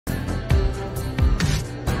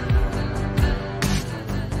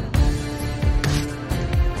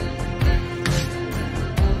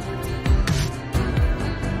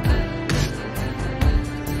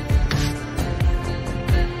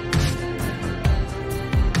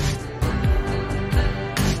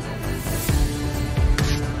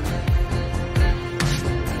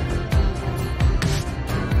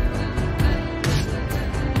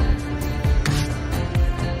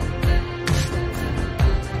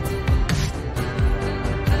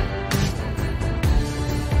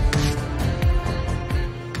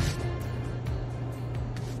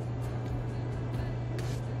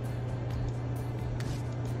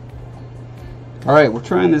Alright, we're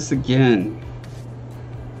trying this again.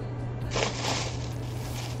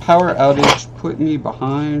 Power outage put me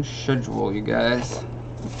behind schedule, you guys.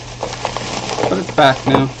 But it's back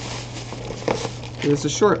now. It was a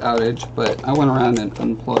short outage, but I went around and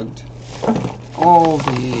unplugged all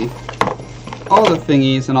the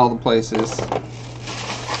thingies in all the places.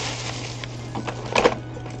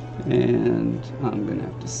 And I'm gonna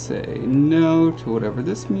have to say no to whatever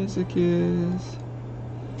this music is.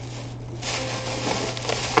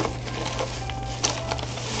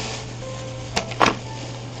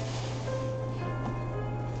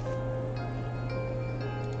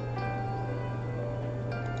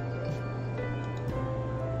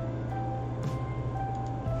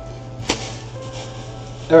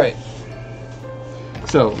 Alright,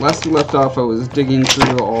 so last we left off I was digging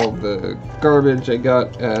through all the garbage I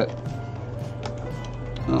got at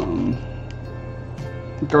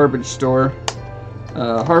garbage store.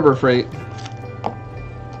 Harbor Freight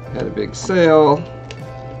had a big sale,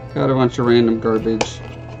 got a bunch of random garbage.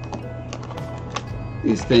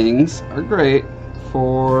 These things are great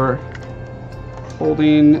for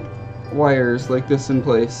holding wires like this in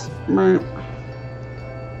place.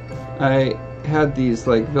 I had these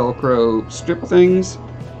like Velcro strip things,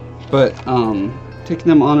 but taking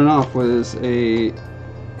them on and off was a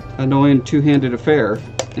annoying two-handed affair,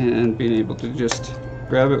 and being able to just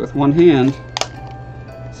grab it with one hand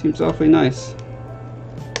seems awfully nice.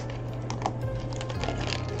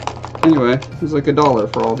 Anyway, it was like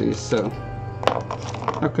 $1 for all these, so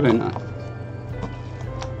how could I not?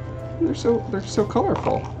 They're so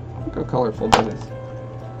colorful. Look how colorful that is.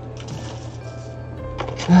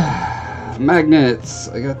 Magnets.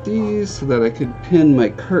 I got these so that I could pin my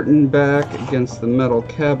curtain back against the metal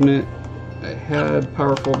cabinet. I had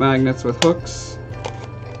powerful magnets with hooks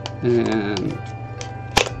and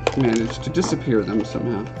managed to disappear them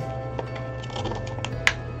somehow.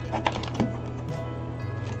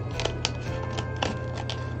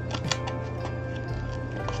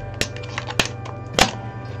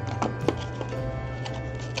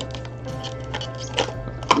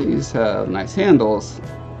 These have nice handles.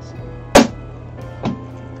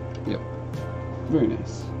 Yep, very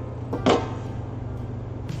nice.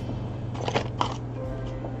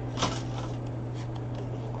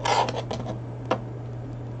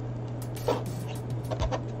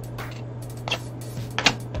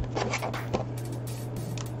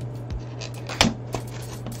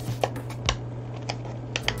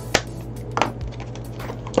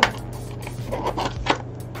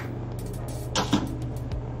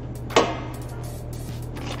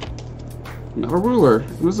 Metal ruler.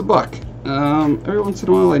 It was $1. Every once in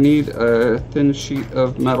a while I need a thin sheet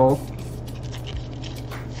of metal.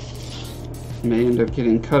 May end up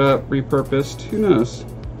getting cut up, repurposed. Who knows?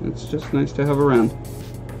 It's just nice to have around.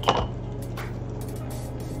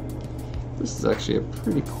 This is actually a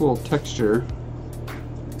pretty cool texture.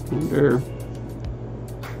 I wonder,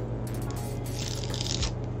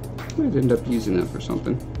 I might end up using that for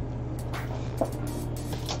something.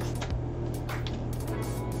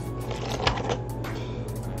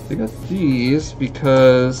 I got these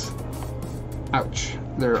because, ouch,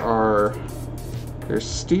 there's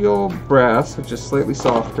steel, brass, which is slightly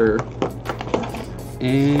softer,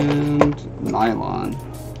 and nylon.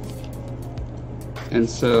 And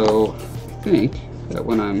so I think that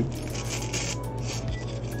when I'm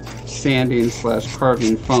sanding /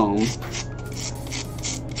 carving foam,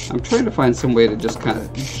 I'm trying to find some way to just kind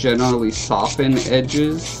of generally soften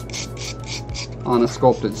edges on a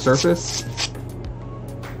sculpted surface.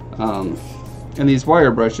 And these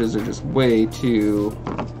wire brushes are just way too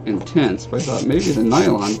intense, but I thought maybe the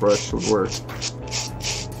nylon brush would work.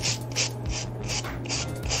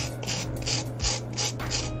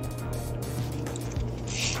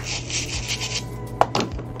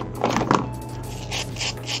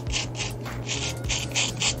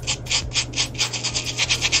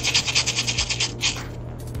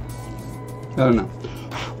 I don't know.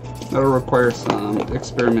 That'll require some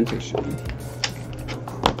experimentation.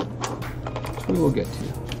 We will get to.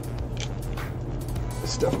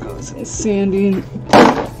 This stuff goes in sanding.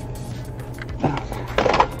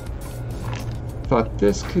 Thought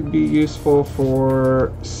this could be useful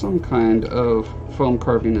for some kind of foam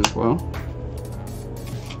carving as well.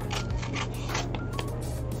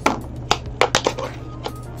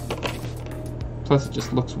 Plus it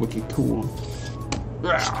just looks wicked cool.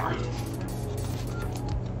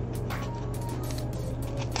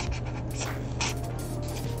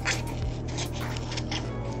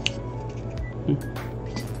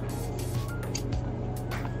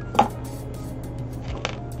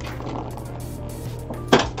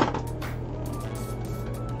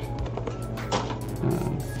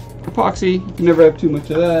 epoxy, you can never have too much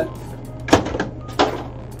of that.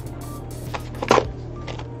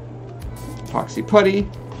 Epoxy putty,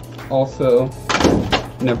 also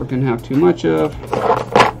never can have too much of.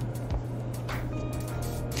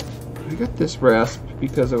 I got this rasp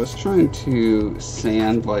because I was trying to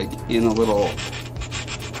sand like in a little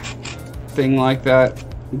thing like that,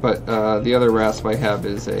 but the other rasp I have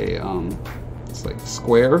is a it's like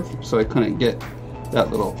square, so I couldn't get that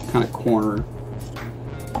little kind of corner.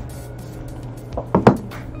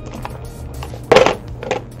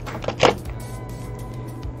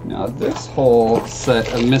 Now this whole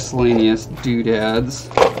set of miscellaneous doodads,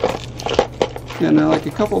 and they're like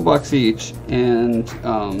a couple bucks each, and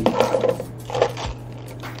you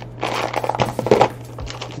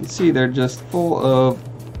can see they're just full of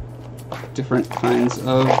different kinds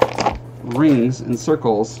of rings and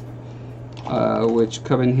circles, which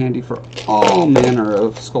come in handy for all manner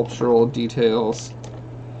of sculptural details.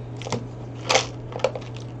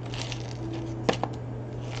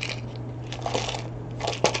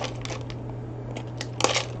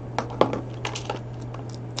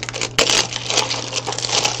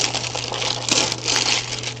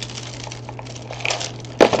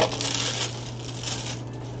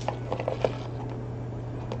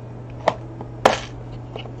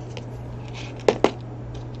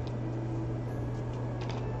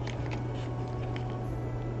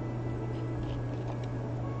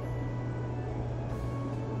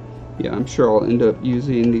 Yeah, I'm sure I'll end up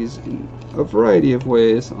using these in a variety of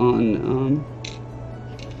ways on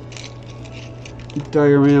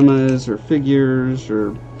dioramas or figures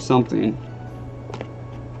or something.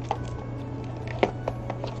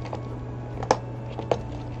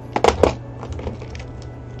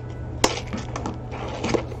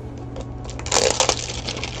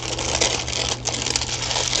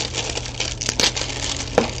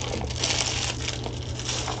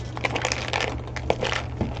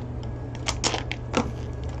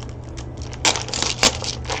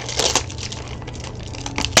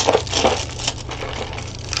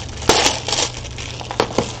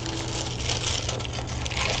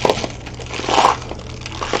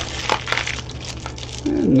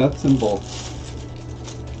 Nuts and bolts.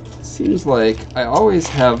 Seems like I always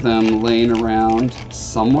have them laying around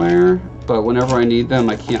somewhere, but whenever I need them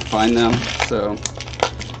I can't find them. So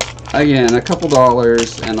again, a couple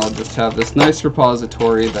dollars and I'll just have this nice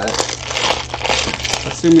repository that,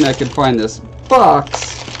 assuming I can find this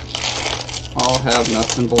box, I'll have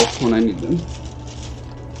nuts and bolts when I need them.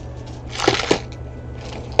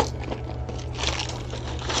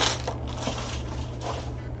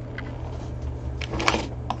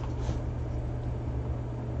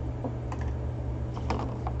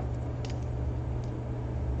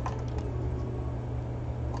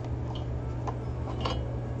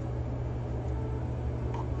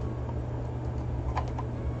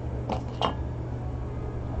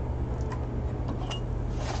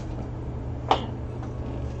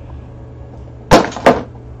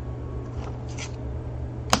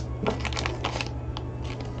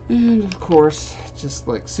 And of course, just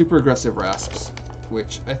like super aggressive rasps,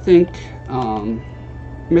 which I think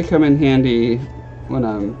may come in handy when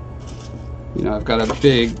I'm, you know, I've got a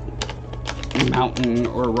big mountain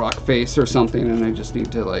or rock face or something and I just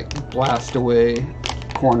need to like blast away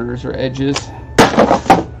corners or edges.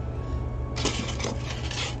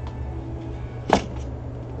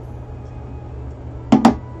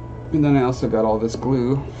 And then I also got all this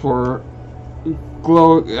glue for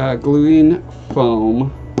gluing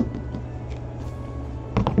foam.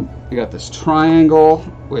 I got this triangle,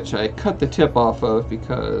 which I cut the tip off of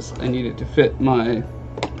because I needed to fit my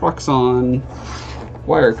Proxxon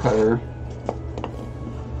wire cutter,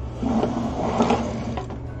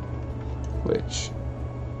 which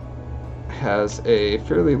has a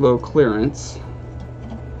fairly low clearance.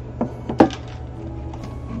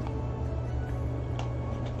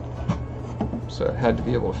 So it had to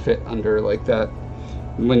be able to fit under like that.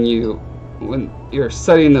 When you're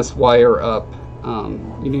setting this wire up,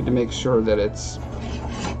 you need to make sure that it's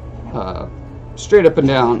straight up and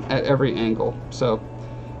down at every angle. So,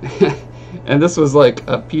 and this was like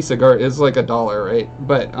a piece of garbage. It's like $1, right?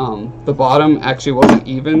 But the bottom actually wasn't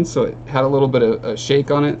even, so it had a little bit of a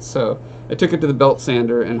shake on it. So I took it to the belt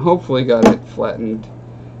sander and hopefully got it flattened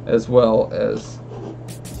as well as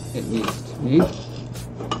it needs to be.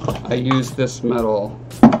 I used this metal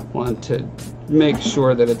one to make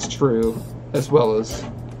sure that it's true as well as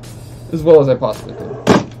I possibly could.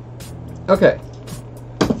 Okay,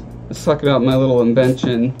 let's talk about my little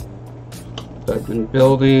invention that I've been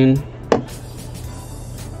building.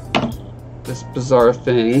 This bizarre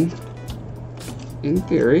thing, in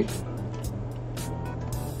theory,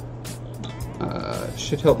 that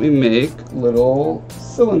should help me make little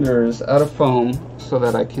cylinders out of foam so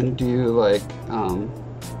that I can do like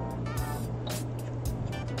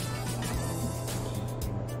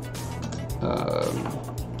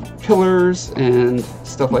pillars and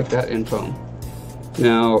stuff like that in foam.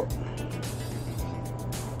 Now,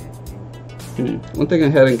 one thing I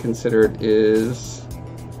hadn't considered is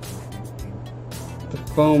the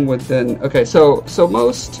foam would then, okay, so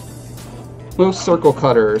most circle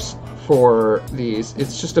cutters for these,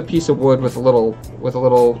 it's just a piece of wood with a little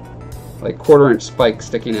like 1/4-inch spike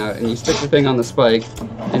sticking out, and you stick the thing on the spike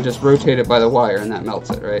and just rotate it by the wire, and that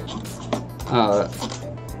melts it, right?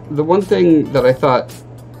 The one thing that I thought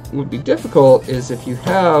would be difficult is if you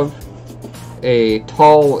have a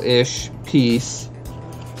tall-ish piece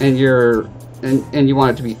and you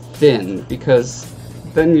want it to be thin, because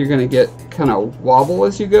then you're going to get kind of wobble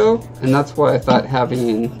as you go, and that's why I thought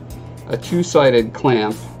having a 2-sided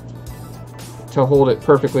clamp to hold it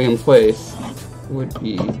perfectly in place would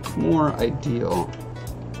be more ideal.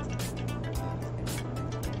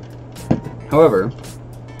 However,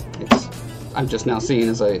 I'm just now seeing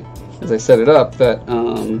as I set it up that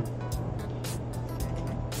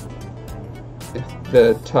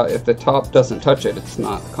if the top doesn't touch it, it's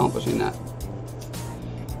not accomplishing that.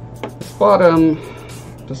 The bottom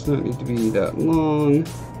does not need to be that long.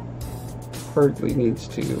 Hardly needs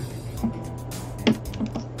to be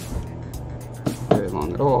very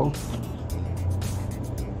long at all.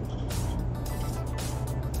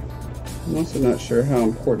 I'm also not sure how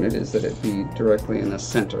important it is that it be directly in the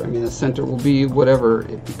center. I mean, the center will be whatever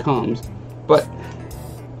it becomes, but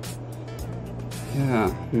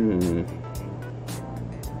yeah,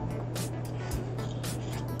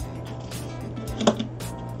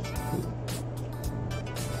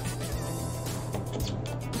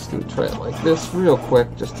 Just gonna try it like this real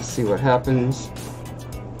quick just to see what happens.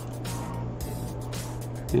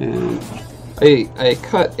 And I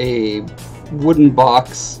cut a wooden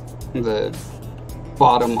box, the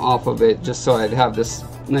bottom off of it, just so I'd have this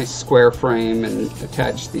nice square frame and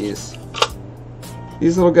attach these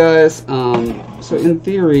little guys. So in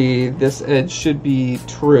theory, this edge should be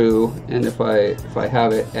true, and if I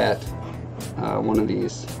have it at one of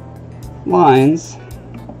these lines,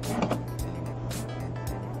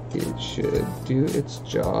 it should do its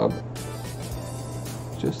job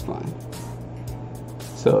just fine.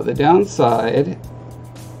 So the downside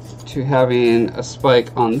to having a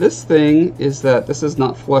spike on this thing is that this is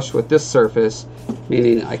not flush with this surface,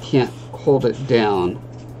 meaning I can't hold it down,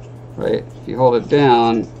 right? If you hold it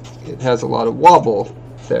down, it has a lot of wobble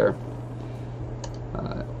there.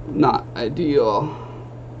 Not ideal.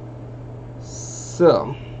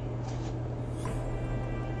 So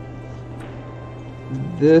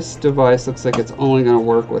this device looks like it's only going to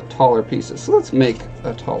work with taller pieces. So let's make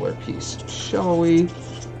a taller piece, shall we?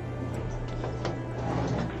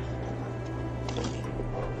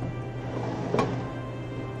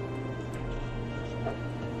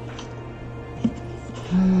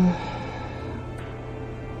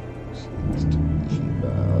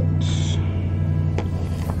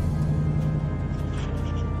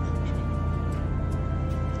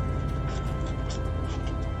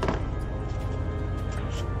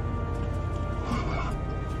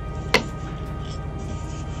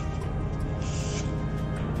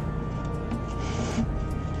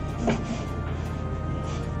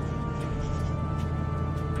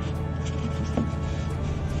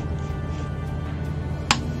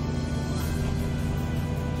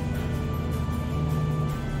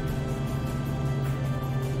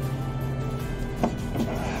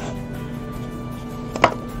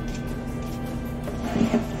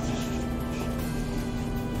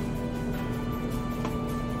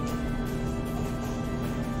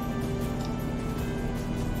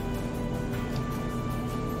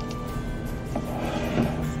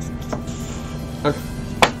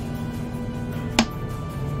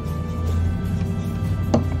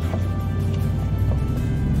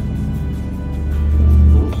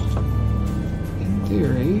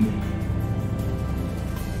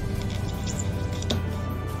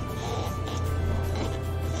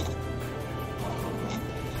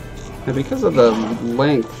 Now, because of the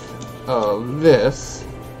length of this,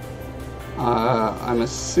 I'm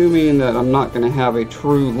assuming that I'm not going to have a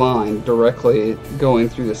true line directly going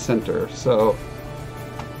through the center. So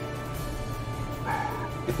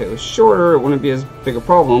if it was shorter, it wouldn't be as big a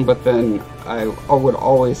problem, but then I would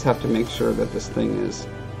always have to make sure that this thing is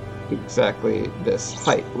exactly this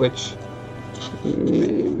height, which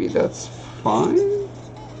maybe that's fine?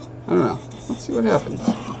 I don't know. Let's see what happens.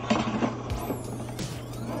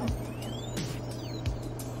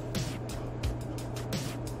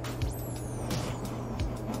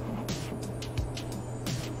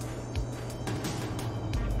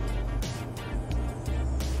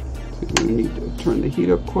 I'm gonna need to turn the heat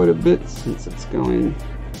up quite a bit since it's going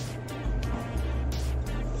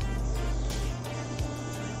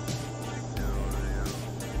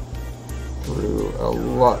through a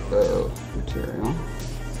lot of material.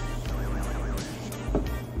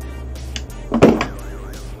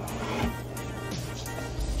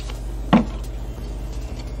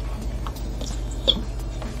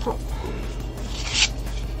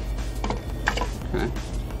 Okay,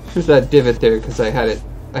 here's that divot there because I had it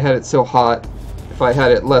so hot. If I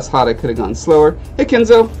had it less hot, I could have gone slower. Hey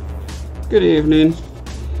Kenzo, good evening.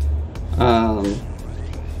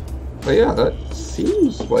 But yeah, that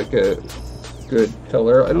seems like a good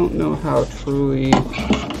pillar. I don't know how truly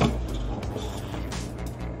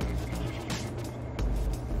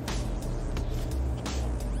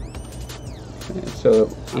okay, so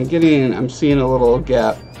I'm seeing a little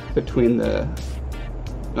gap between the,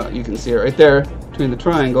 oh, you can see it right there, between the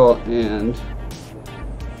triangle and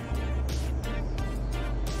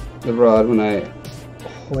the rod when I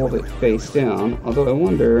hold it face down. Although I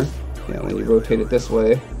wonder, yeah, when you rotate it this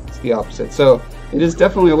way, it's the opposite. So it is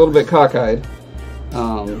definitely a little bit cockeyed.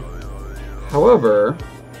 However,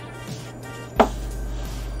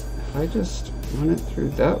 if I just run it through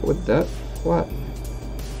that, would that flatten?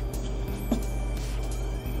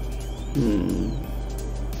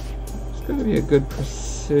 It's going to be a good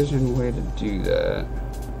precision way to do that.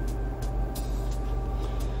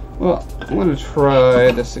 Well, I'm going to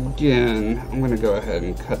try this again. I'm going to go ahead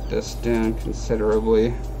and cut this down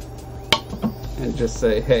considerably and just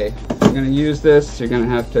say, hey, if you're going to use this, you're going to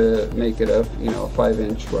have to make it a, you know, a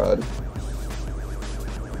 5-inch rod.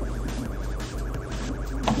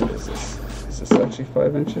 What is this? Is this actually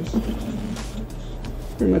 5 inches?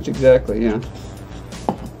 Pretty much exactly, yeah.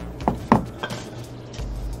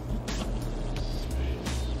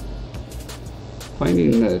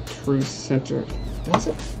 Finding the true center. Does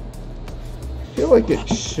it? I feel like it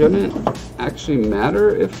shouldn't actually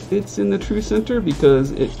matter if it's in the true center,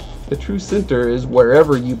 because the true center is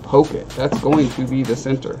wherever you poke it. That's going to be the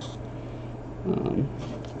center.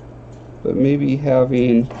 But maybe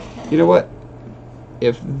having, you know what?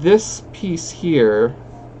 If this piece here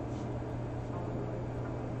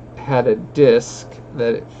had a disc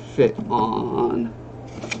that it fit on,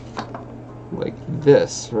 like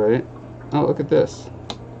this, right? Oh, look at this.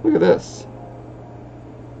 Look at this.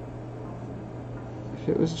 If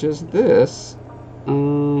it was just this,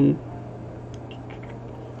 well,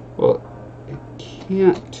 it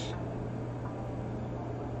can't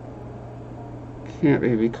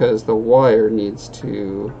be because the wire needs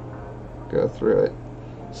to go through it.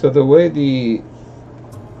 So the way the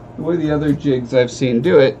other jigs I've seen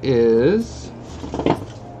do it is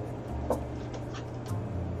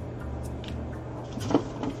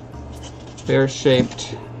they're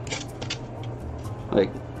shaped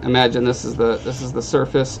like, imagine this is the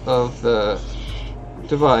surface of the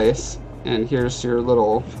device, and here's your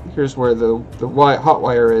little, here's where the hot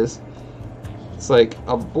wire is. It's like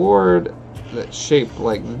a board that's shaped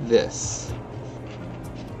like this.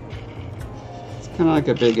 It's kind of like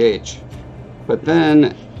a big H, but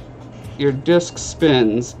then your disc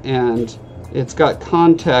spins and it's got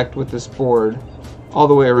contact with this board all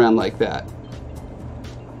the way around like that.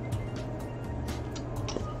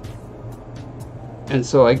 And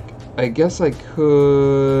so I guess I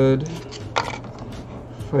could,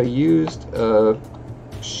 if I used a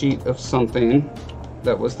sheet of something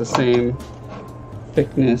that was the same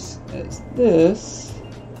thickness as this,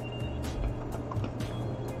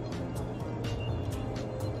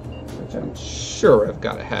 which I'm sure I've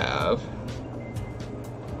got to have.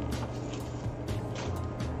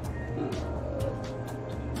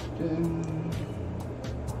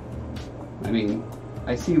 I mean,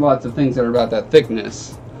 I see lots of things that are about that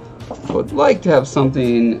thickness. I would like to have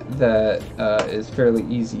something that is fairly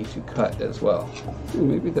easy to cut as well. Ooh,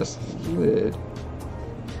 maybe this lid.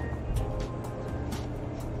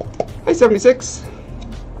 Hi 76,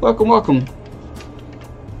 welcome, welcome.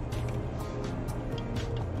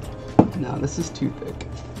 No, this is too thick.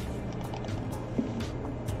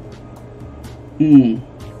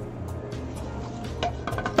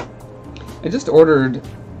 I just ordered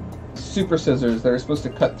super scissors that are supposed to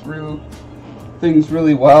cut through things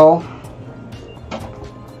really well.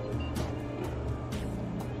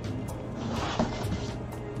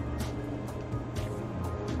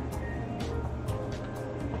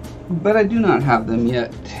 But I do not have them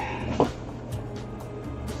yet.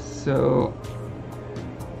 So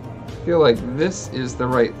I feel like this is the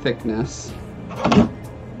right thickness.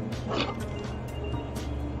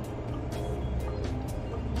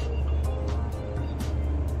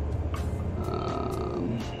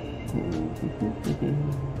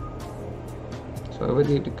 So I would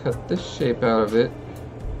need to cut this shape out of it,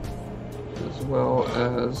 as well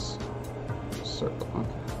as circle.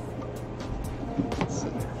 Okay. Let's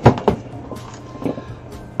see.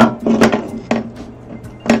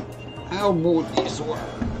 How would this work?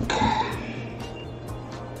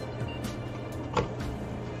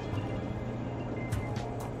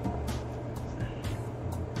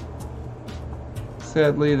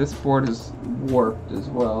 Sadly, this board is warped as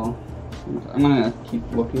well. I'm gonna keep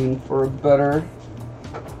looking for a better.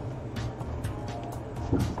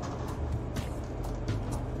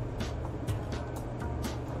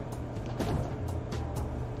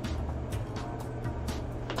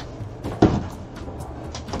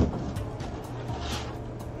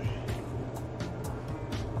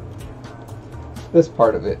 This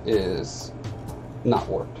part of it is not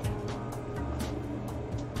warped.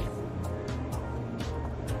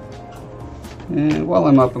 And while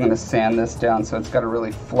I'm up, I'm going to sand this down so it's got a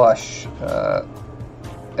really flush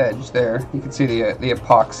edge there. You can see the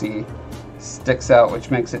epoxy sticks out,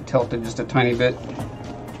 which makes it tilted just a tiny bit.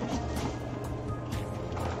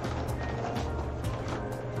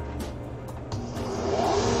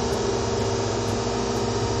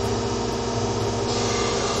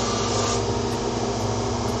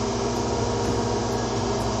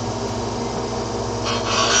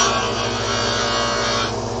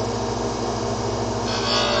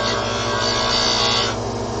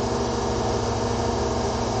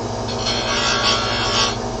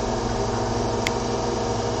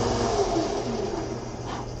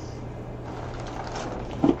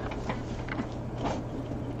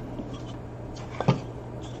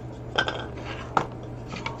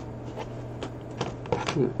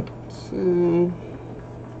 So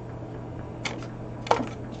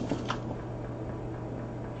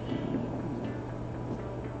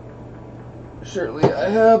surely I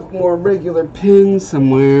have more regular pins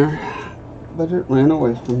somewhere, but it ran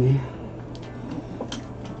away from me.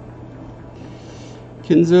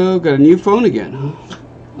 Kinzo got a new phone again, huh?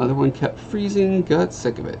 Other one kept freezing, got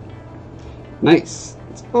sick of it. Nice.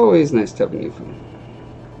 It's always nice to have a new phone.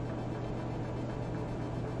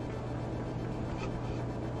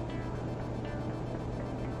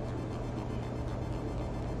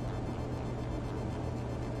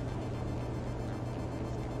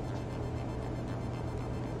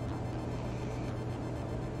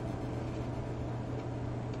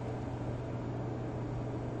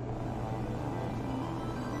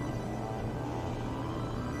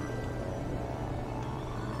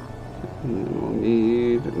 And then we'll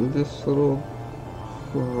need this little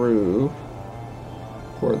groove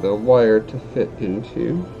for the wire to fit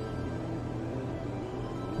into.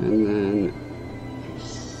 And then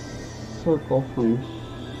circle from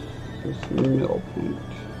this middle point,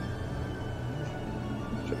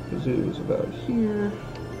 which I presume is about here.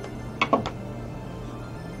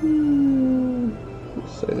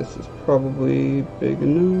 Let's say this is probably big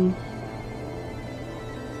enough.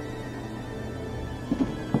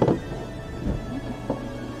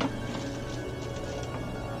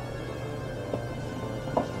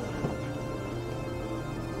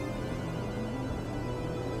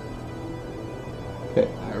 Okay,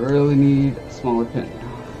 I really need a smaller pin.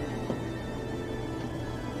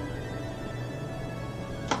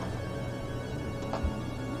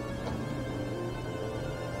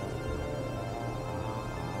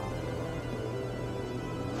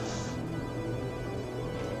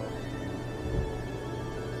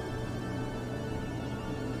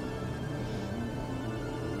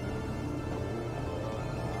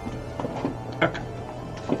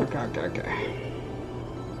 Okay.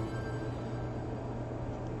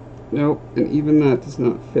 Nope, and even that does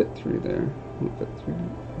not fit through there. Won't fit through.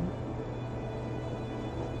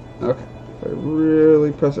 Okay, if I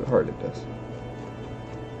really press it hard, it does.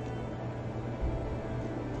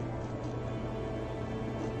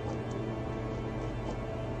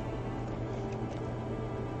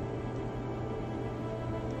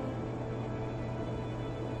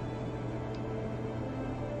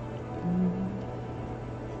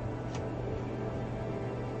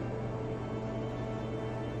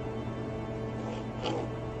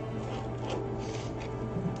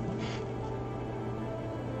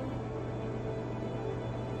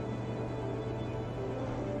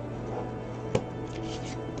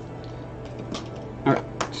 Alright.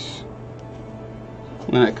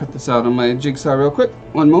 I'm gonna cut this out on my jigsaw real quick.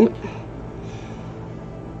 One moment.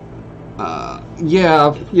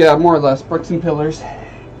 Yeah, more or less. Bricks and pillars.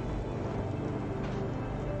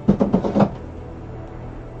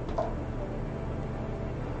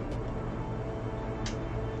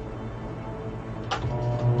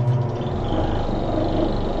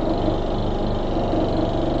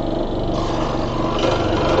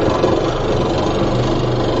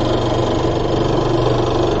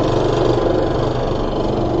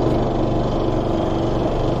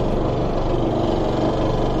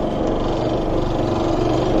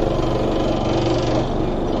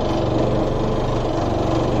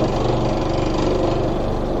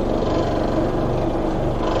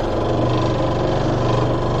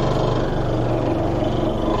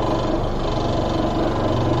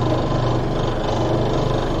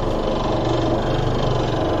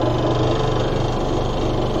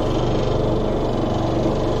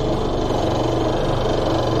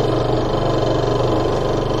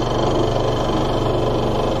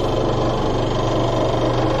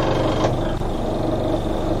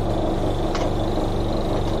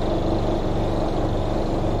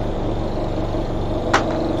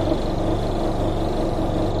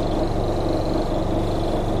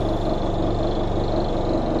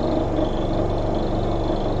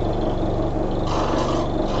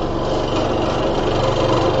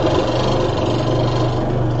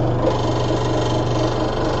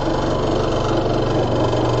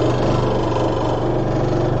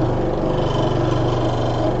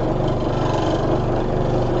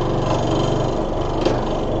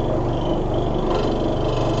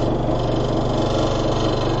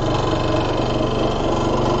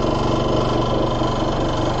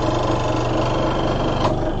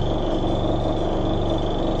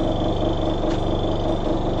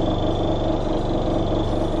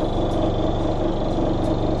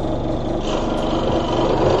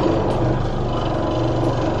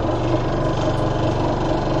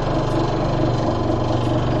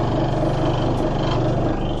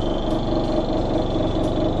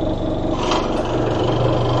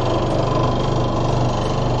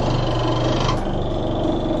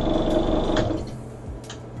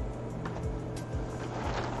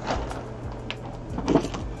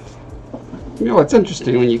 know what's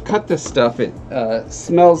interesting, when you cut this stuff, it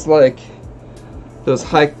smells like those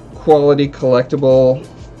high quality collectible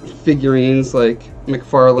figurines like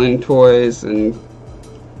McFarlane Toys and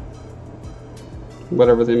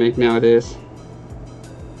whatever they make nowadays.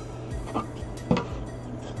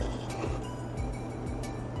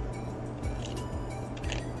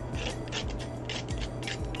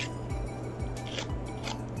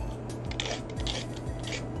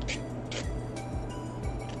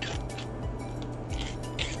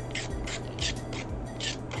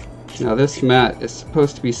 Now this mat is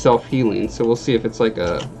supposed to be self-healing, so we'll see if it's like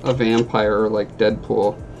a vampire or like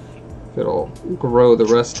Deadpool. If it'll grow the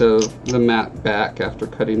rest of the mat back after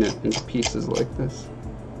cutting it into pieces like this.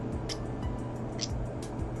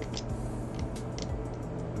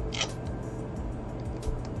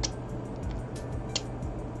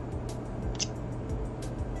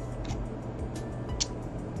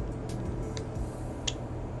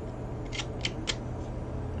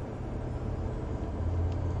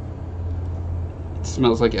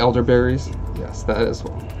 Smells like elderberries. Yes, that as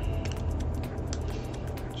well.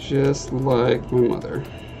 Just like my mother.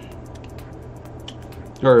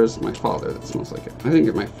 Or is it my father that smells like it? I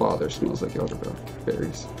think my father smells like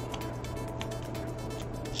elderberries.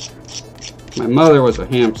 My mother was a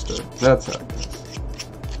hamster. That's how it goes.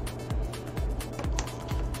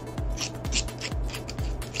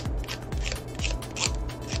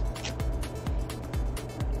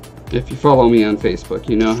 If you follow me on Facebook,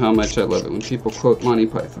 you know how much I love it when people quote Monty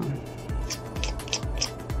Python.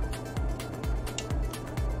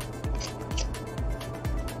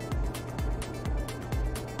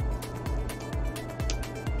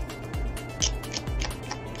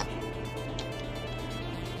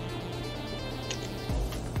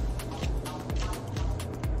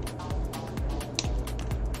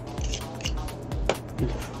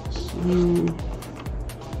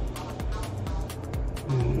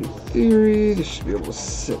 In theory, this should be able to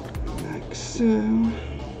sit like so.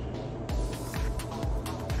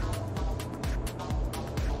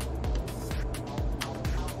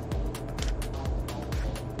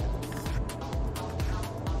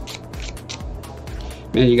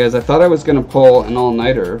 Man, you guys, I thought I was going to pull an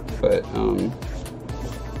all-nighter, but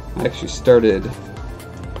I actually started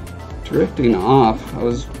drifting off. I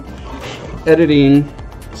was editing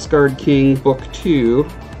Scarred King Book 2,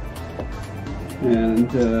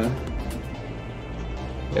 and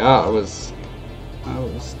yeah, I was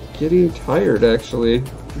getting tired actually,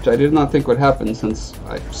 which I did not think would happen since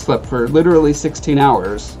I slept for literally 16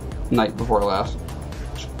 hours night before last.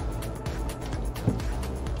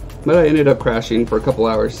 But I ended up crashing for a couple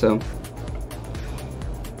hours, so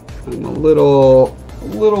I'm a little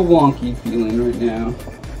wonky feeling right now.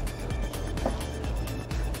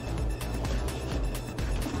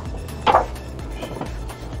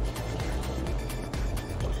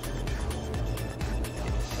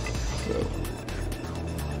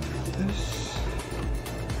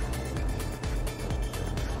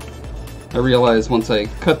 I realized once I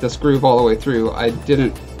cut this groove all the way through, I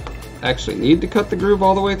didn't actually need to cut the groove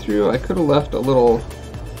all the way through. I could have left a little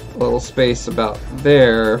space about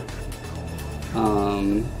there,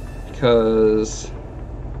 because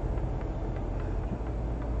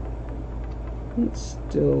it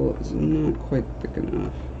still is not quite thick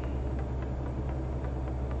enough.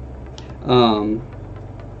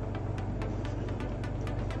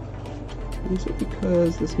 Is it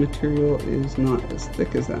because this material is not as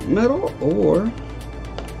thick as that metal, or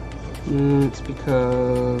it's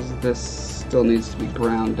because this still needs to be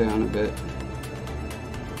ground down a bit?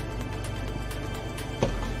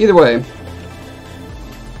 Either way,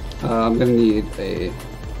 I'm going to need a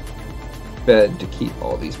bed to keep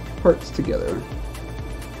all these parts together.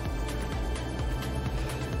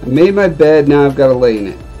 I made my bed, now I've got to lay in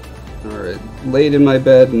it. Or it laid in my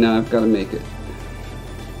bed, and now I've got to make it.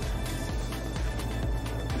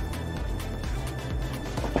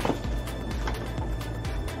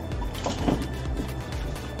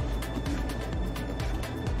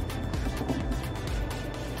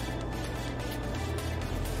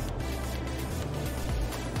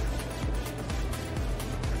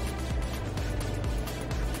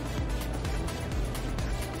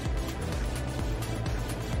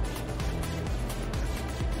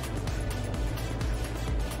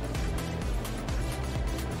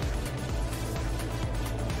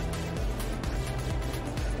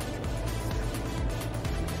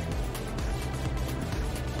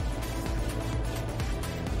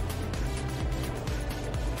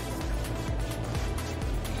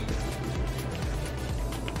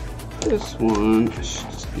 This one I should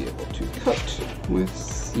just be able to cut with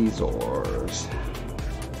scissors.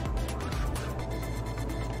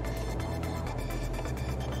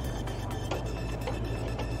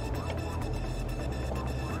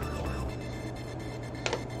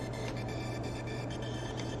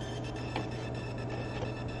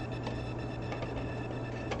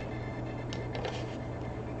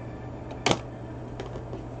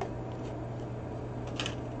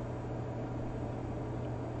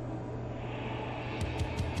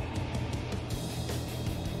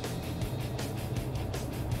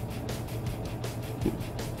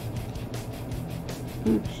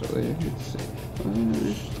 actually. Let's see.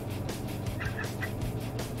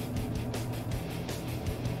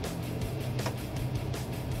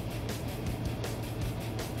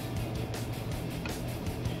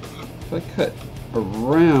 If I cut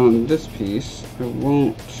around this piece, I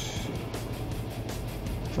won't.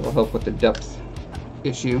 That'll help with the depth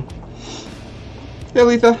issue. Hey,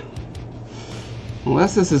 Letha.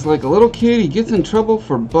 Molasses is like a little kid. He gets in trouble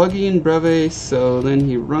for bugging Breve, so then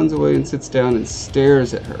he runs away and sits down and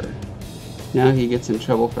stares at her. Now he gets in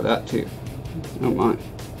trouble for that too. Oh my.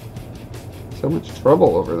 So much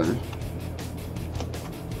trouble over there.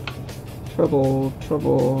 Trouble,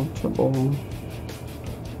 trouble, trouble.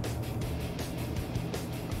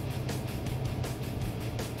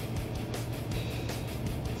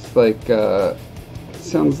 It's like,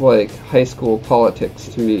 sounds like high school politics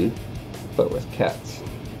to me, but with cats.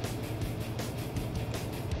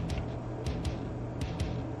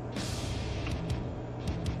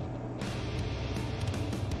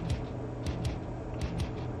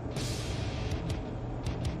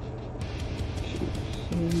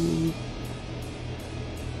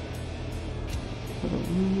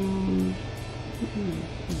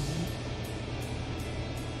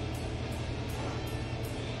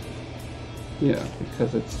 Yeah,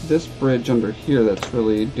 because it's this bridge under here that's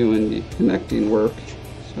really doing the connecting work,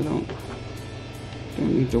 so I don't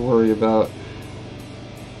need to worry about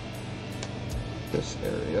this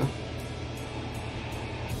area.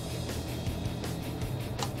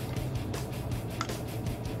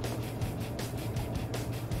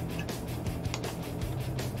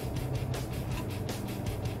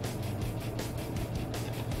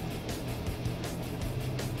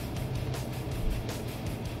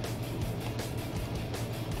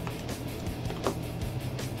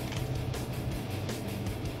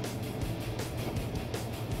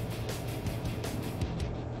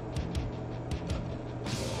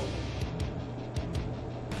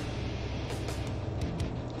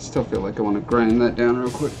 Still feel like I want to grind that down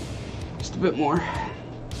real quick, just a bit more.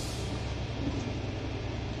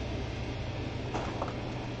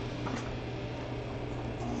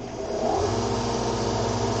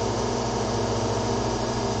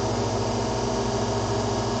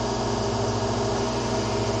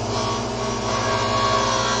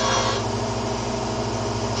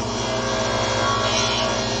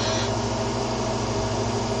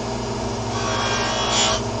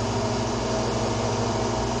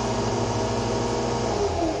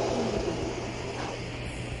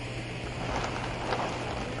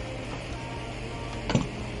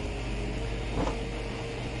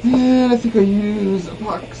 And I think I use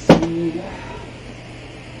epoxy.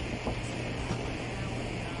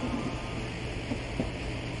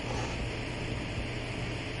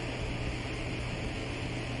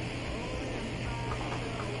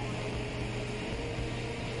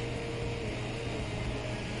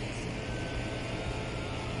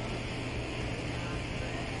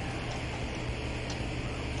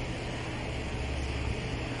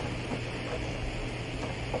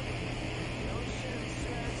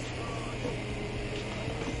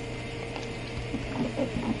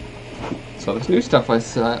 So this new stuff I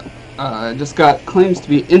just got claims to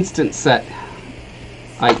be instant set,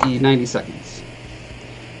 i.e. 90 seconds,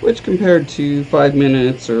 which compared to 5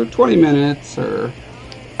 minutes or 20 minutes or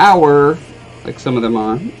hour, like some of them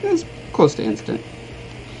are, is close to instant.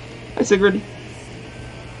 Hi Sigrid.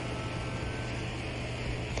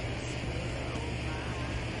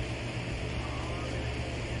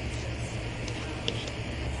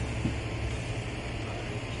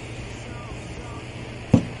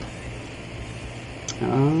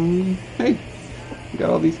 Hey, got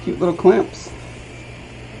all these cute little clamps.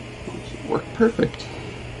 That should work perfect.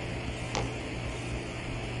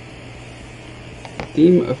 The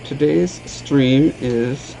theme of today's stream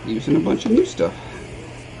is using a bunch of new stuff.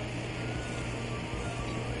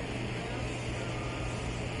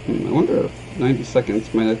 I wonder if 90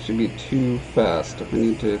 seconds might actually be too fast, if I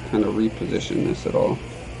need to kind of reposition this at all.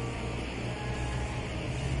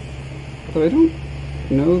 But I don't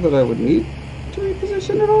know that I would need to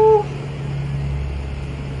reposition at all.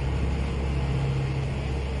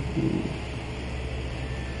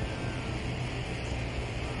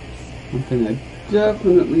 One thing I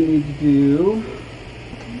definitely need to do.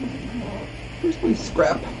 Where's my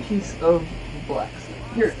scrap piece of black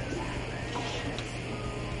stuff? Here it is.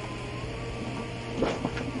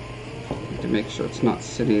 Need to make sure it's not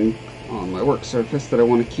sitting on my work surface that I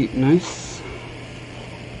want to keep nice.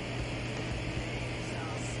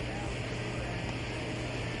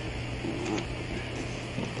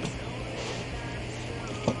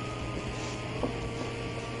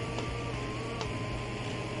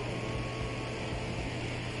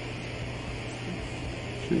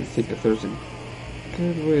 think if there's a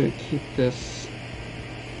good way to keep this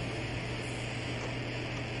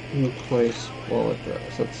in place while it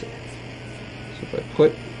dries. Let's see. So if I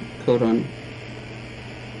put coat on,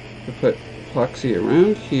 I put epoxy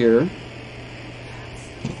around here,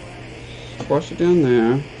 squash it down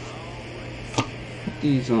there, put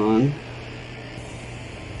these on,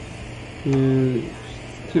 and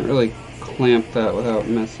can't really clamp that without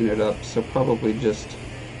messing it up, so probably just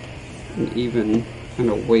an even kind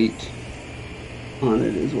of weight on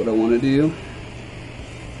it is what I want to do.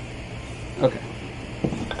 Okay,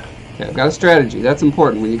 I've got a strategy. That's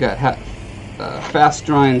important when you got fast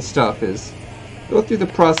drying stuff, is go through the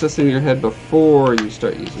process in your head before you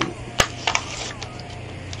start using it.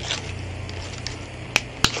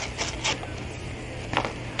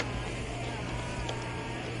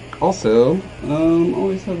 Also,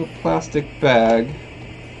 always have a plastic bag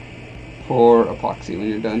for epoxy when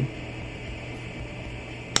you're done.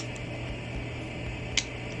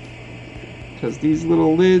 Because these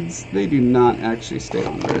little lids, they do not actually stay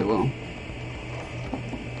on very well.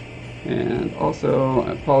 And also,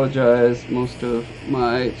 I apologize, most of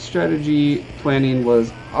my strategy planning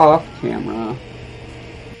was off camera.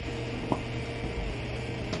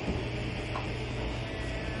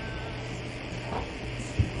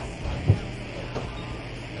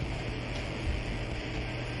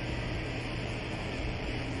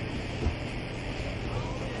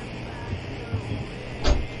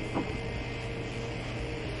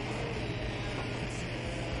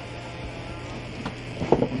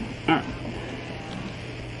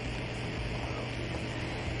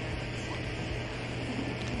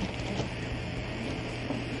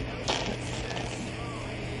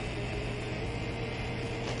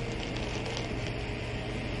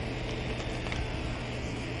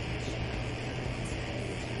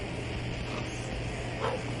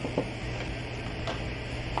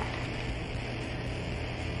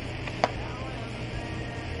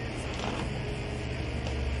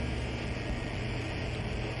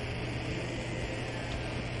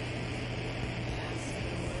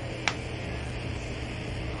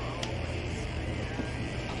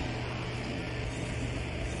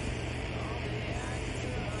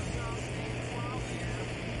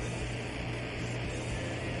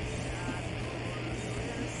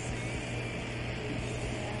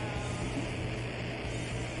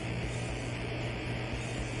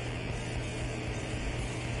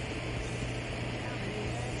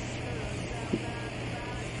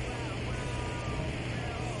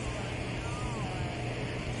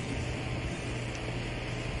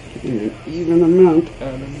 An even amount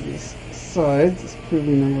out of these sides is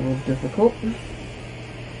proving a little difficult.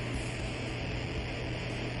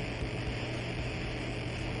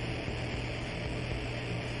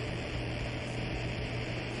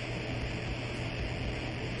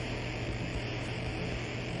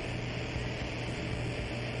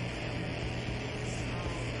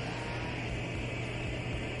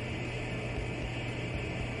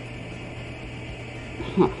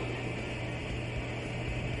 Huh.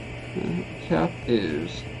 That cap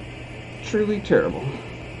is truly terrible.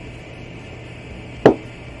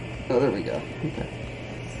 Oh, there we go. Okay.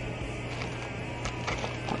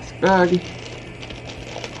 Plastic bag.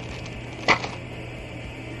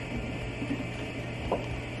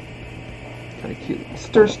 Got a cute little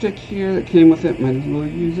stir stick here that came with it. Might as well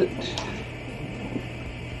use it.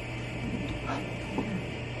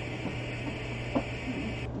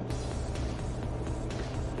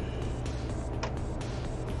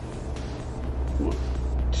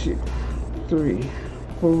 Two, 3,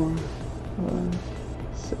 4, 5,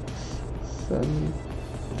 6, 7,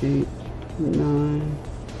 8, 9,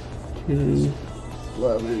 10,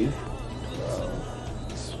 11, 12,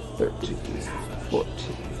 13,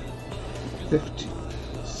 14, 15,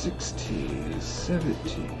 16,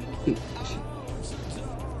 17, 18,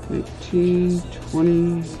 19,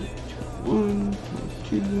 20, 21,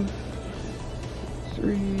 22,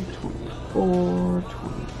 23, 24,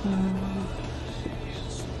 25,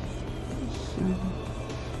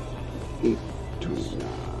 8, 29,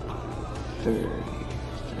 30,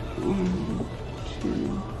 31,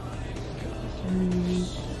 2, 3,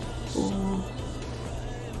 4.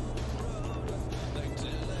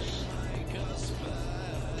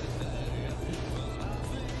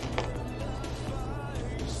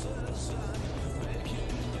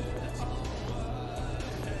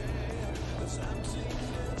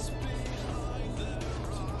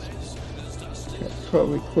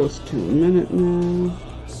 Probably close to a minute now.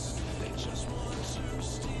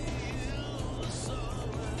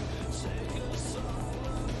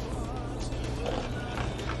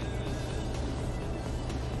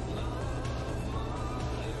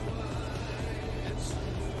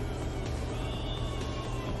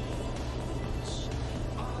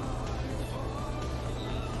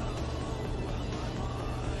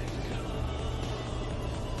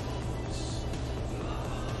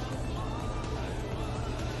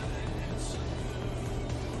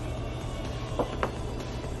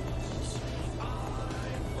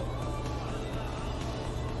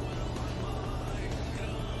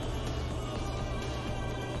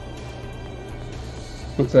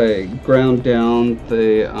 Once I ground down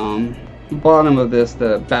the bottom of this,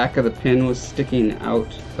 the back of the pin was sticking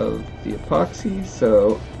out of the epoxy,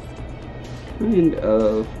 so kind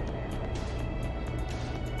of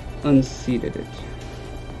unseated it.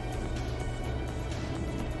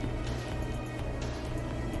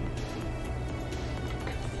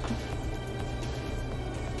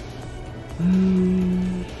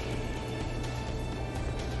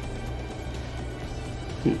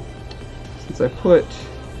 Since I put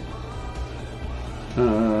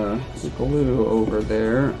the glue over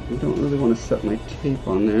there, I don't really want to set my tape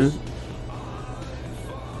on there. It's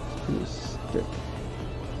gonna stick.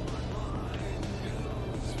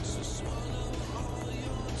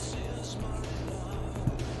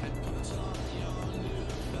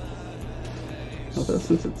 Although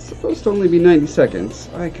since it's supposed to only be 90 seconds,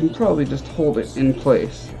 I can probably just hold it in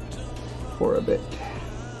place for a bit.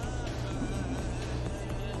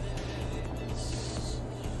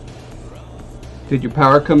 Did your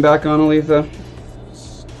power come back on, Aletha?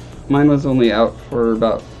 Mine was only out for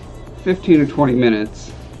about 15 or 20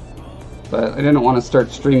 minutes, but I didn't want to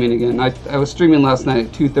start streaming again. I was streaming last night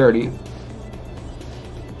at 2:30,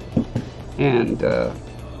 and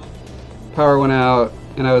power went out,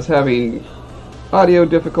 and I was having audio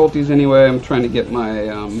difficulties anyway. I'm trying to get my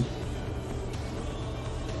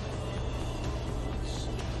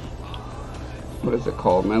what is it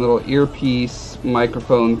called? My little earpiece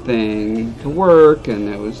microphone thing to work, and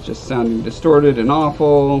it was just sounding distorted and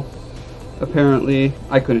awful. Apparently,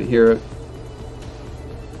 I couldn't hear it.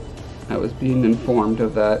 I was being informed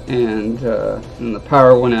of that, and then the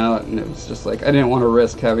power went out, and it was just like I didn't want to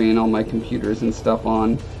risk having all my computers and stuff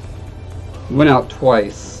on. It went out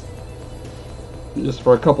twice, just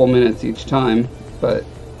for a couple minutes each time, but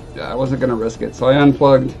I wasn't going to risk it, so I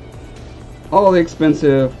unplugged all the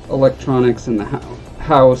expensive electronics in the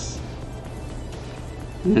house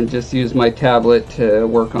and just used my tablet to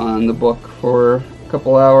work on the book for a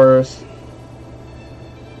couple hours,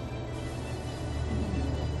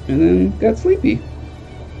 and then got sleepy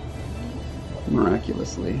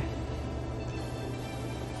miraculously.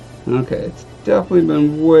 Okay, it's definitely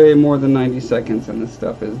been way more than 90 seconds and this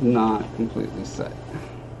stuff is not completely set.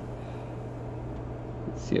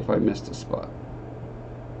 Let's see if I missed a spot.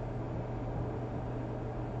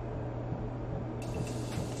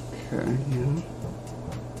 Okay, yeah.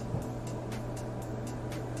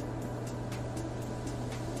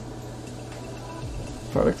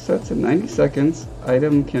 Product sets in 90 seconds.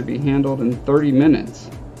 Item can be handled in 30 minutes.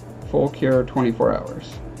 Full cure 24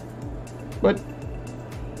 hours. But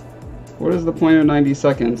what is the point of 90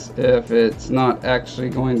 seconds if it's not actually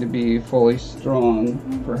going to be fully strong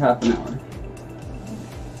for half an hour?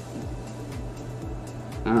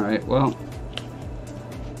 Alright, well,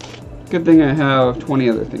 good thing I have 20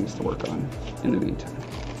 other things to work on in the meantime.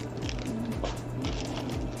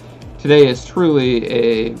 Today is truly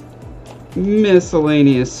a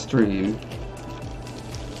miscellaneous stream.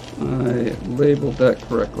 I labeled that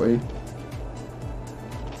correctly.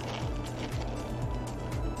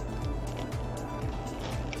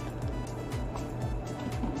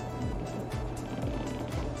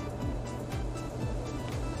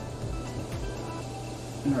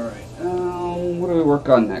 Alright, what do we work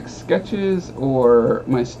on next? Sketches or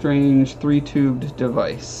my strange 3-tubed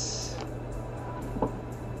device?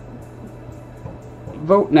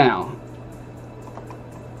 Vote now.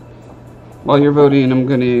 While you're voting, I'm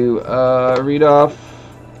going to read off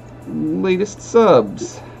latest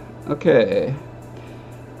subs. Okay.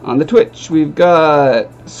 On the Twitch, we've got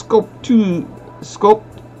Sculptusta.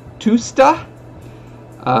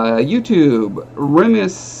 YouTube,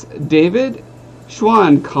 Remus David,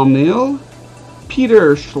 Schwan Camille,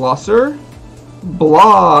 Peter Schlosser,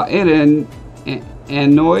 Blah Anoidim,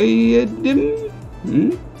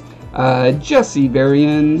 Jesse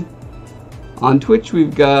Varian. On Twitch,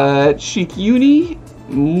 we've got Chic Uni,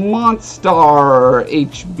 Monstar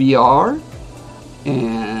HBR,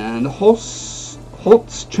 and Holtz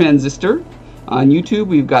Transistor. On YouTube,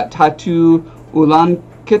 we've got Tattoo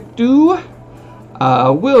Ulanketu,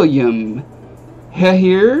 William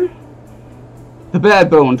Hehir, The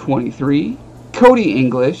Bad Bone 23, Cody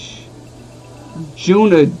English,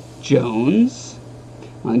 Jonah Jones.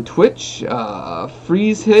 On Twitch,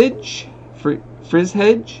 Frizzhedge.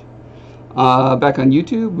 Back on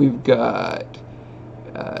YouTube, we've got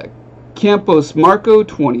Campos Marco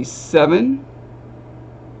 27,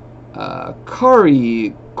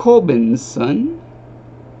 Kari Colbinson,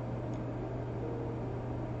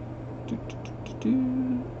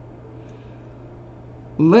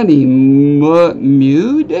 Lenny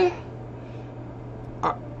Mude.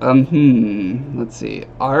 Let's see.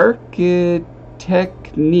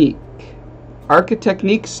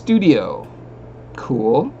 Architechnique Studio.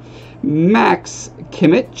 Cool. Max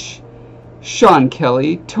Kimmich. Sean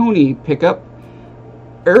Kelly. Tony Pickup.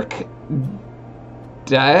 Irk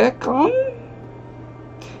Dacon.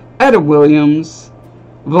 Adam Williams.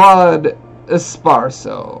 Vlad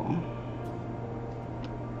Esparso.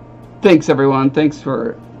 Thanks, everyone. Thanks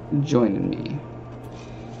for joining me.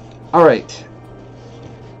 All right.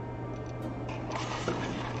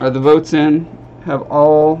 Are the votes in? Have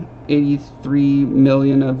all 83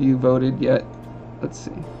 million of you voted yet? Let's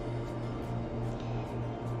see.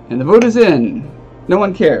 And the vote is in. No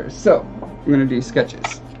one cares. So, we're going to do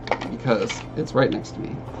sketches because it's right next to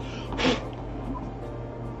me.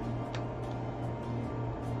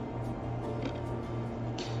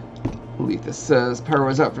 Letha says power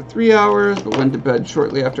was out for 3 hours, but went to bed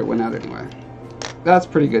shortly after it went out anyway. That's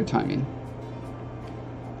pretty good timing.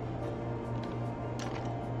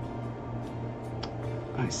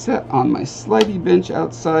 I sat on my slidey bench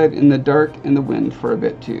outside in the dark and the wind for a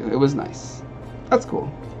bit too. It was nice. That's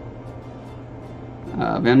cool.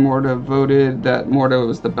 Van Morta voted that Morta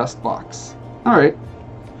was the best box. Alright,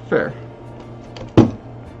 fair.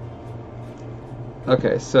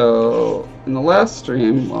 Okay, so in the last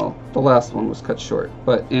stream, well, the last one was cut short,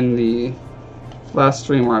 but in the last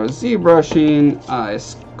stream where I was ZBrushing, I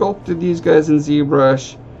sculpted these guys in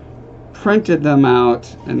ZBrush, printed them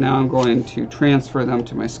out, and now I'm going to transfer them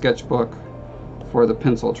to my sketchbook for the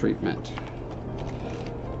pencil treatment.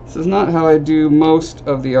 This is not how I do most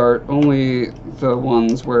of the art, only the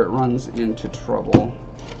ones where it runs into trouble.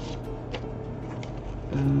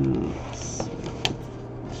 Let's see.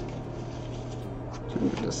 Trying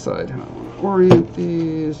to decide how I want to orient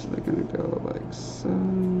these. They're going to go like so.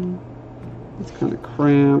 It's kind of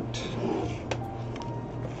cramped.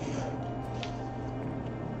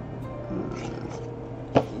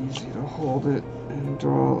 Easy to hold it and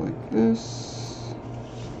draw like this,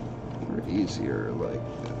 or easier like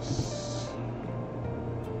this.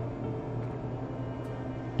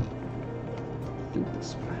 I think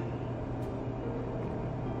this way.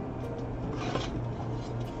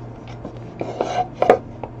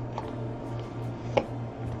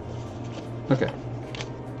 Okay,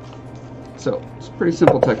 so it's a pretty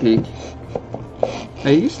simple technique. I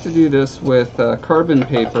used to do this with carbon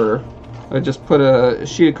paper. I just put a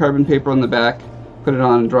sheet of carbon paper on the back, put it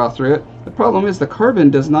on and draw through it. The problem is the carbon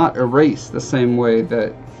does not erase the same way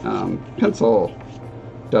that pencil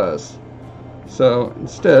does. So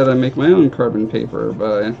instead I make my own carbon paper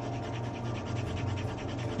by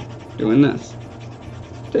doing this.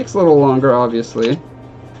 Takes a little longer, obviously.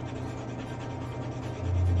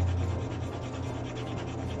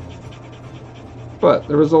 But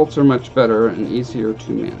the results are much better and easier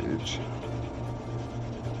to manage.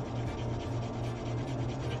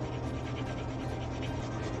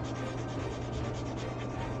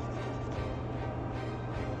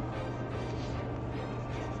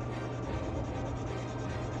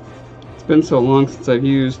 It's been so long since I've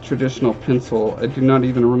used traditional pencil, I do not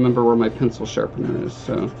even remember where my pencil sharpener is,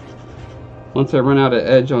 so once I run out of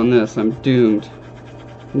edge on this, I'm doomed.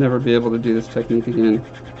 I'll never be able to do this technique again.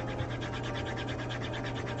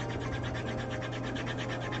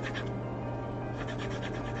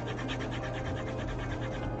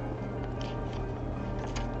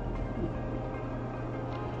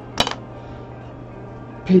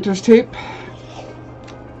 Painter's tape.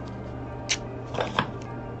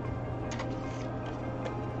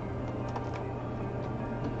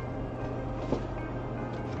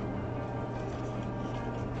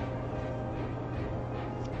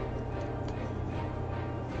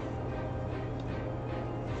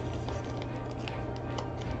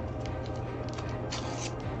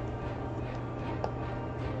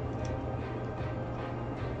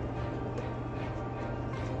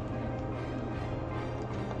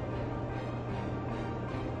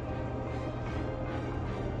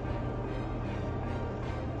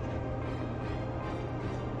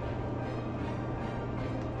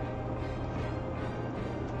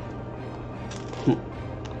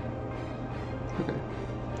 Okay,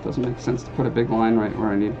 doesn't make sense to put a big line right where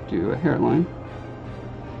I need to do a hairline.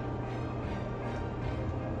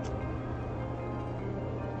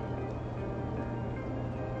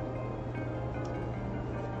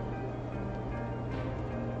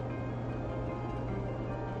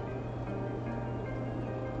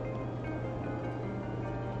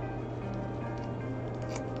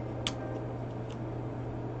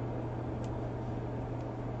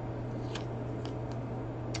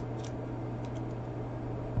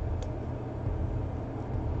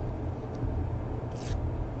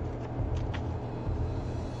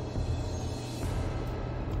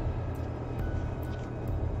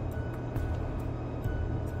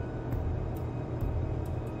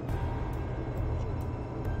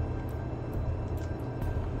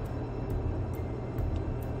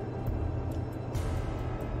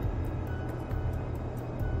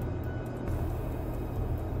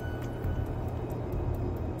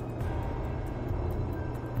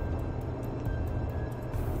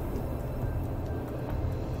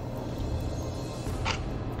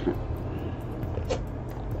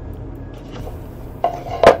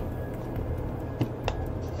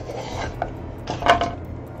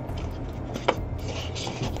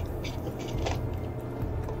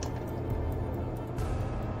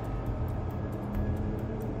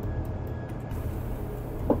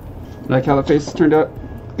 Like how the face turned out?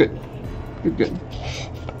 Good. Good, good.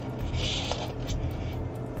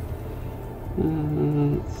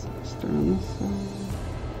 Let's start on this side.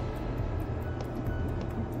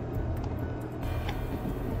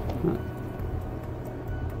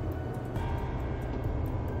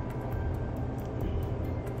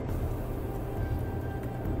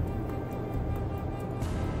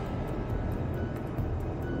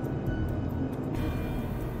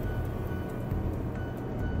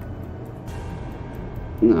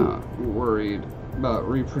 Not worried about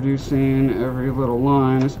reproducing every little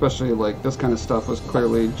line, especially like this kind of stuff was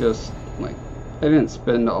clearly just like I didn't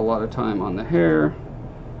spend a lot of time on the hair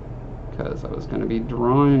because I was going to be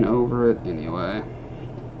drawing over it anyway.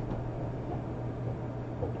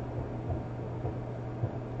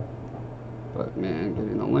 But man,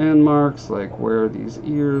 getting the landmarks, like where these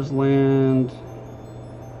ears land,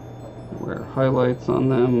 where highlights on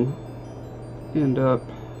them end up,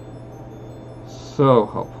 so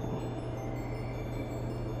helpful.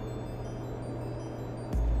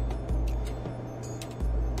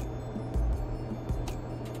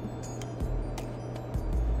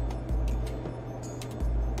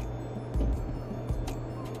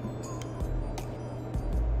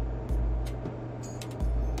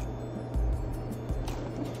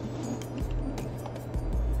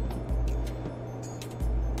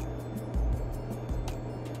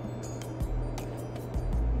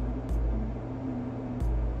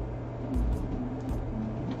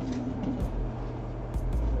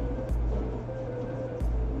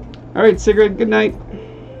 Alright, Sigrid, good night.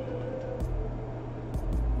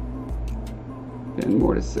 And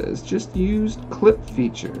Mortis says, just used clip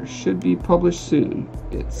feature. Should be published soon.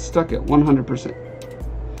 It's stuck at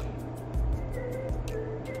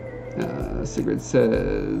 100%. Sigrid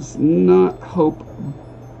says, not hope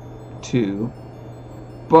to,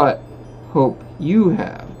 but hope you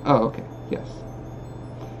have. Oh, okay. Yes.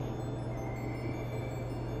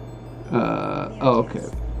 Oh, okay.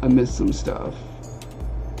 I missed some stuff.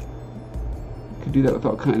 Could do that with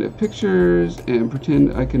all kind of pictures and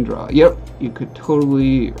pretend I can draw. Yep, you could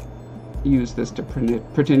totally use this to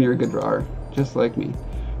pretend you're a good drawer, just like me.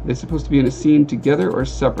 Are they supposed to be in a scene together or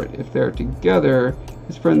separate? If they're together,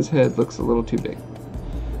 his friend's head looks a little too big.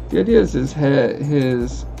 The idea is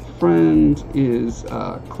his friend is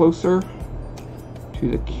closer to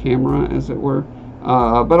the camera, as it were,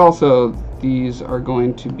 but also these are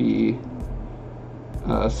going to be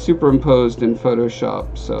superimposed in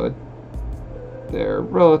Photoshop, so their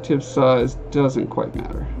relative size doesn't quite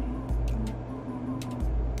matter.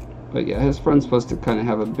 But yeah, his friend's supposed to kind of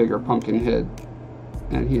have a bigger pumpkin head,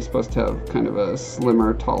 and he's supposed to have kind of a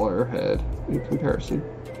slimmer, taller head in comparison.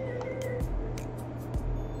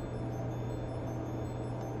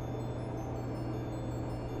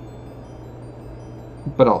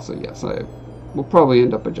 But also, yes, I will probably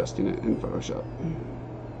end up adjusting it in Photoshop.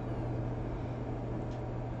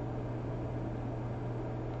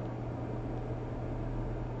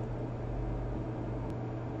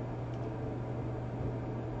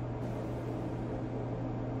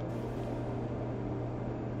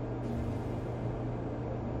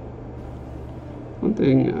 One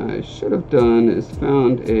thing I should have done is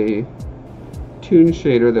found a toon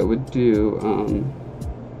shader that would do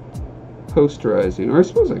posterizing, or I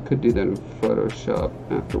suppose I could do that in Photoshop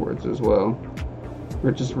afterwards as well,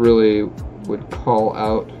 where it just really would call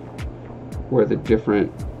out where the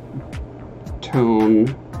different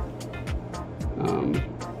tone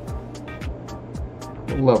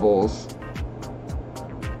levels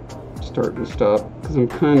start and stop, because I'm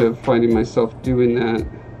kind of finding myself doing that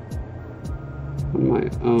on my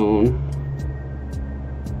own.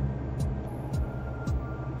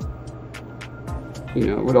 You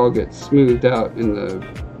know, it would all get smoothed out in the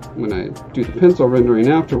when I do the pencil rendering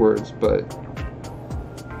afterwards, but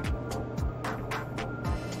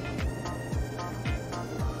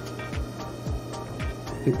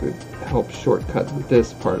I think it would help shortcut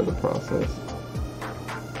this part of the process.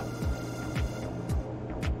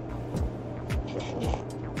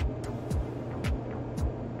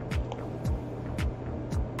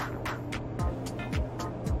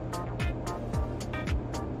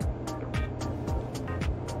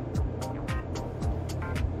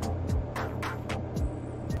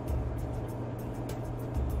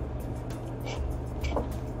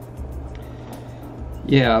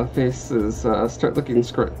 Yeah, the faces start looking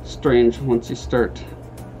strange once you start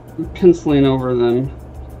penciling over them.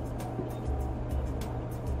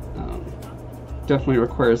 Definitely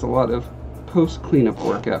requires a lot of post-cleanup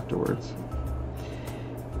work afterwards.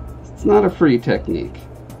 It's not a free technique.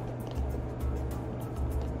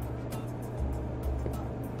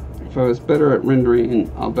 If I was better at rendering,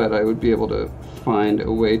 I'll bet I would be able to find a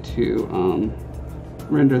way to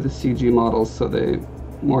render the CG models so they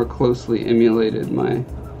more closely emulated my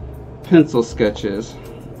pencil sketches.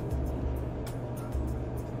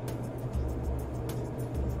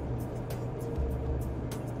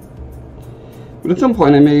 But at some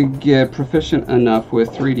point I may get proficient enough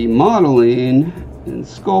with 3D modeling and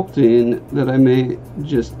sculpting that I may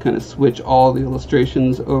just kind of switch all the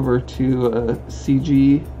illustrations over to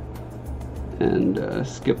CG and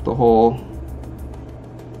skip the whole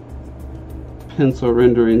pencil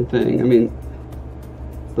rendering thing. I mean,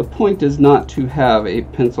 the point is not to have a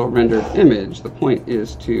pencil rendered image. The point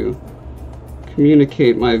is to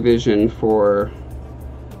communicate my vision for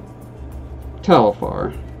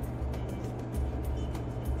Talfar.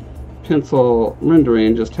 Pencil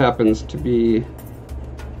rendering just happens to be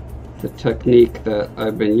the technique that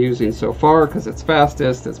I've been using so far because it's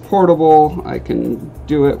fastest, it's portable, I can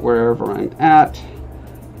do it wherever I'm at.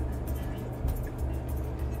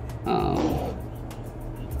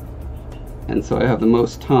 And so I have the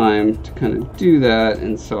most time to kind of do that,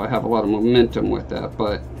 and so I have a lot of momentum with that.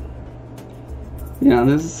 But you know,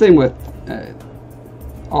 it's the same with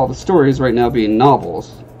all the stories right now being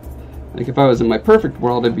novels. Like if I was in my perfect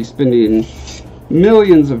world, I'd be spending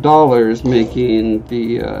millions of dollars making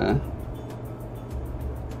the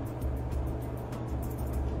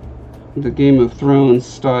Game of Thrones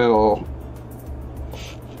style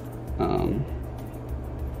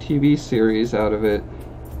TV series out of it.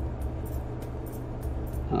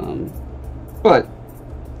 But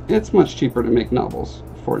it's much cheaper to make novels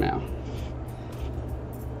for now.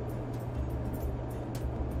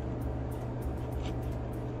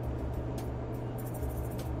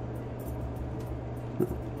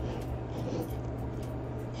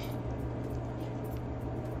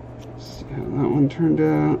 Let's see how that one turned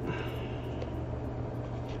out.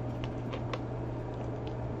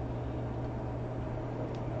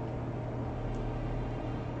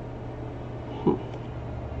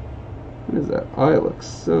 That eye looks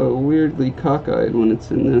so weirdly cockeyed when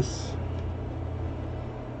it's in this.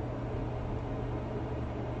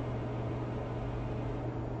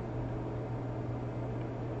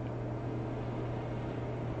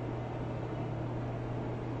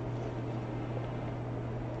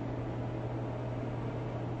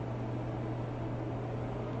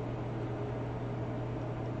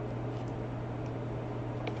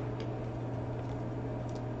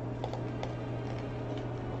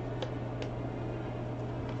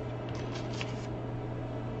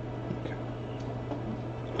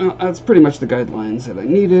 Well, that's pretty much the guidelines that I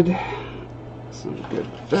needed, so I'm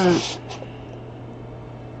good with that.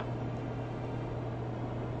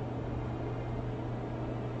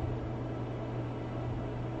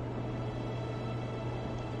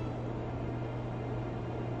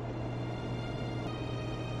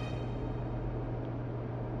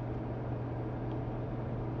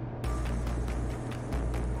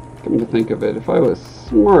 Come to think of it, if I was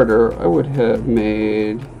smarter, I would have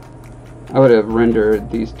rendered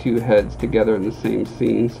these two heads together in the same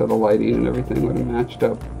scene, so the lighting and everything would have matched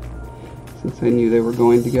up, since I knew they were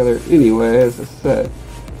going together anyway as a set.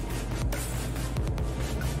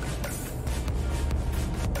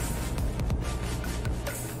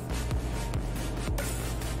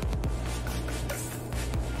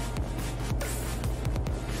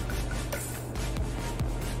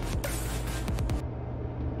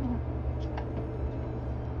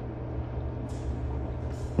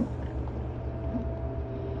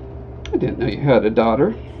 I didn't know you had a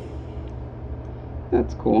daughter.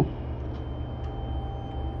 That's cool.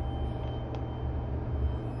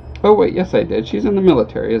 Oh wait, yes I did. She's in the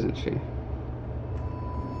military, isn't she?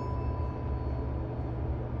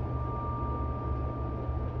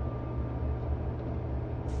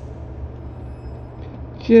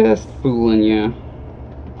 Just fooling you.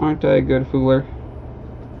 Aren't I a good fooler?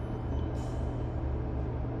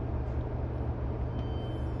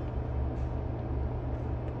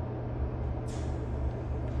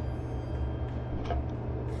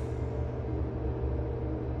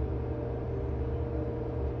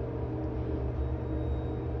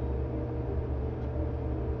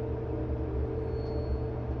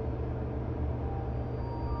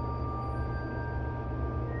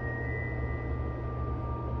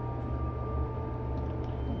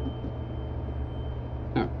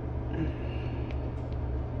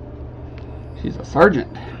 She's a sergeant.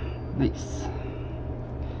 Nice.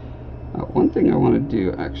 One thing I want to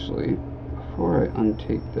do actually, before I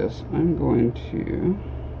untape this, I'm going to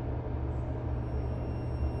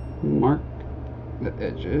mark the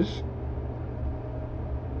edges,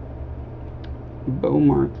 bow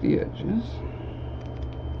mark the edges.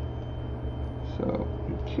 So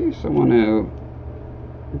in case I want to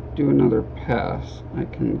do another pass, I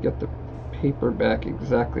can get the paper back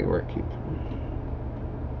exactly where it came from.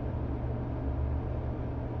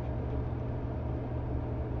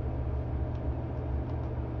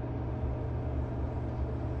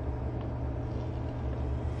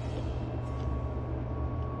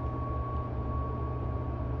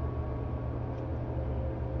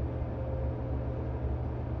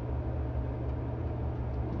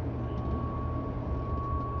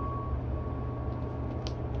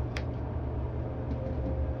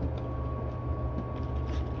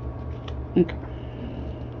 Okay.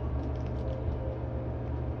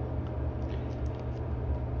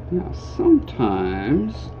 Now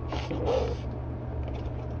sometimes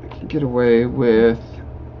I can get away with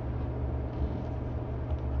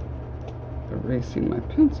erasing my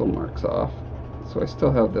pencil marks off, so I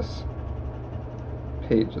still have this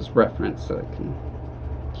page as reference that I can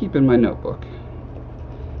keep in my notebook,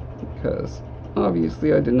 because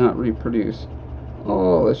obviously I did not reproduce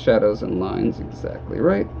all the shadows and lines exactly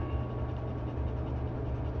right.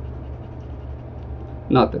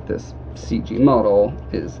 Not that this CG model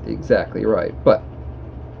is exactly right, but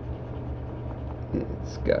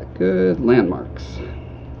it's got good landmarks.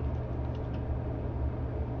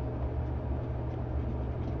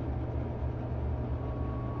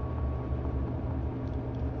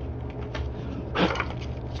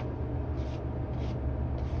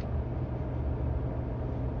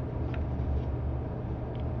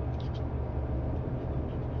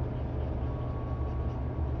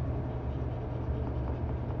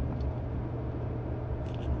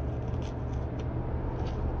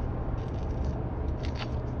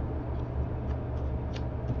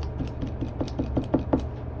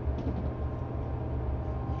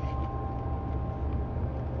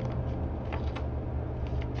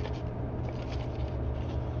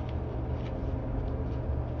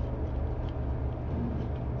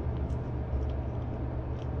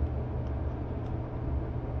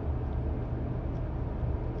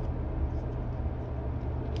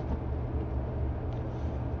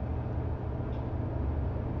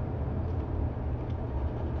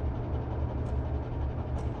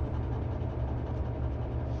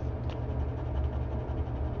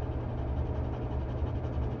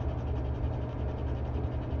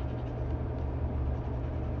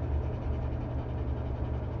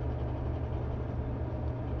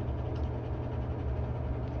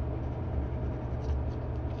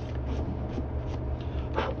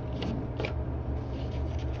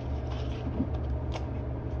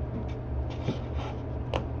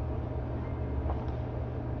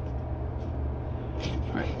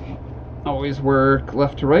 Always work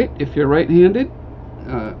left to right if you're right-handed,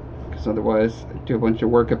 because otherwise I do a bunch of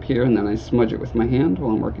work up here and then I smudge it with my hand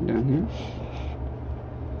while I'm working down here.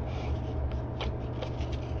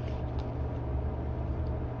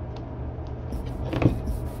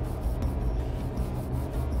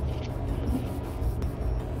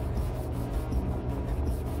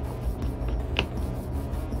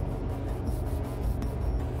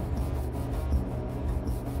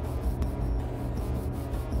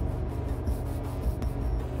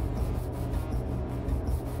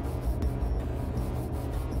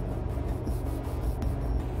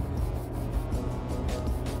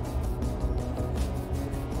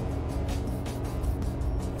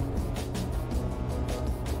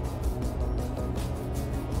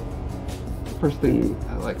 First thing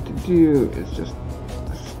I like to do is just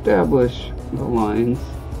establish the lines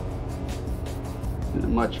in a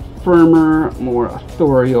much firmer, more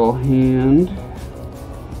authorial hand.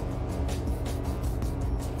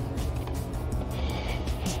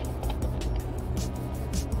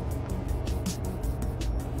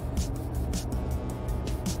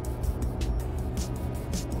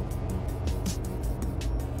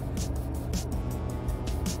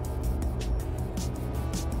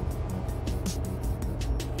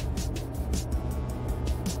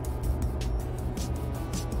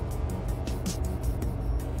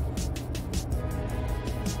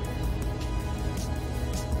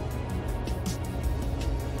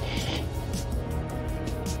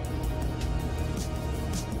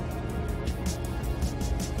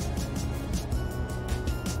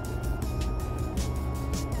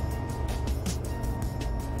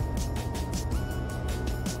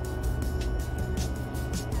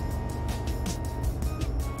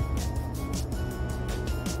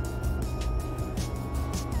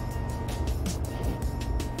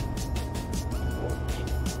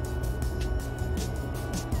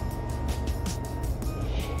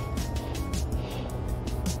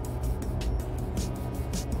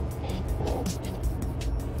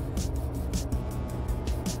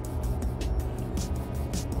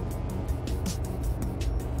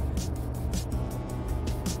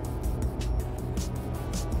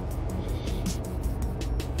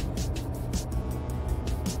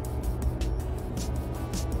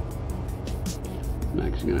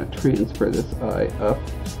 actually going to transfer this eye up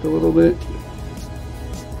just a little bit.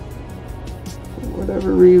 For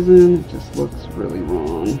whatever reason, it just looks really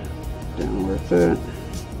wrong down where it's at.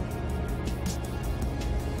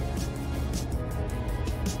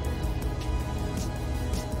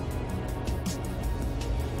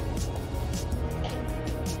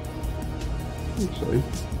 Actually,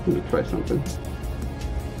 let me try something.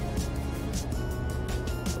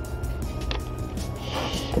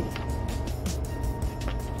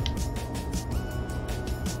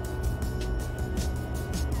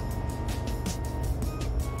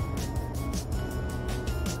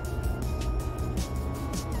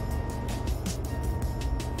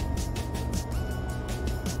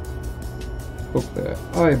 Hope that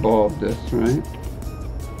eyeballed this right.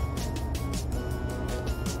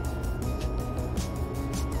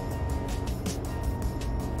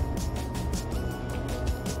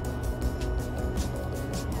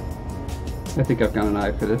 I think I've got an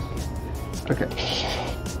eye for this. Okay.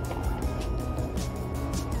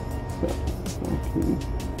 So,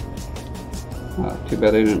 too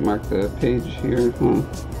bad I didn't mark the page here, huh?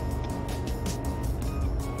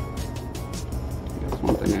 I guess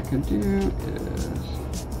one thing I could do is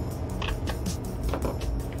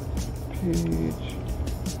page.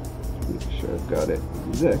 Make sure I've got it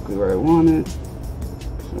exactly where I want it.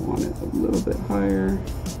 So I want it a little bit higher.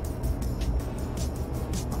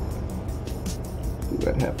 See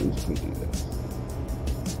what happens if we do this.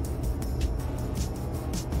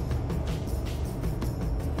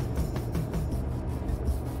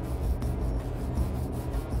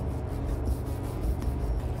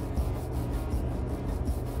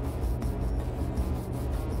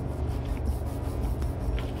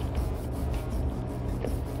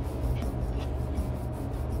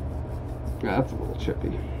 That's a little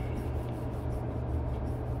chippy.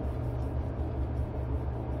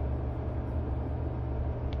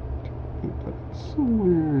 Put it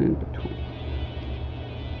somewhere in between.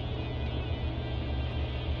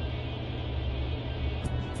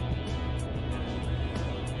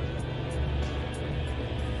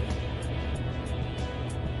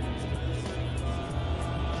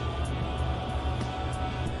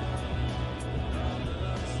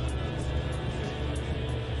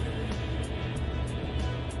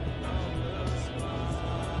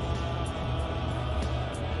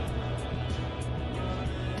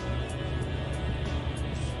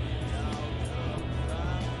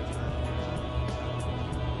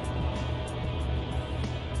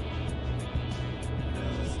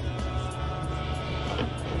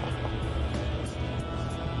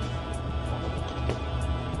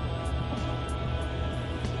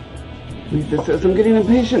 This says, I'm getting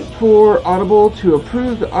impatient for Audible to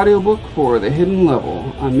approve the audiobook for The Hidden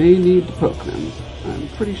Level. I may need to poke them. I'm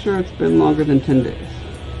pretty sure it's been longer than 10 days.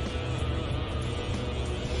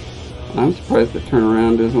 I'm surprised the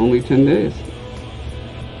turnaround is only 10 days.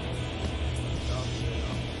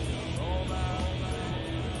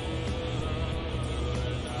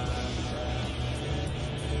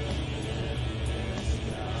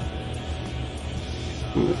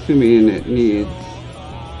 I'm assuming it needs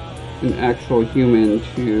an actual human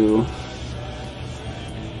to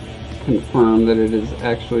confirm that it is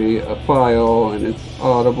actually a file and it's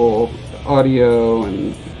audible audio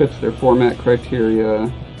and fits their format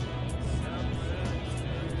criteria.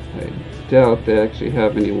 I doubt they actually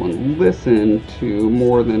have anyone listen to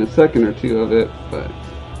more than a second or two of it, but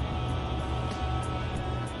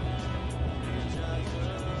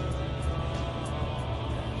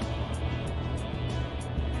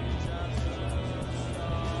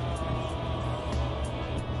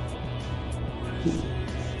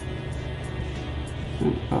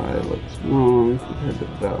that eye looks wrong compared to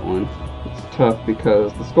that one. It's tough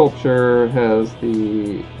because the sculpture has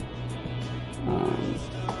the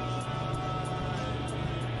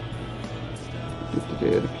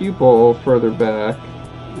the pupil further back,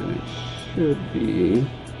 and it should be.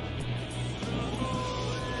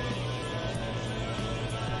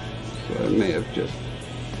 So I may have just.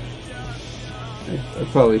 I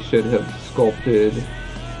probably should have sculpted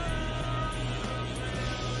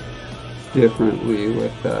differently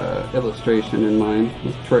with illustration in mind,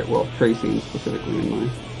 with tracing specifically in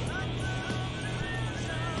mind.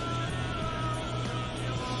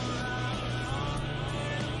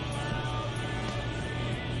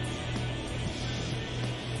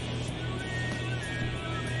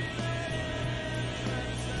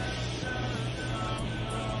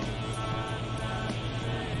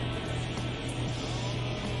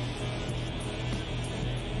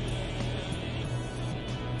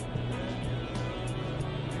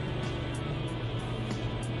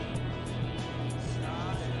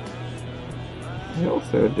 I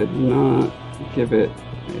also did not give it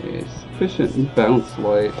a sufficient bounce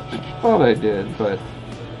light. I thought I did, but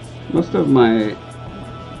most of my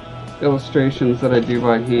illustrations that I do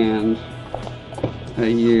by hand, I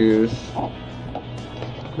use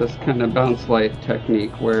this kind of bounce light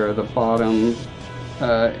technique where the bottom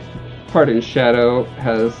part in shadow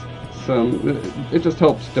has some, it just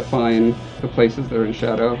helps define the places that are in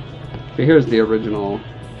shadow. So here's the original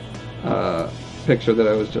picture that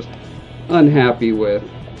I was just unhappy with,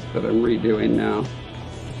 that I'm redoing now.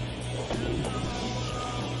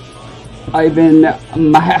 Ivan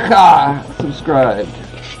Maheka subscribed.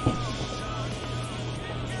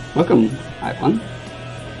 Welcome, Ivan.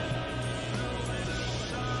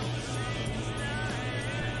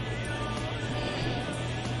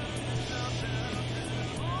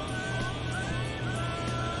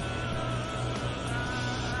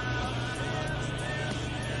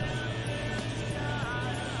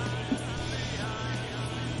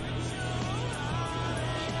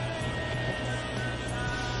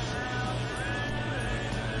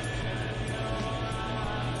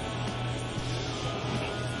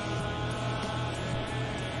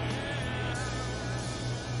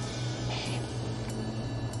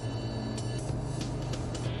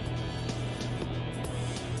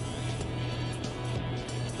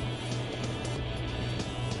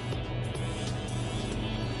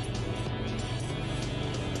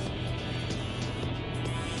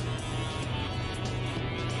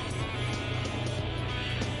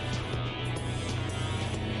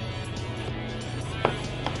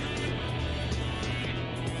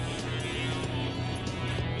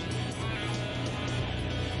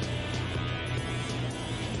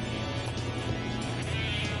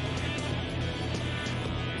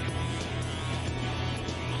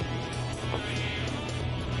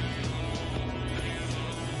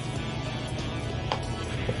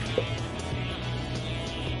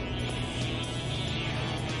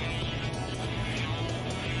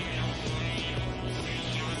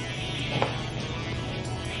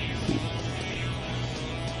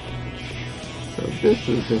 This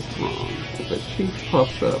is just wrong. If the cheek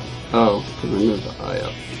pops up, oh, because I moved the eye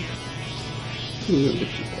up. Move the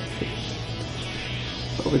cheek up too.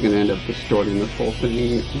 Probably going to end up distorting this whole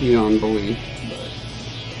thing beyond belief, but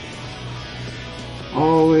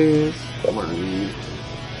always learning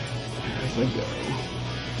as I go.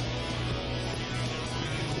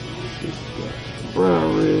 This is the brow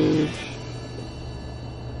ridge.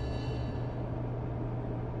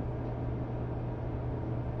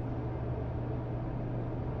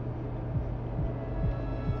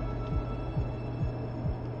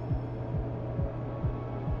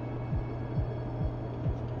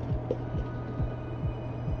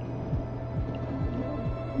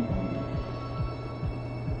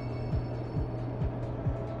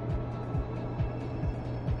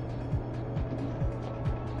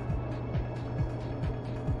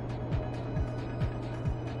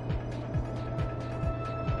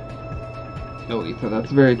 Oh, Ether,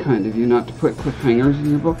 that's very kind of you not to put cliffhangers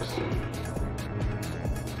in your books.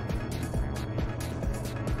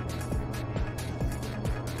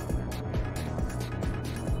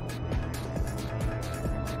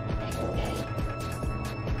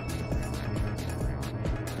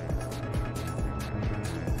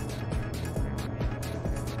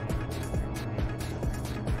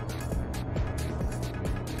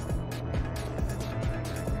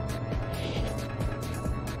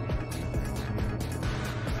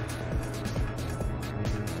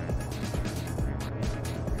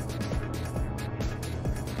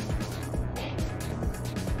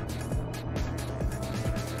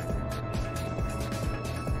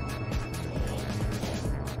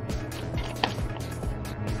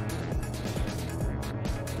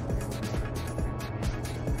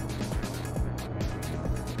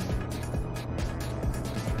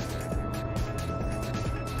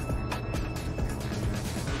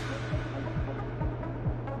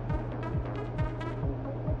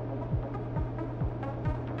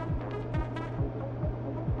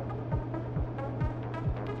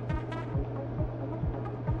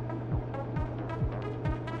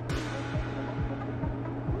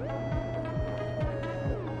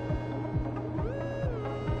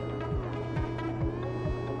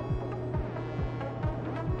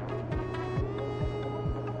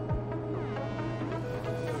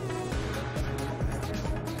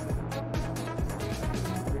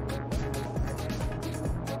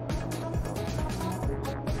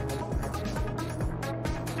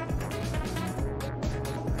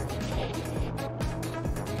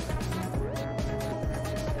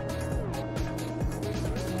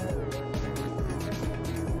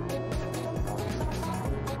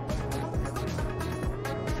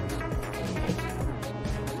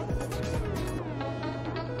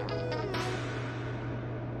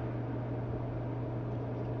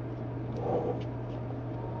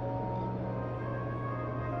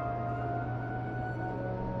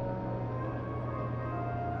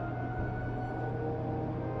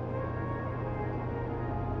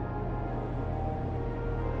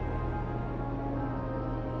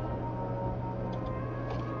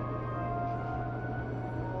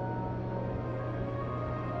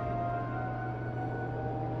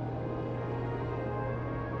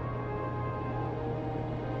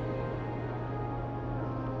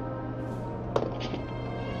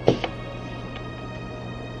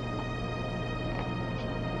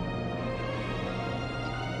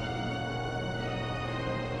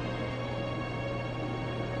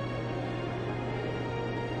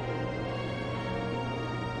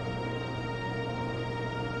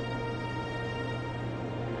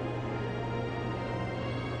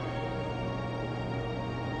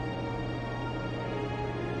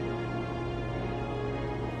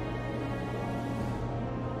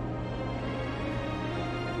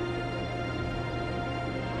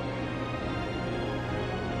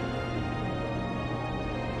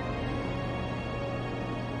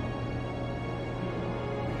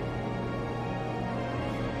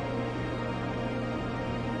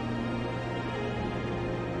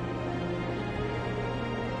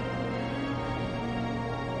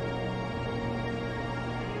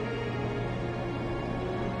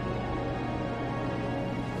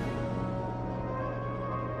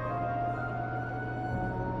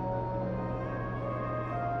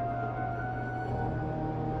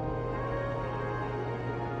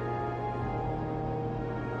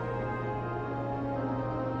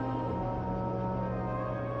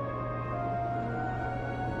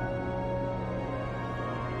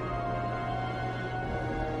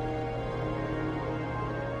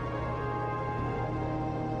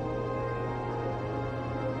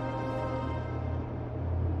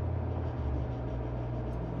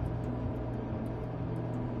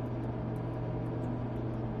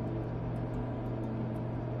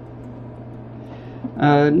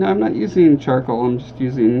 No, I'm not using charcoal. I'm just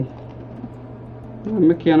using a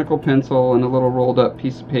mechanical pencil and a little rolled up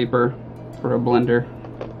piece of paper for a blender.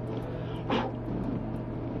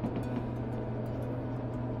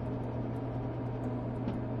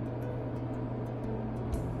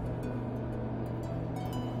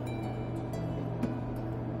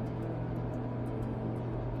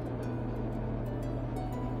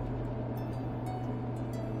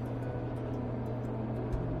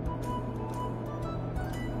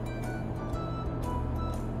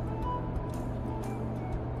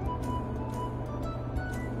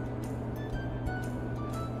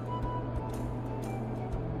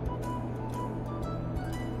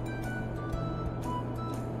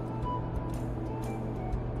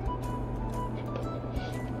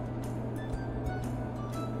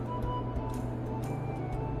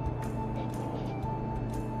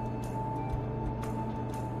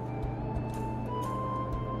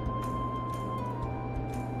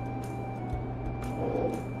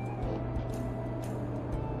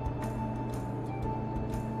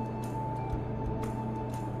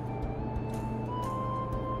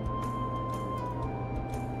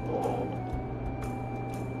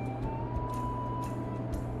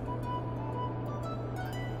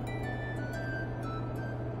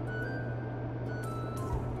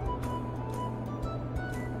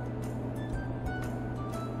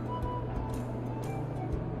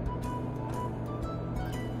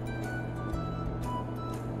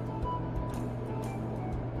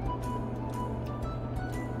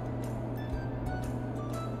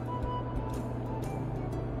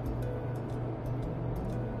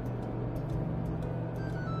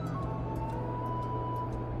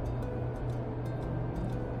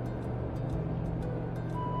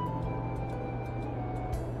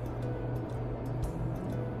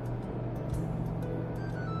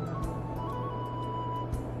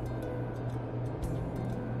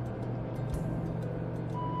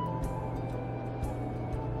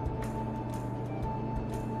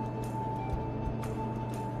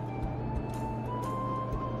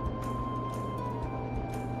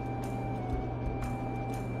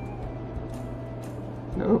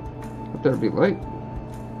 Oh, but there'll be light.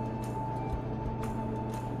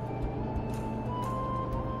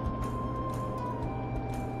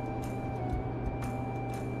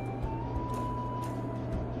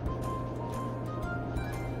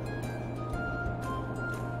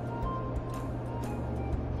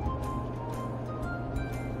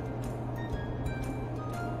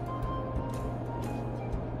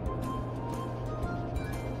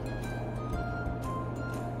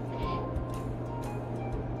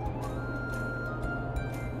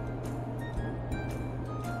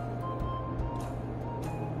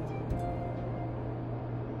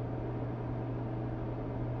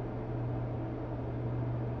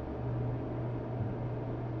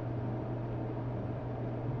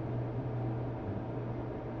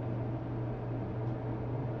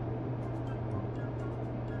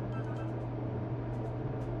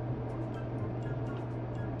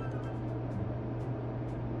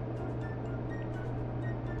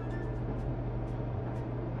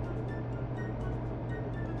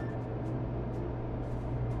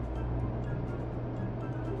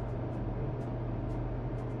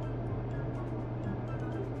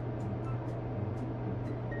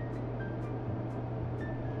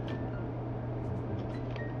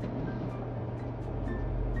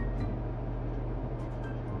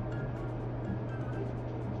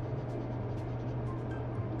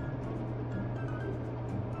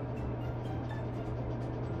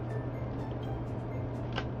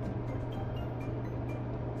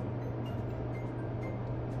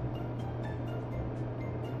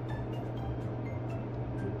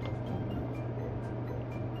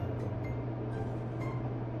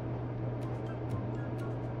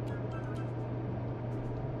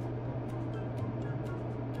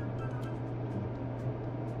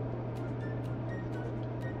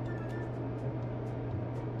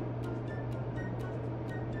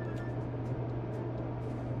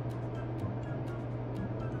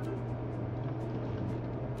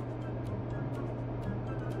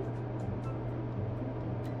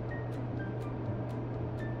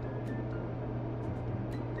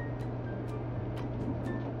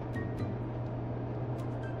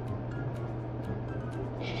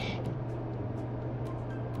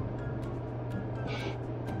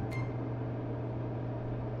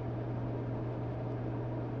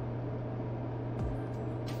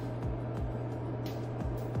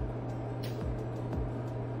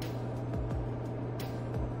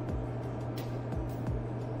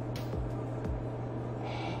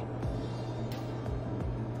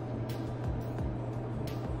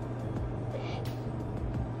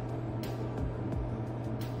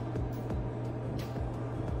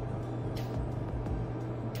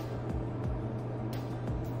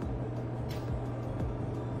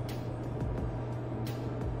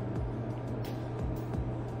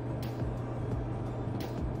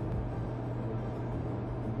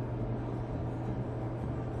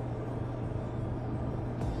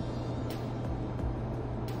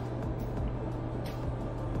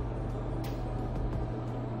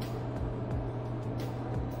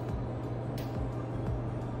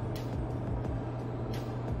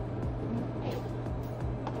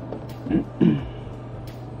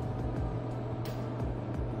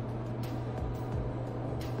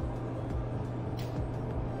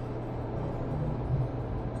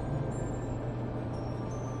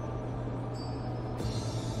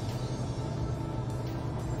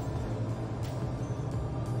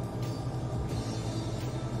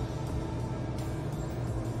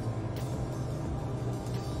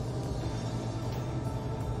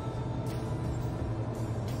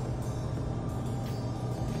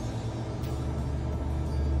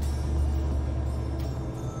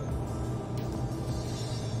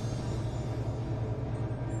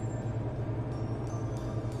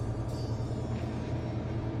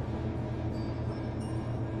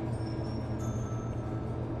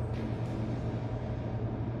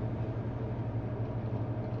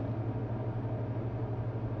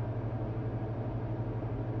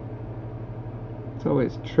 It's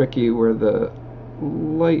always tricky where the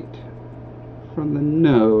light from the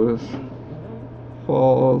nose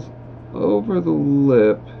falls over the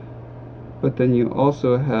lip, but then you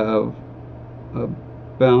also have a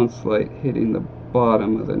bounce light hitting the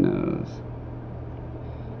bottom of the nose.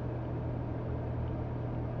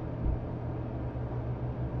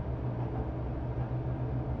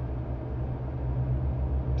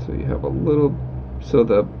 So you have a little, so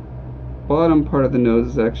the bottom part of the nose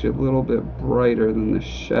is actually a little bit brighter than the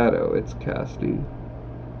shadow it's casting,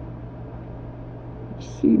 which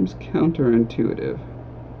seems counterintuitive,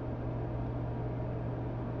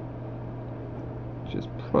 which is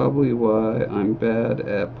probably why I'm bad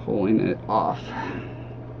at pulling it off.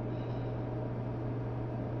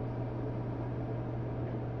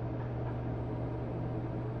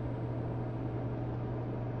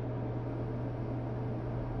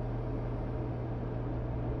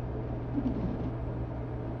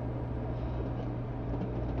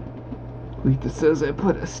 Letha says I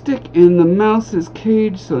put a stick in the mouse's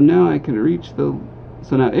cage, so now it can reach the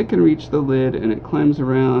lid, and it climbs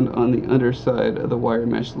around on the underside of the wire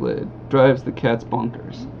mesh lid. Drives the cats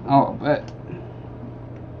bonkers. Oh, I'll bet.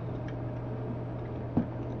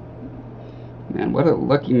 Man, what a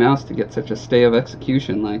lucky mouse to get such a stay of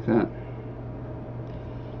execution like that.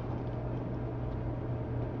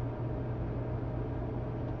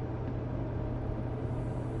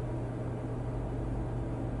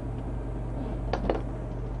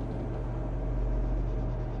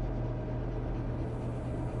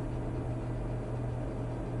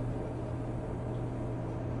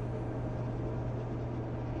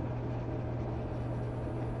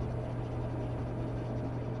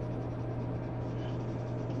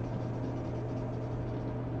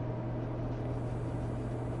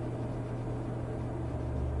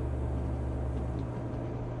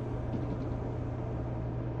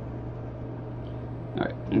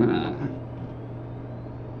 Alright, I'm gonna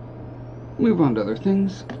move on to other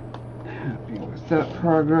things. Happy with that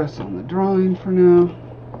progress on the drawing for now.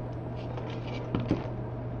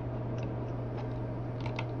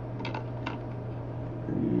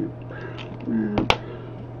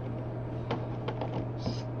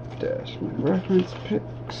 Stash my reference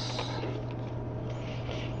pics.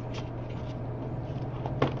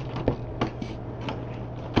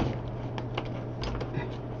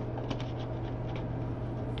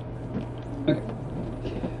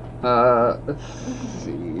 Let's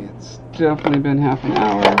see, it's definitely been half an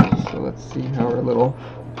hour, so let's see how our little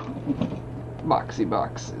boxy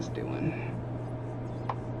box is doing.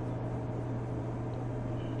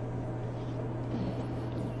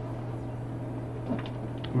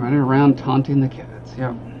 Running around taunting the cats,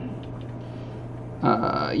 yep.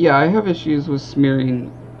 Yeah, I have issues with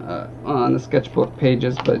smearing on the sketchbook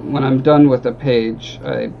pages, but when I'm done with a page,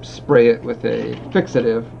 I spray it with a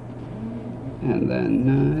fixative, and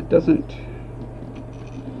then it doesn't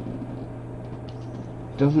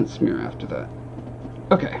smear after that.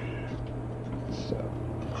 Okay, so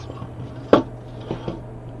let's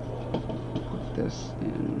put this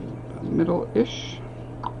in the middle-ish.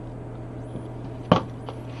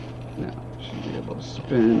 Now it should be able to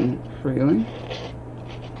spin freely.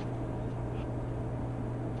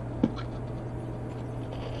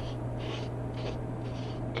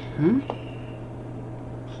 Okay.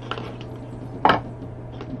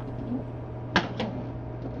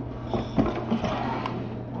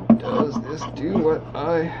 Does this do what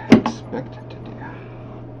I expect it to do?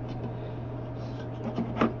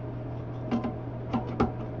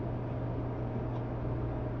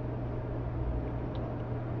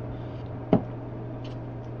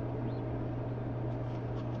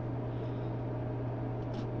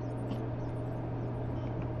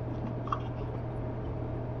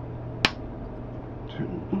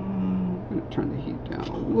 I'm going to turn the heat down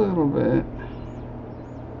a little bit.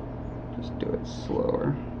 Just do it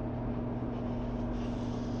slower.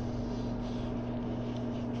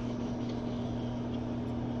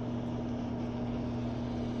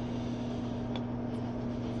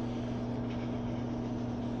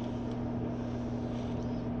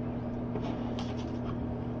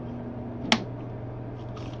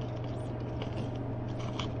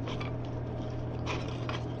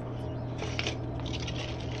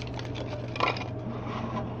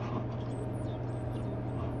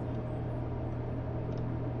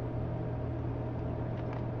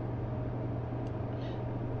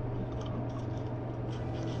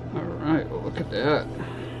 Alright, well look at that.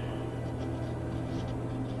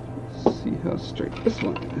 Let's see how straight this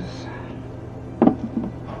one is.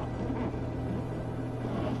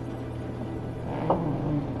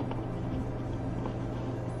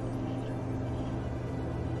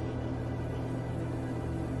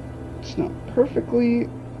 It's not perfectly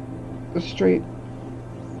straight,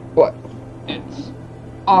 but it's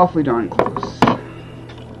awfully darn close.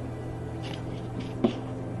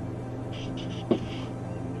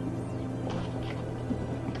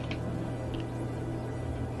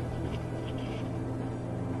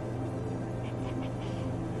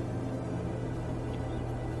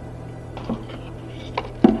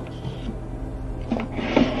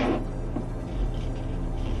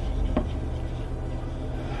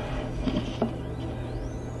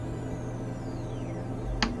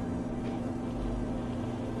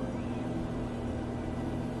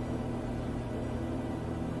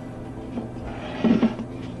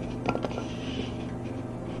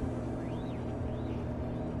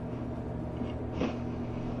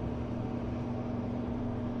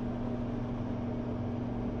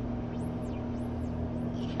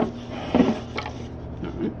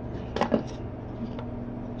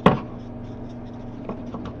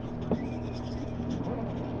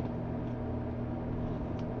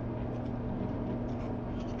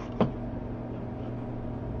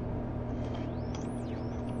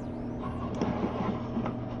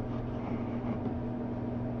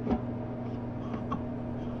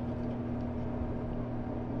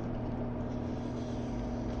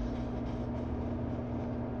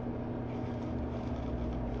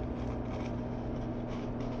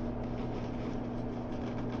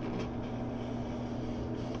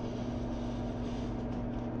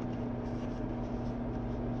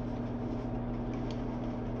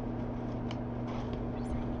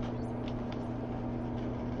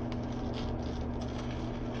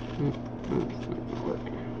 That's not gonna work.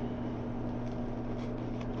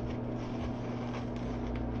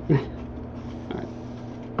 Alright.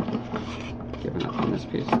 Giving up on this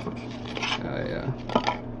piece. I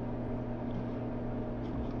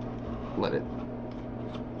let it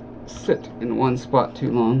sit in one spot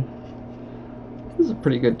too long. This is a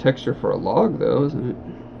pretty good texture for a log though, isn't it?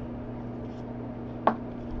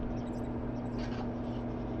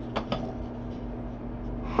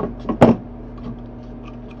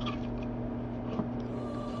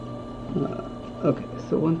 Okay,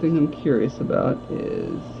 so one thing I'm curious about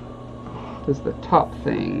is, does the top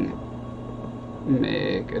thing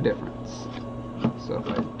make a difference? So if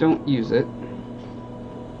I don't use it,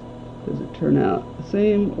 does it turn out the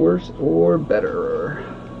same, worse, or better?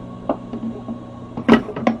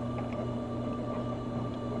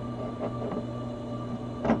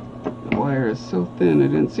 The wire is so thin I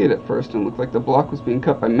didn't see it at first and looked like the block was being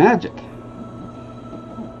cut by magic.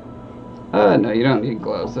 No, you don't need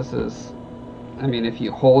gloves. This is, I mean, if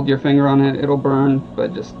you hold your finger on it, it'll burn,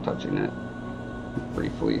 but just touching it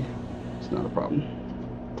briefly, it's not a problem.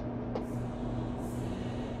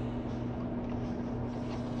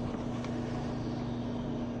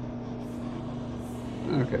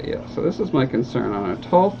 Okay, yeah, so this is my concern. On a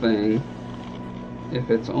tall thing,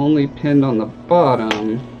 if it's only pinned on the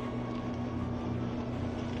bottom,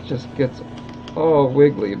 it just gets all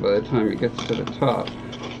wiggly by the time it gets to the top.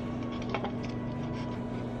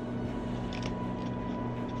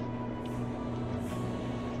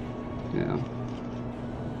 Yeah.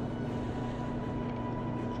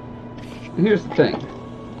 And here's the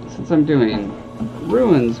thing. Since I'm doing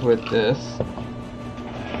ruins with this,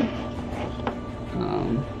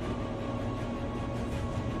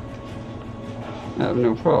 I have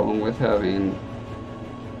no problem with having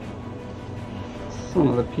some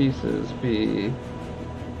of the pieces be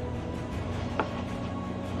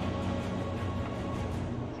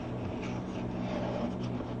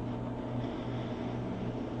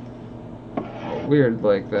weird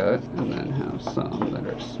like that, and then have some that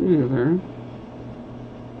are smoother.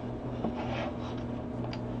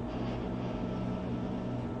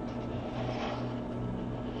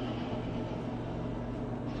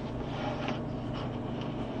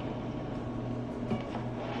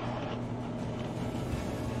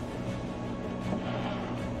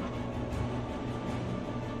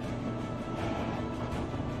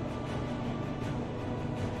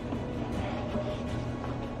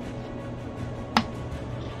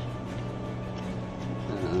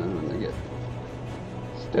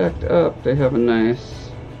 stacked up, they have a nice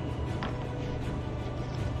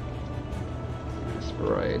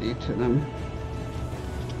variety to them.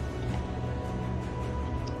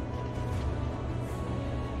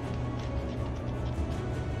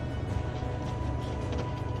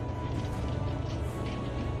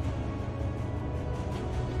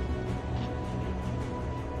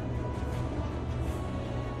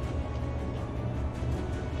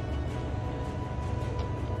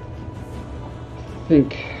 I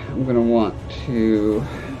think I'm going to want to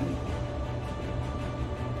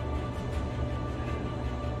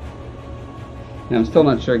now, I'm still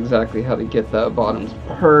not sure exactly how to get the bottoms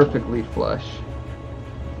perfectly flush,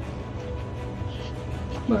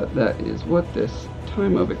 but that is what this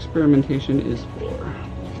time of experimentation is for.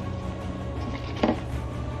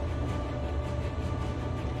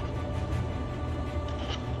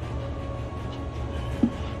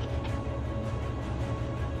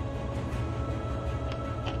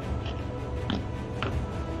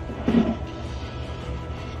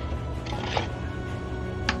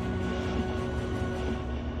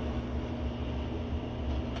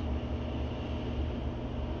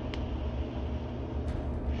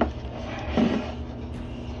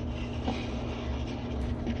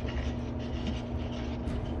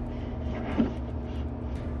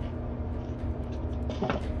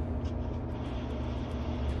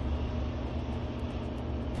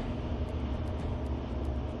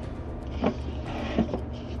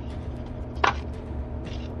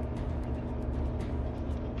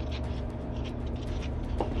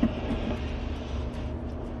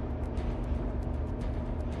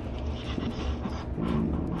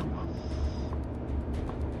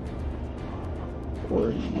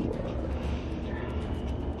 Where you are.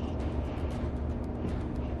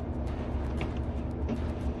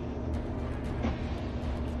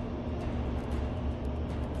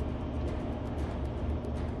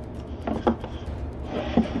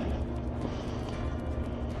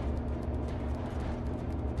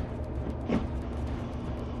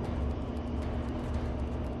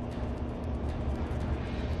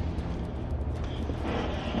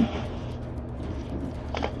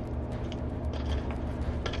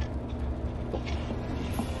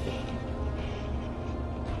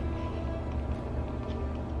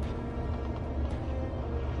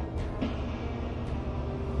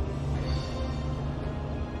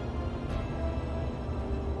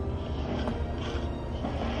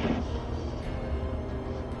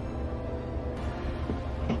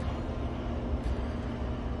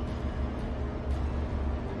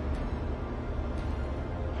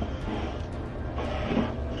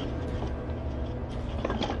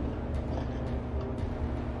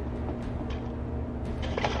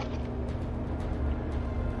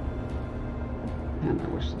 And I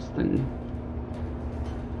wish this thing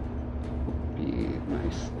would be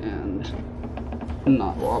nice and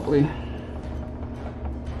not wobbly.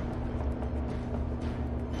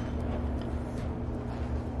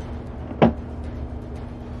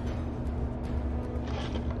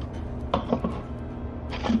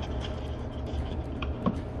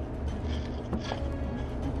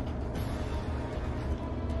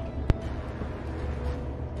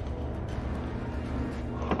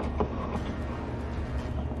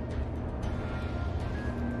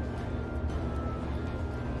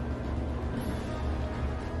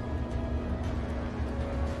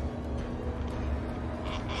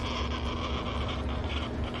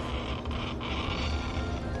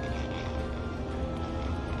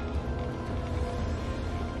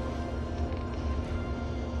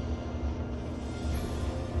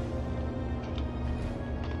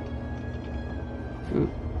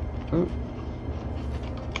 Oh.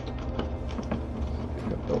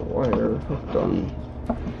 Got the wire hooked on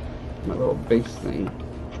my little base thing.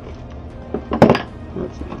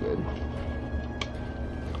 That's not good.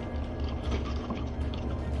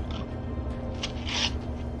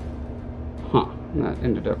 Huh, that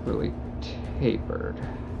ended up really tapered.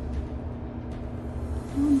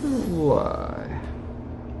 Wonder why.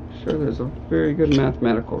 Sure, there's a very good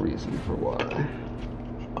mathematical reason for why.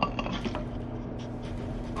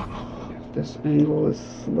 This angle is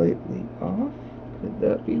slightly off. Could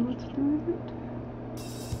that be what's doing it?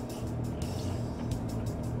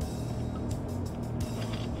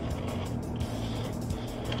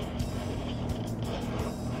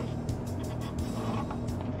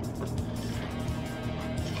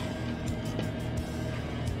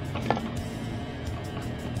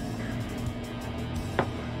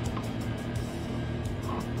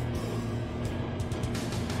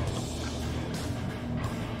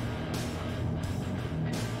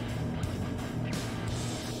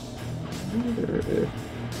 I wonder if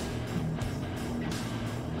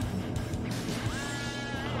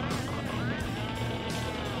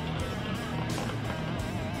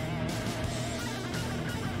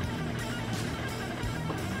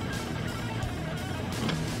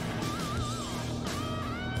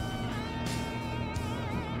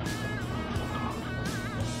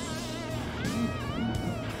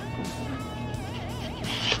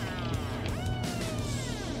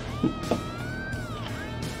It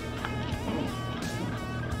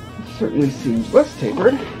certainly seems less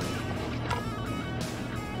tapered.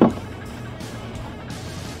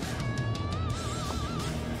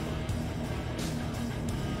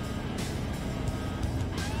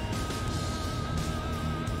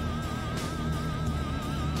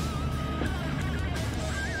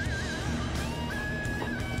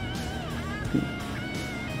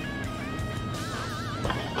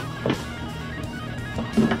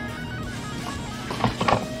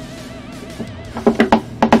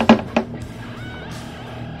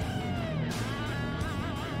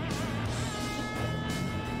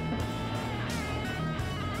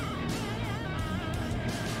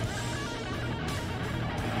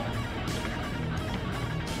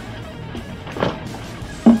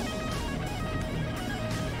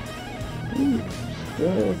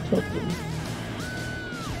 Still tilted.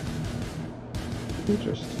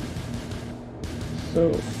 Interesting.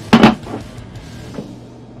 So,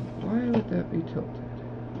 why would that be tilted?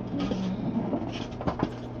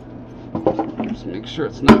 Just make sure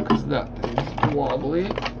it's not because that thing's wobbly.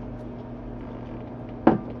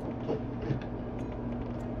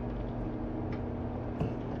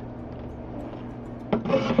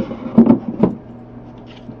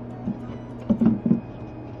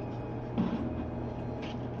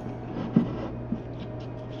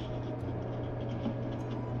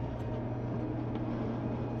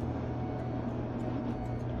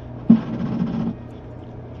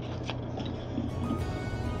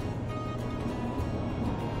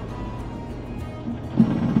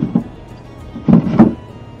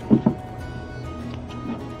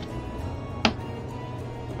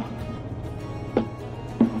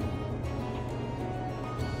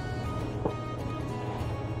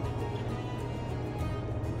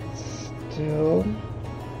 Still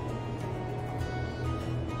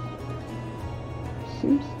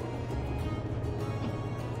seems,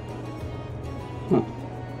 huh?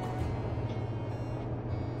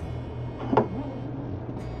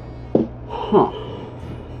 Huh.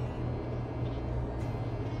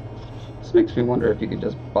 This makes me wonder if you could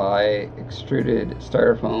just buy extruded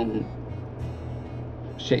styrofoam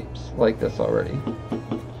shapes like this already.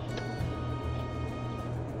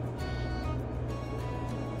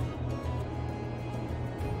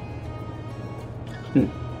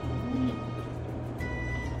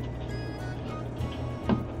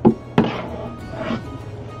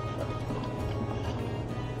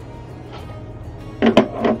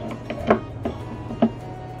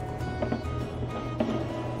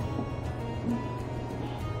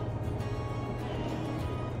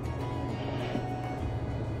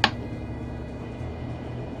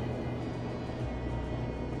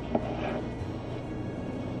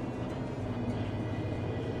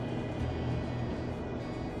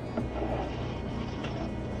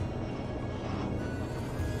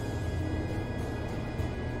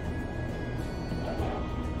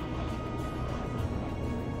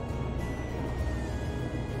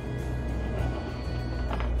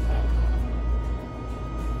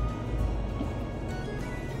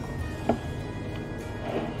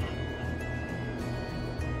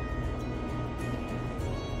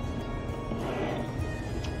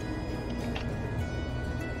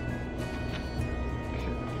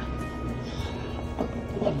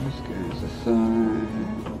 This goes aside.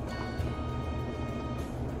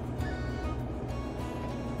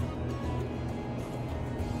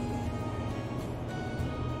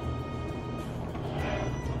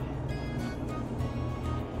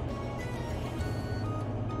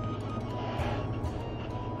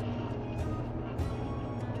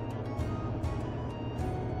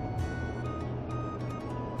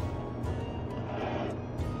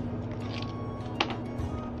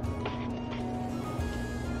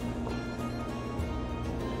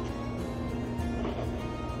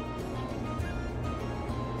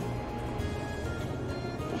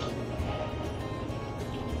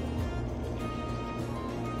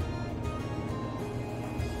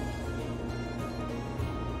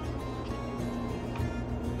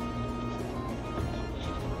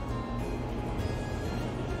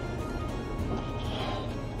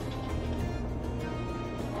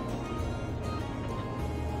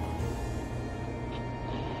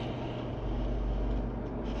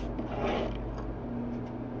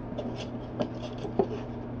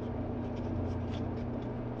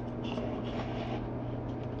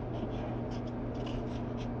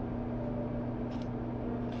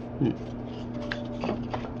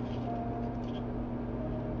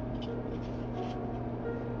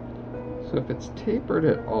 So if it's tapered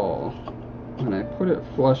at all, when I put it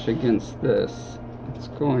flush against this, it's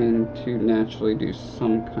going to naturally do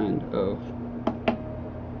some kind of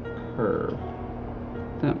curve.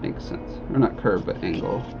 That makes sense. Or not curve, but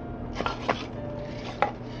angle.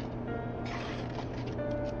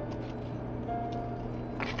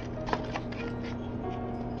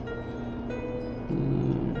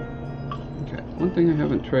 Okay, one thing I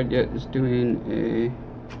haven't tried yet is doing a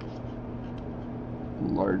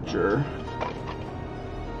larger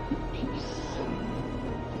piece.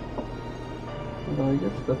 Although I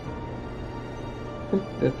guess the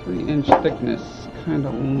 3-inch thickness kind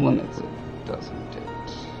of limits it, doesn't it?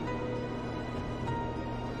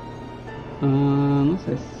 Unless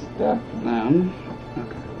I stack them.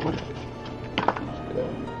 Okay, what if let's get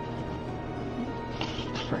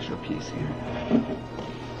a fresher piece here.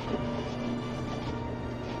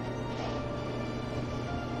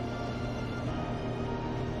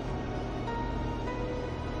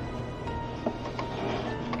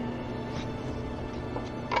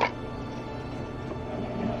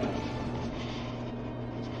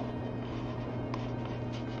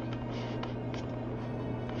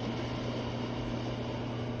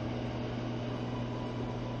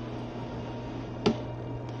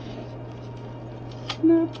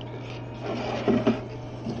 Nope.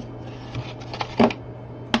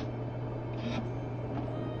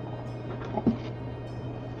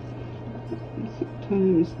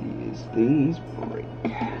 Sometimes these things break.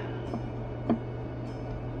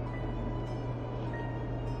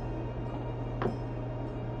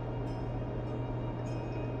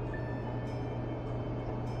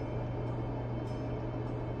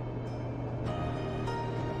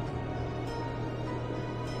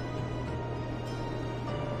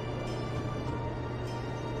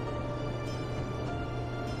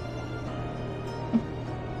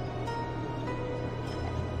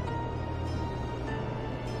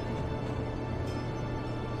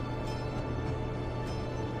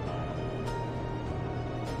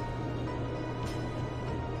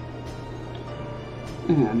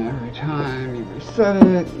 And every time you reset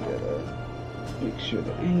it, you gotta make sure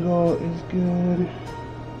the angle is good.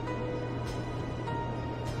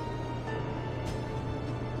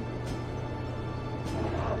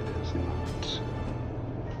 It is not.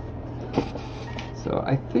 So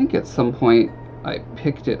I think at some point I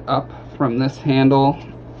picked it up from this handle,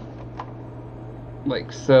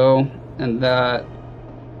 like so, and that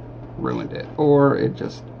ruined it. Or it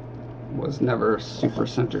just was never super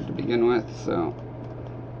centered to begin with, so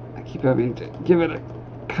I keep having to give it a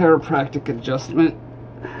chiropractic adjustment.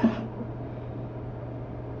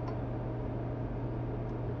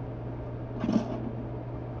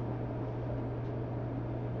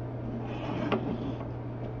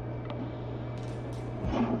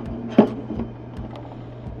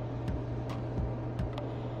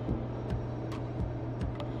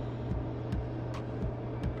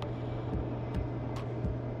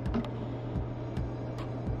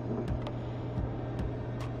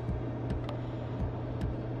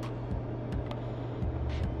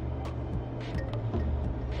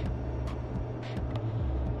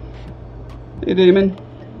 Hey Damon.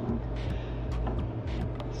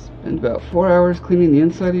 Spent about 4 hours cleaning the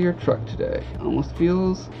inside of your truck today. Almost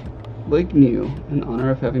feels like new in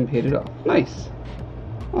honor of having paid it off. Nice.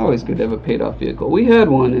 Always good to have a paid off vehicle. We had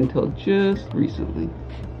one until just recently.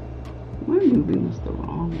 Am I moving this the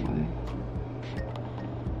wrong way?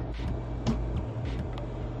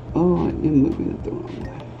 Oh, I am moving it the wrong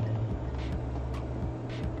way.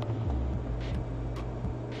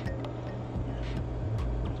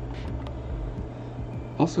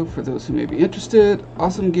 Also, for those who may be interested,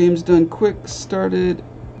 Awesome Games Done Quick started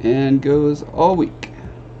and goes all week.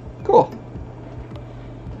 Cool.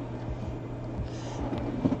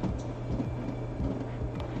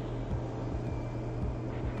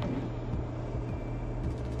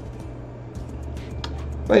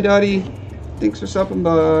 Bye, Dottie. Thanks for stopping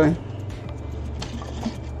by.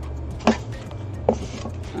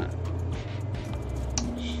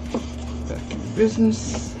 Back in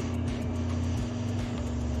business.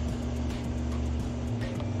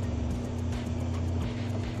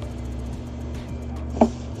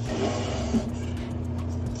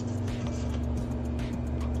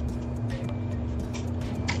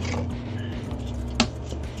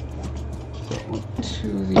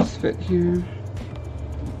 Two of these fit here.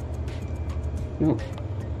 Nope.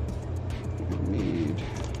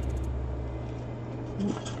 I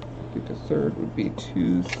think a third would be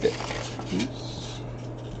too thick. Yes.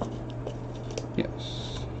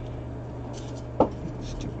 Yes.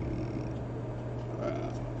 Let's do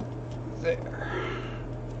it there.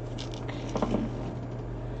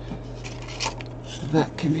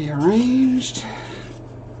 That can be arranged.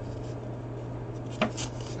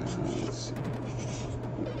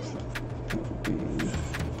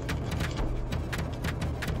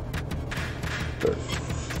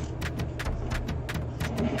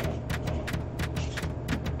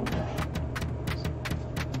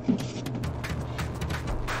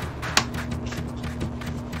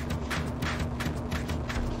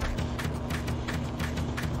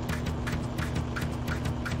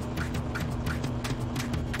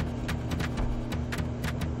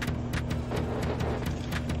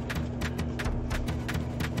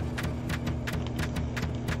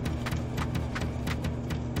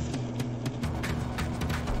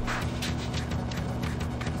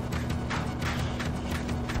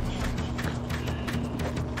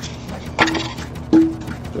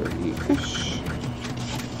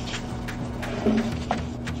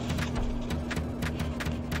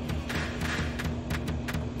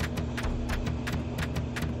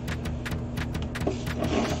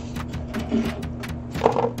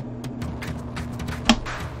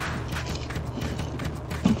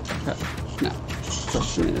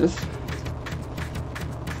 Is,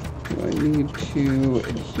 do I need to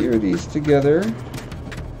adhere these together?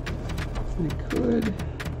 I could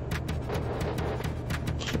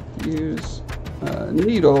use a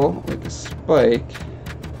needle like a spike.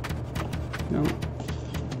 No,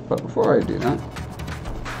 but before I do that,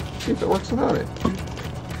 see if it works without it.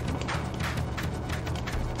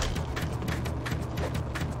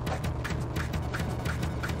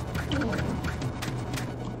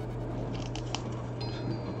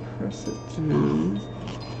 Press it down.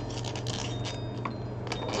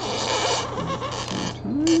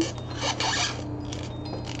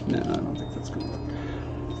 No, I don't think that's going to work.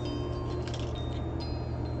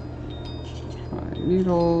 Try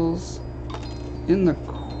needles in the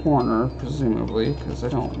corner, presumably, because I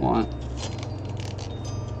don't want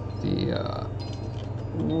the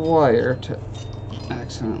wire to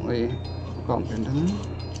accidentally bump into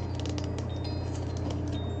them.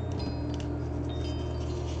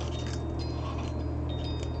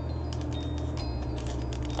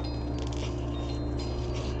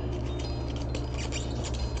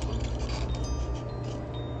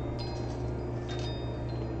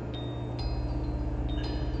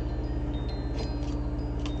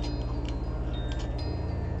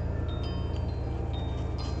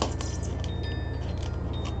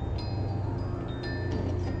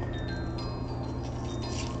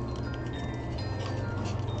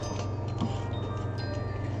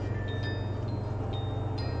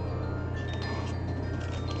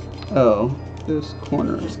 Oh, this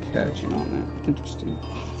corner is catching on that. Interesting.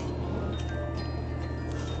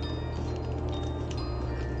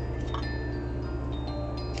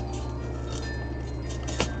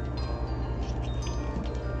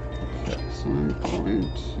 Okay, so I'm going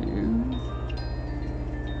to...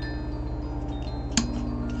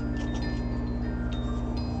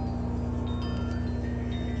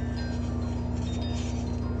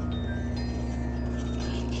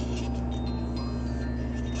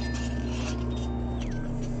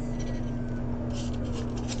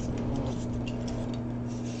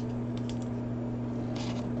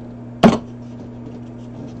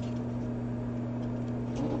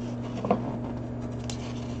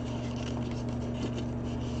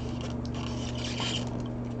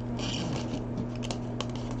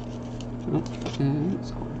 and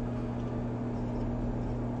it's gone.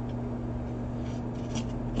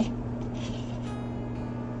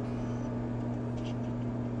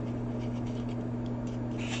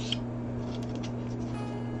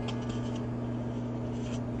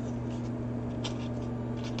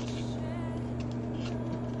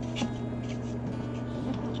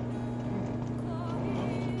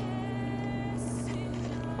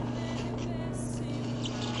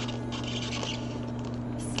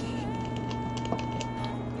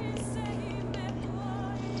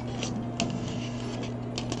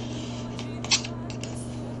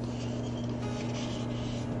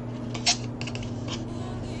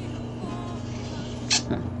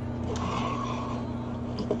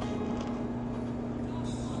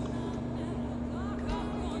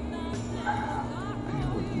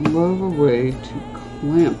 Love a way to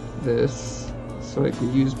clamp this so I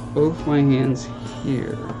can use both my hands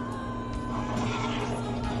here.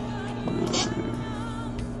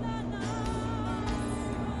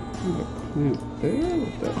 Clamp there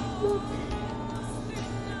with that hook.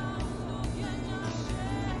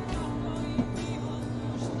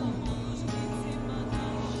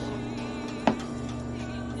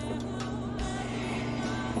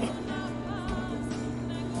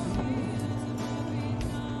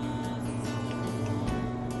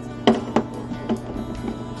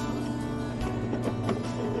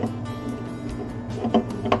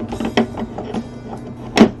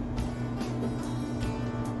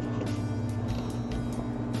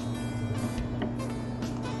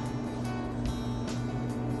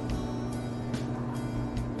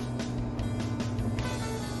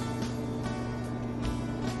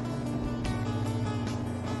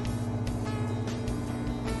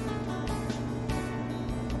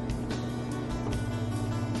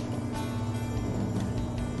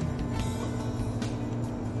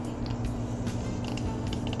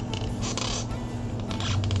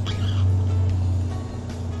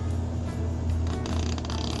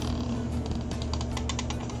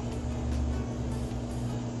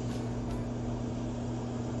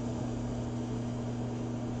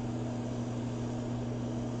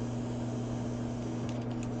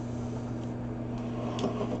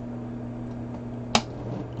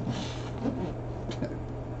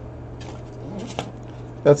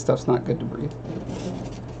 That stuff's not good to breathe.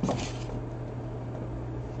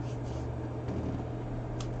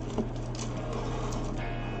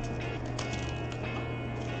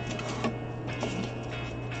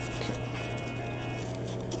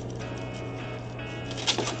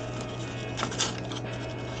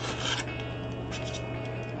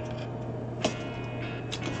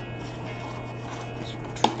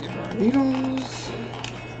 Needles.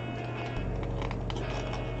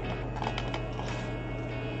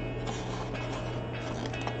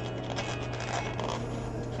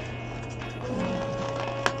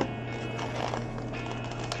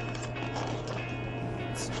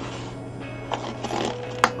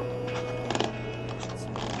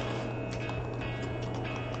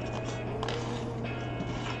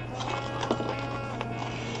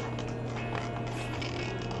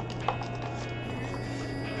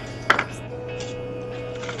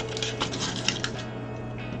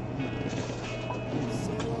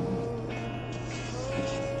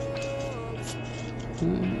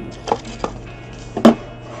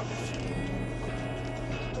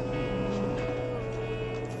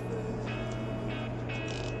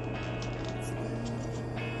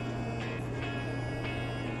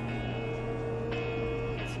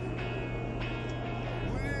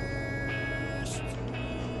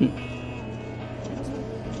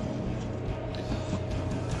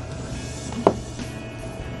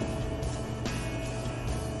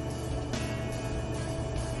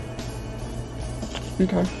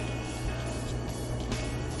 Okay.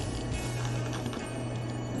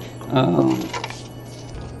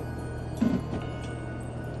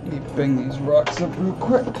 Let me bang these rocks up real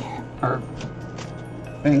quick. Or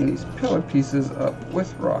bang these pillar pieces up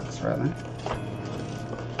with rocks, rather.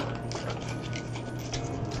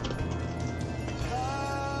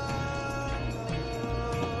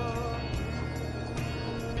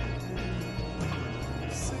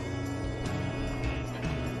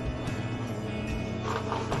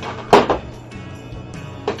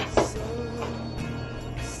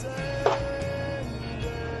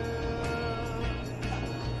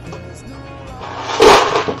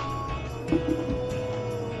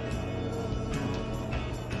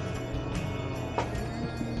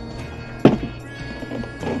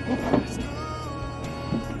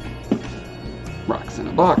 Rocks in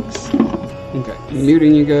a box. Okay, I'm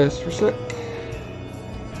muting you guys for a sec.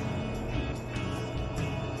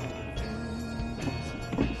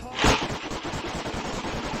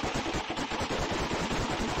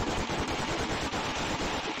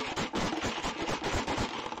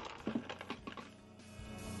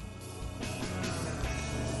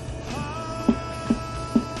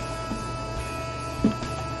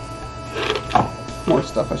 More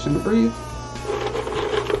stuff I shouldn't breathe.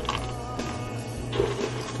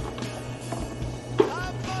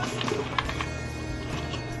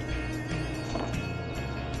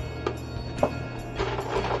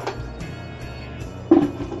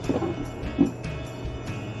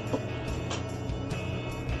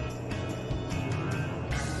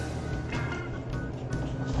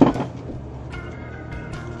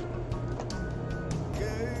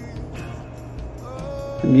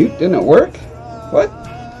 The mute didn't work? What?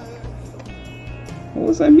 What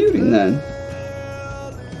was I muting then?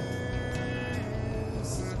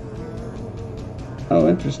 Oh,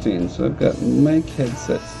 interesting. So I've got mic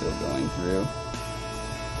headset still going through.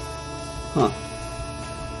 Huh.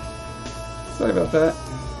 Sorry about that.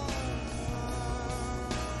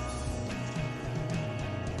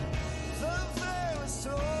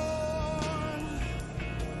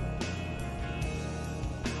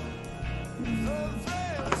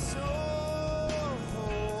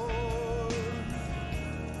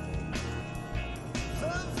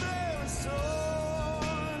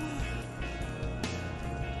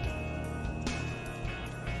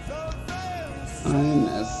 I'm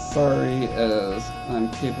as sorry as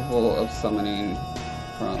I'm capable of summoning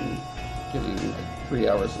from getting like 3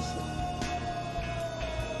 hours of sleep.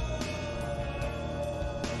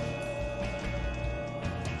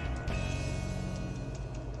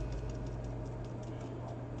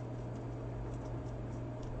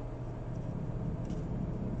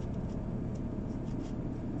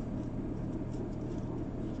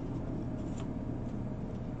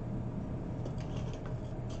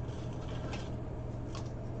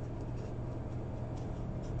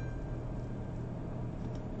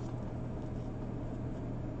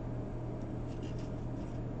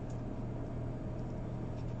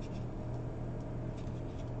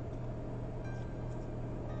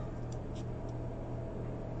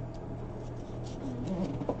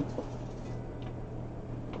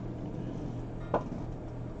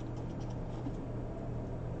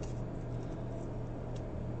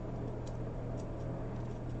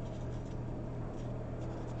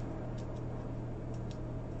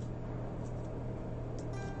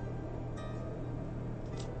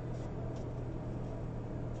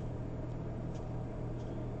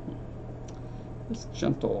 This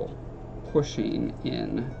gentle pushing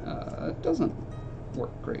in doesn't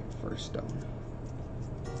work great for stone.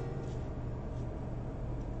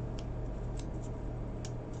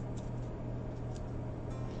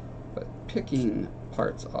 But picking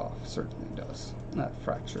parts off certainly does. That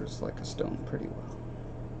fractures like a stone pretty well.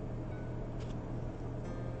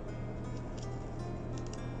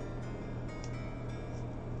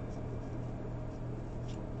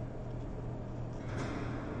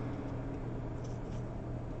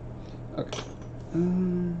 Okay,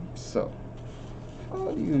 so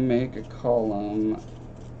how do you make a column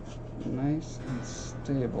nice and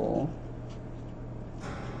stable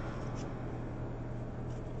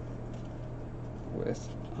with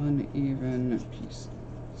uneven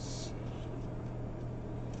pieces?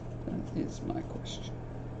 That is my question.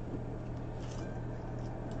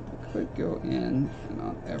 I could go in and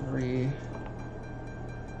on every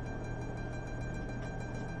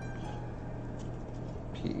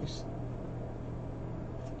piece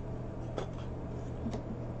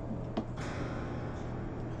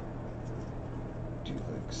do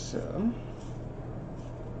like so.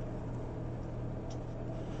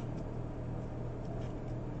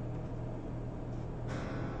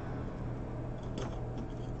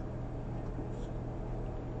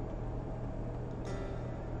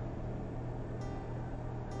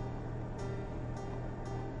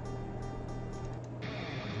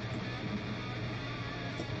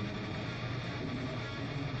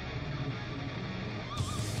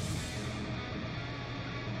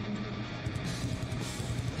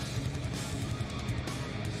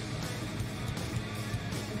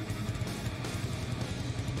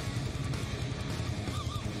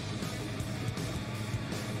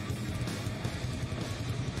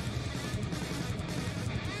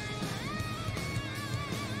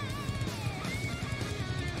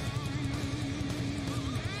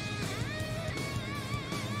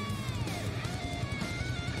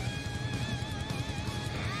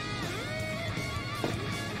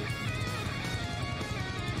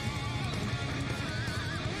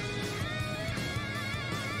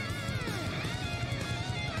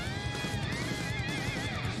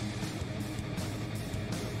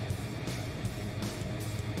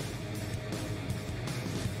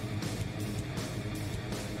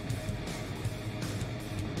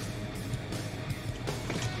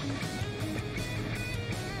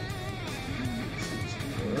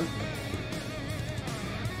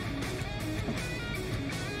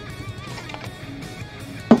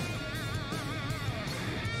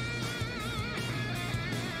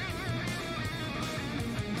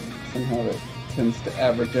 Somehow that tends to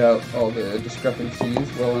average out all the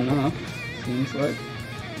discrepancies well enough, seems like.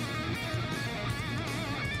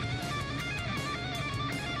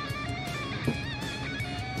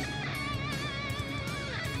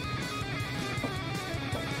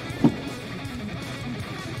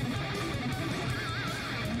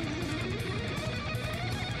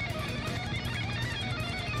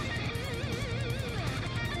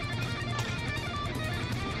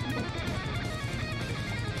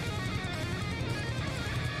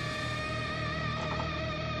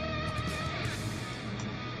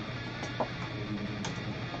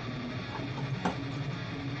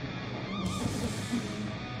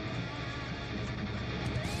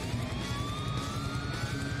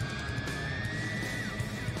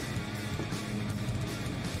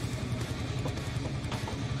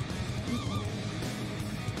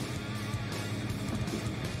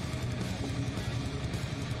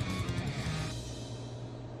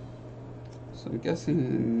 So I'm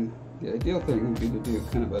guessing the ideal thing would be to do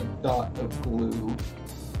kind of a dot of glue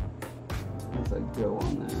as I go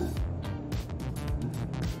on that.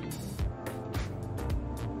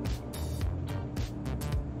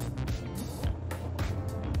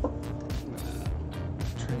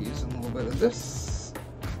 Try using a little bit of this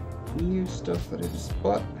new stuff that I just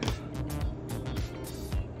bought.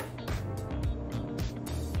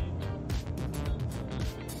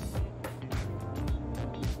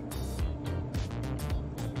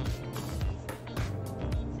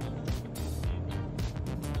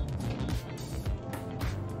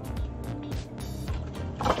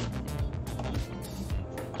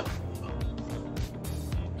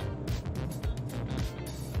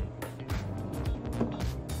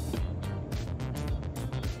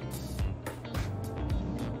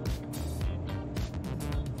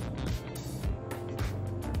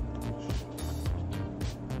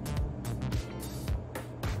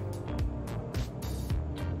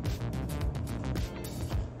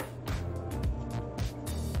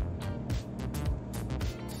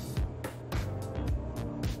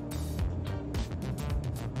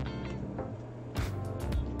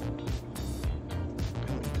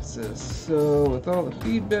 analysis. So, with all the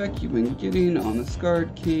feedback you've been getting on the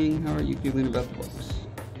Scarred King, how are you feeling about the books?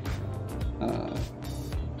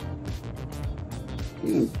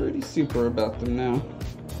 Feeling pretty super about them now.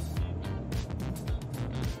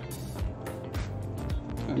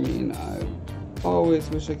 I mean, I always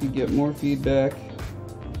wish I could get more feedback,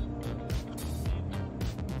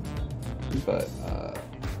 but I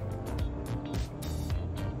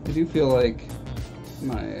do feel like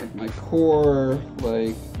my core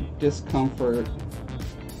like discomfort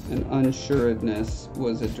and unsuredness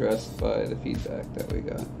was addressed by the feedback that we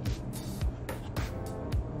got.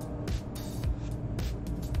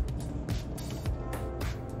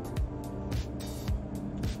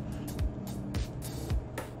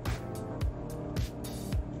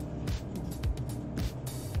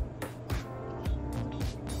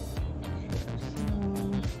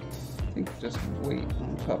 Just weight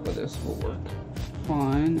on top of this will work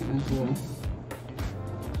fine as a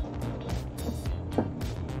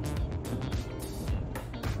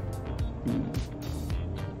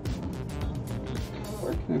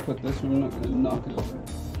where can I put this one? I'm not going to knock it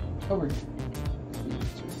over here.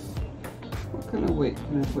 What kind of weight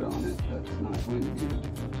can I put on it that's not going to be ridiculous?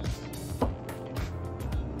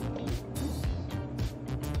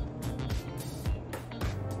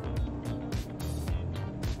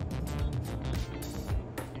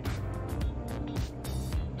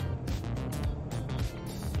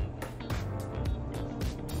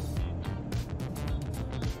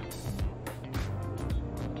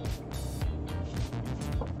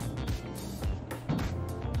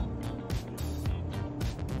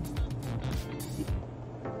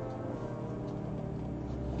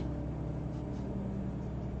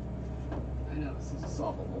 This is a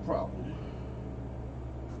solvable problem.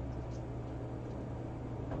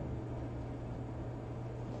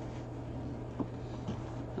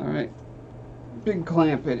 All right, big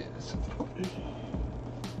clamp it is.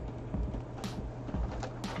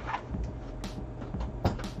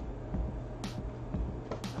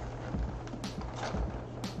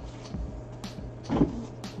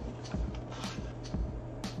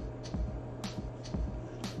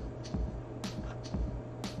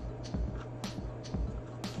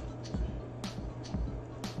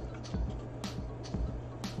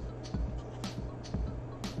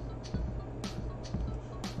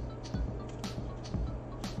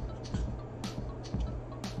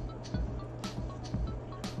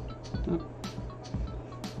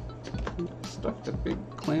 Stuck the big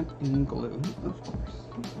clamp in glue, of course.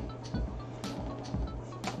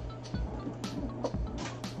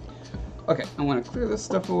 Okay, I want to clear this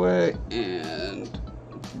stuff away, and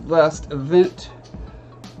last event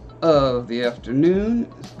of the afternoon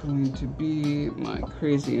is going to be my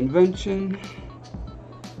crazy invention,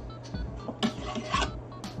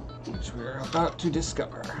 which we're about to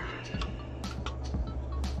discover.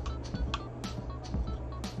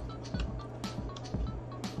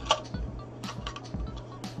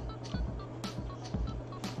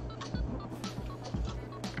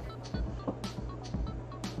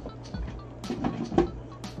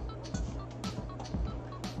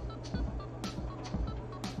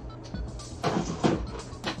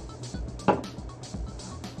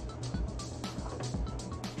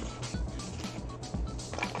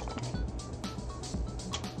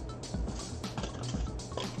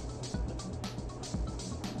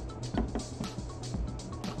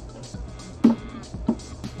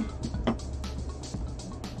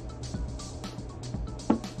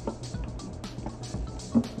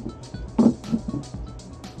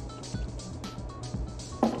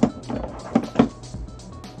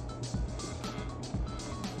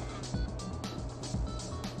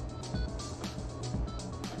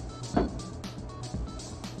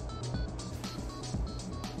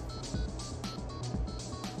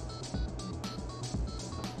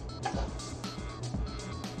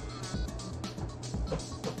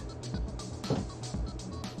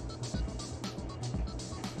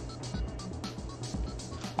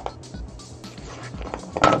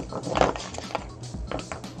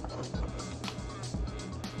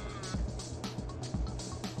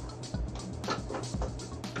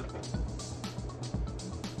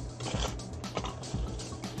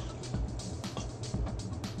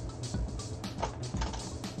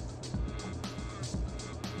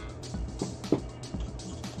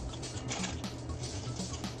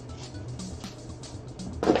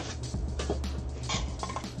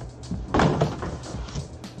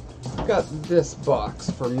 Got this box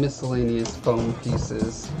for miscellaneous foam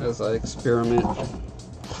pieces as I experiment.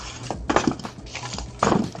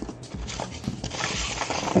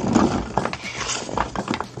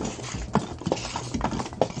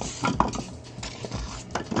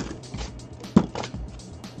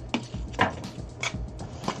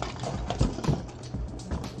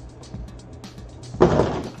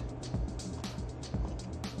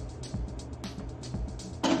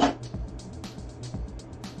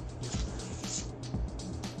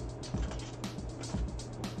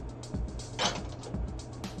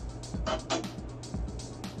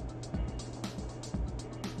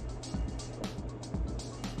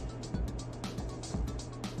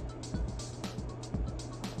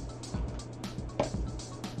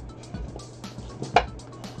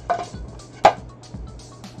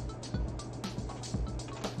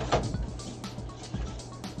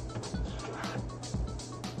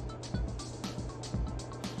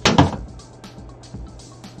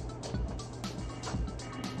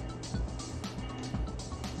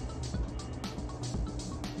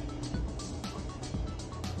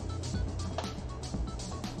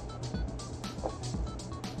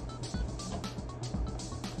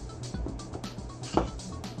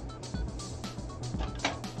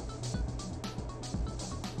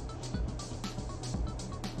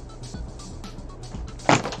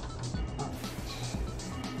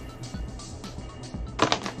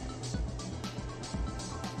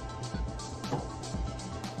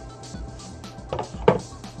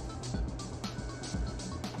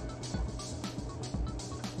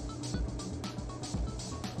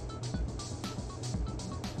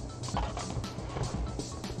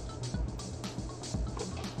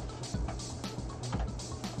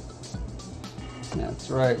 That's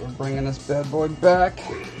right, we're bringing this bad boy back.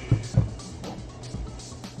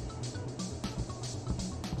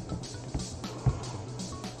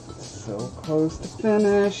 So close to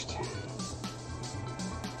finished.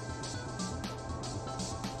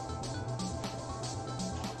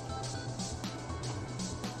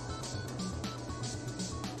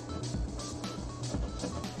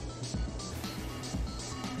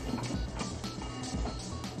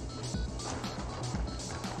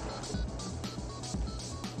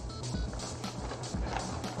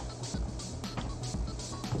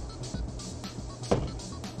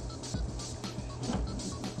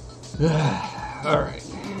 All right.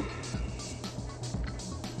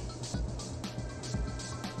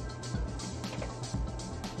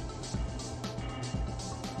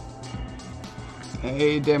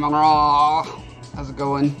 Hey, Damon Raw. How's it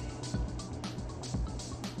going?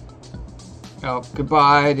 Oh,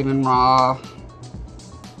 goodbye, Damon Raw.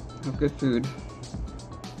 Have good food.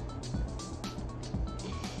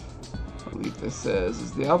 I believe this says,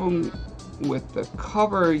 is the album with the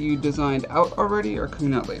cover you designed out already or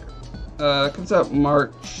coming out later? Comes out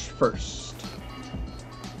March 1st.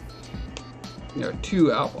 There are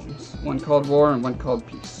 2 albums, one called War and one called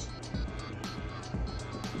Peace.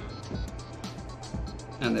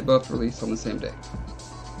 And they both release on the same day.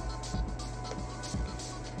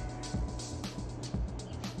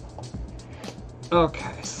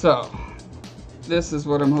 Okay, so this is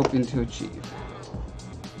what I'm hoping to achieve.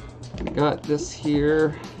 We got this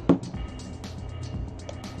here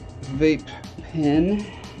vape pen.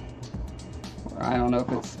 I don't know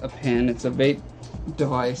if it's a pen, it's a vape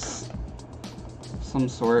device of some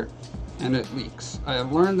sort, and it leaks. I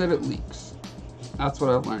have learned that it leaks. That's what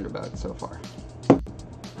I've learned about it so far.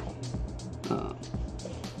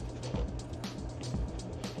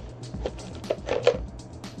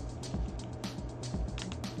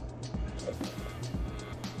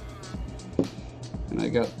 And I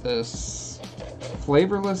got this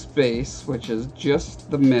flavorless base, which is just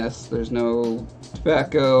the mist. There's no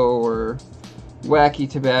tobacco or wacky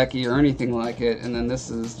tobacco or anything like it, and then this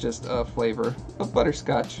is just a flavor of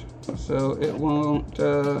butterscotch, so it won't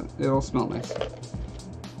it'll smell nice.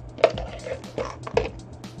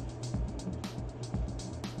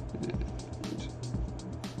 And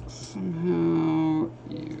somehow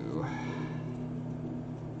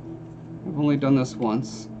I've only done this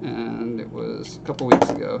once, and it was a couple weeks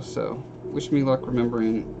ago, so wish me luck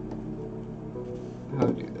remembering how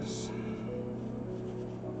to do this.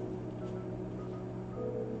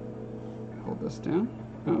 This down.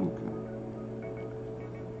 Oh,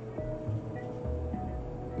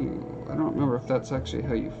 okay. Ooh, I don't remember if that's actually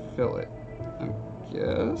how you fill it. I'm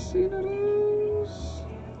guessing it is.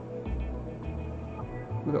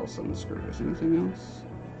 What else on the screws? Anything else?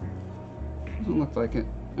 Doesn't look like it.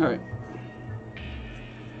 Alright.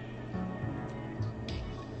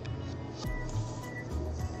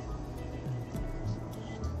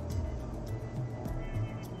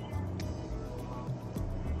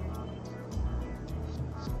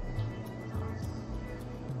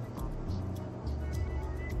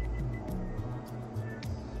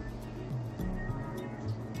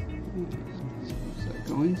 Is that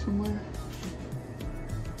going somewhere?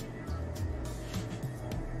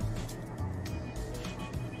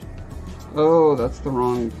 Oh, that's the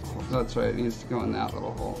wrong. That's right, it needs to go in that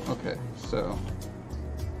little hole. Okay, so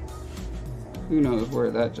who knows where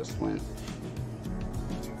that just went.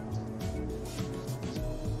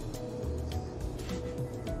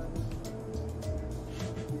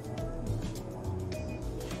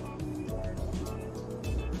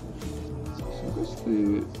 So this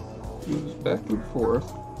thing moves back and forth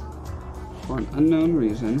for an unknown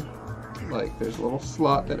reason. Like there's a little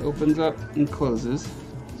slot that opens up and closes.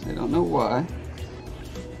 I don't know why.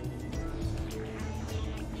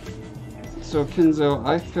 So Kenzo,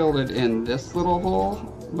 I filled it in this little hole,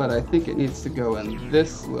 but I think it needs to go in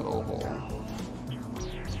this little hole.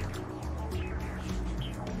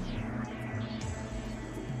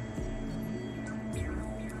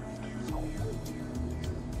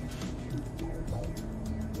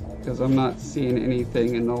 Because I'm not seeing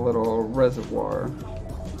anything in the little reservoir.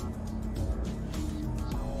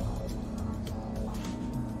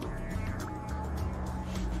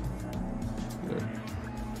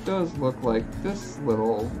 It does look like this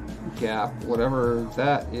little gap, whatever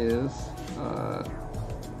that is,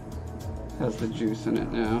 has the juice in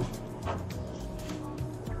it now.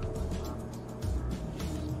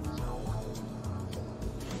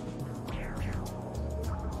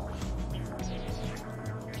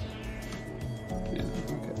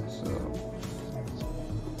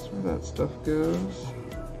 That stuff goes.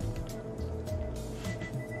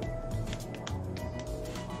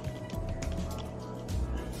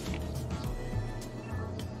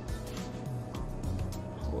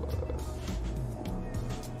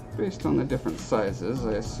 based on the different sizes,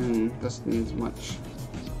 I assume this needs much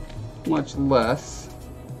less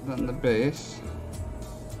than the base.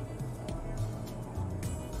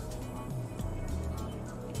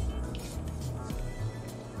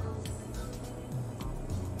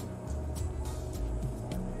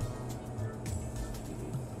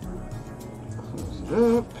 Close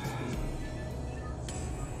it up.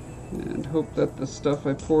 And hope that the stuff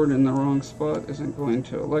I poured in the wrong spot isn't going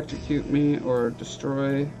to electrocute me or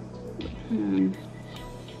destroy the pan.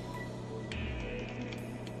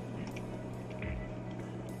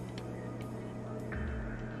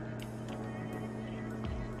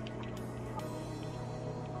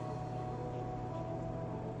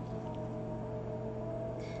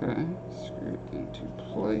 Okay, screw it into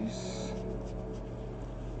place.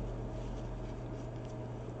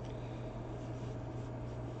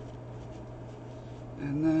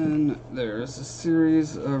 And then there's a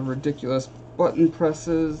series of ridiculous button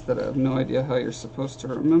presses that I have no idea how you're supposed to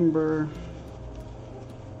remember.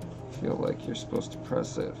 I feel like you're supposed to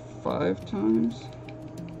press it 5 times.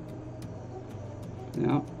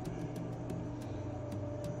 Yeah.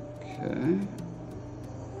 Okay.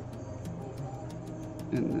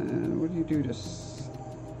 And then what do you do to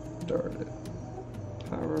start it?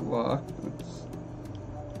 Power lock. That's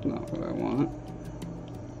not what I want.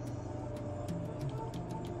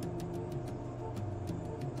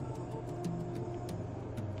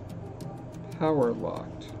 Power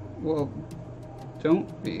locked. Well,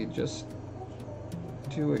 don't be. Just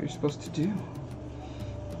do what you're supposed to do.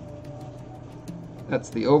 That's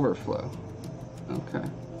the overflow. Okay.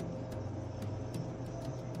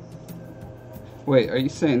 Wait, are you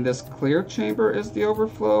saying this clear chamber is the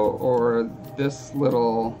overflow, or this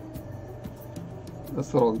little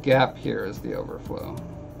gap here is the overflow?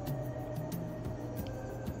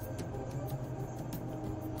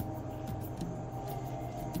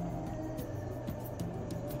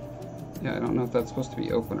 Yeah, I don't know if that's supposed to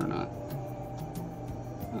be open or not.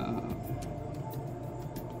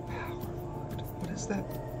 Power locked. What is that?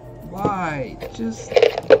 Why? Just...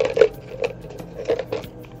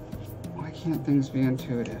 Why can't things be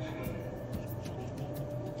intuitive?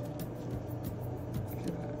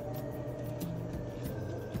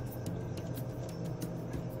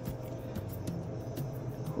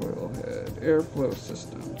 Coil head, airflow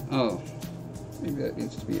system. Oh, maybe that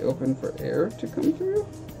needs to be open for air to come through?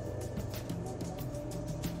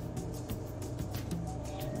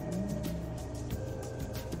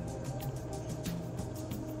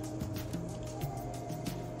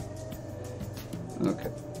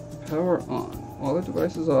 Okay, power on. While the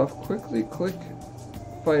device is off, quickly click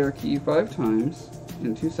fire key 5 times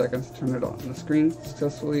in 2 seconds to turn it on. The screen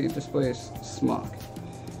successfully displays smog.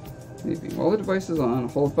 Vaping. While the device is on,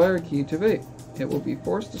 hold fire key to vape. It will be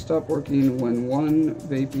forced to stop working when one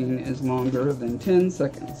vaping is longer than 10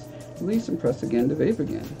 seconds. Release and press again to vape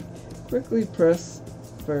again. Quickly press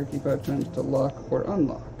fire key 5 times to lock or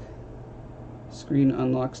unlock. Screen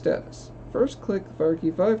unlock status. First click the fire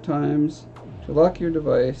key 5 times to lock your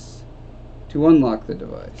device, to unlock the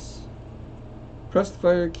device. Press the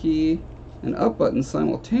fire key and up button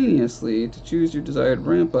simultaneously to choose your desired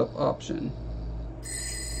ramp up option.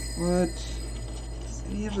 What does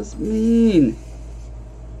any of this mean?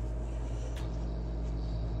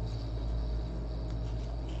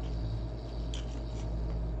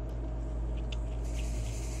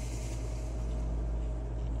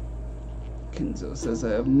 Kenzo says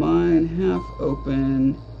I have mine half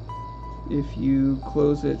open. If you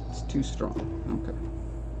close it, it's too strong. Okay.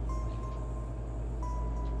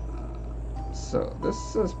 So this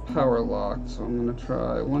says power locked, so I'm gonna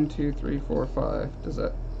try 1, 2, 3, 4, 5. Does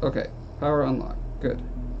that? Okay. Power unlock. Good.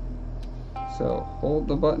 So hold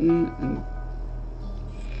the button and.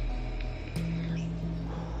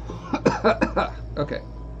 Okay.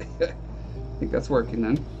 I think that's working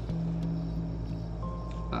then.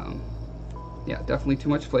 Yeah, definitely too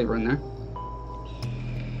much flavor in there.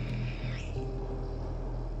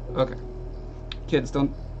 Okay. Kids,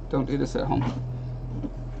 don't do this at home.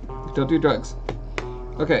 Don't do drugs.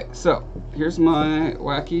 Okay, so here's my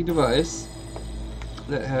wacky device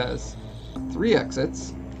that has 3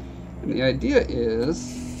 exits. And the idea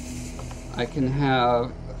is I can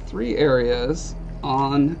have 3 areas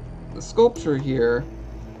on the sculpture here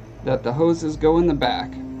that the hoses go in the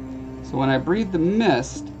back. So when I breathe the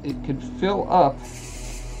mist, it could fill up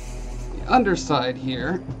the underside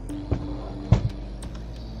here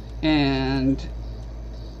and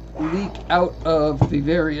leak out of the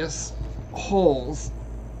various holes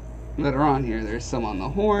that are on here. There's some on the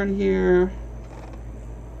horn here.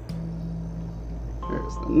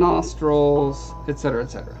 There's the nostrils, etc.,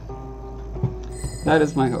 etc. That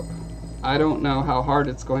is my hope. I don't know how hard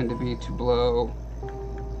it's going to be to blow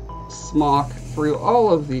smoke through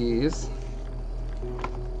all of these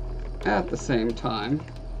at the same time.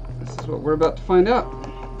 This is what we're about to find out,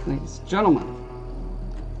 ladies and gentlemen.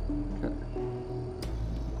 Okay.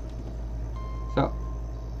 So.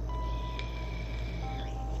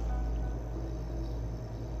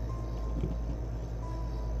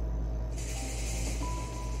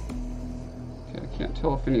 Okay, I can't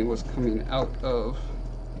tell if any was coming out of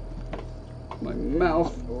my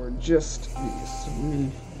mouth or just these. So let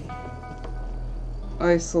me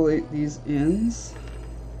isolate these ends.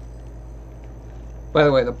 By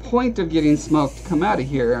the way, the point of getting smoke to come out of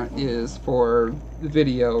here is for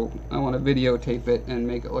video. I want to videotape it and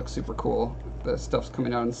make it look super cool. The stuff's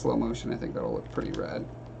coming out in slow motion. I think that'll look pretty rad.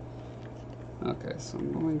 Okay, so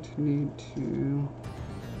I'm going to need to...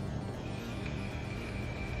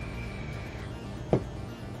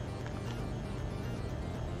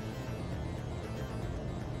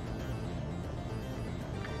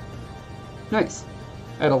 Nice.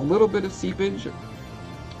 Add a little bit of seepage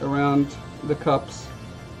around the cups,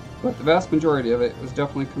 but the vast majority of it was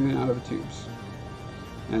definitely coming out of the tubes.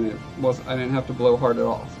 And I didn't have to blow hard at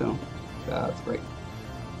all, so that's great.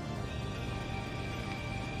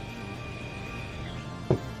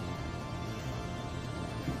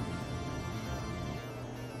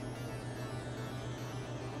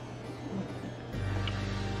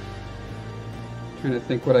 Trying to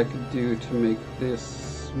think what I could do to make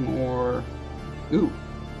this more... Ooh.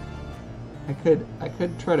 I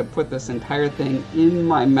could try to put this entire thing in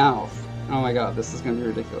my mouth. Oh my god, this is going to be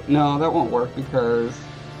ridiculous. No, that won't work because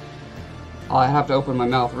I have to open my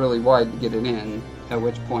mouth really wide to get it in, at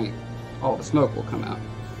which point all the smoke will come out.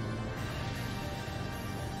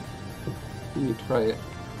 Let me try it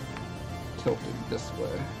tilted this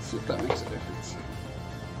way, see if that makes a difference.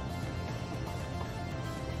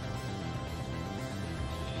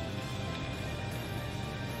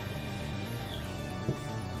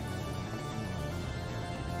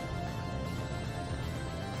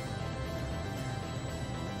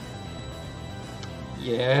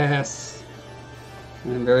 Yes,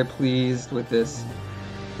 I'm very pleased with this.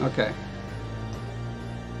 Okay.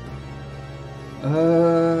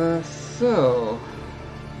 So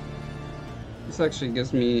this actually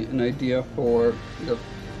gives me an idea for the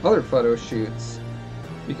other photo shoots,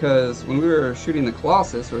 because when we were shooting the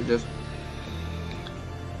Colossus, we were just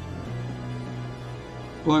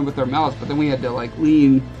blowing with our mouths, but then we had to like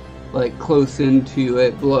lean like close into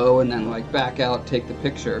it, blow, and then like back out, take the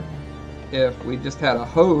picture. If we just had a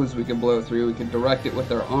hose we could blow through, we could direct it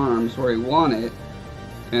with our arms where we want it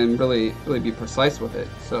and really be precise with it.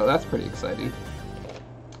 So that's pretty exciting.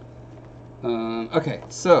 Okay,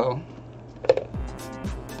 so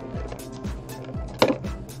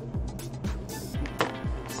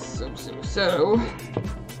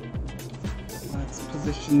let's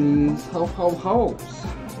position these hose.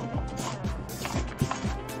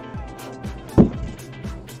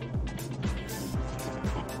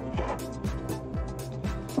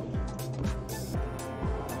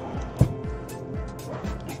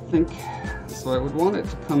 So I would want it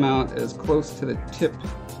to come out as close to the tip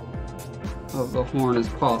of the horn as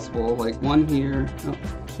possible, like one here. Oh,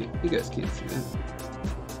 you guys can't see that.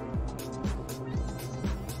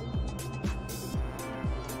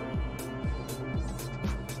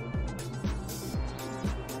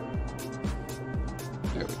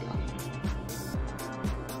 There we go.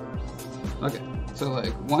 Okay, so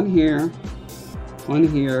like one here,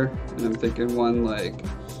 and I'm thinking one like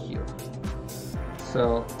here.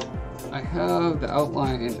 So I have the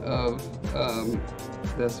outline of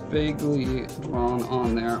this vaguely drawn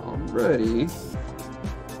on there already.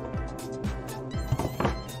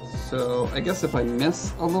 So I guess if I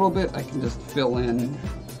miss a little bit, I can just fill in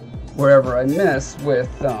wherever I miss with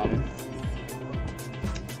hot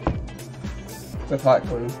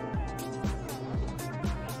glue.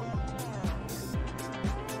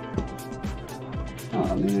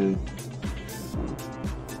 Oh man,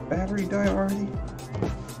 battery die already?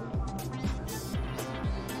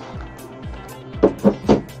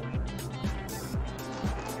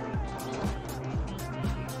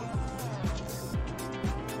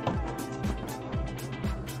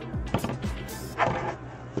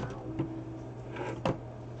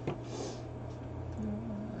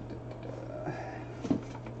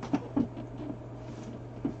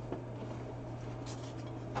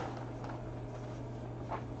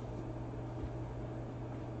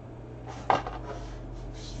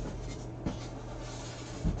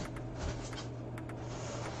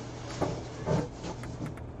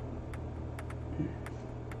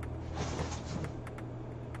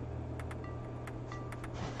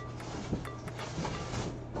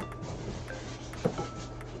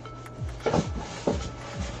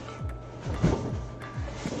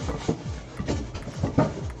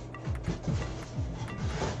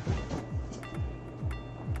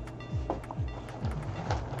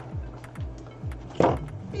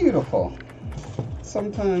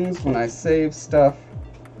 sometimes when I save stuff,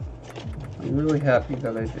 I'm really happy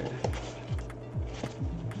that I did.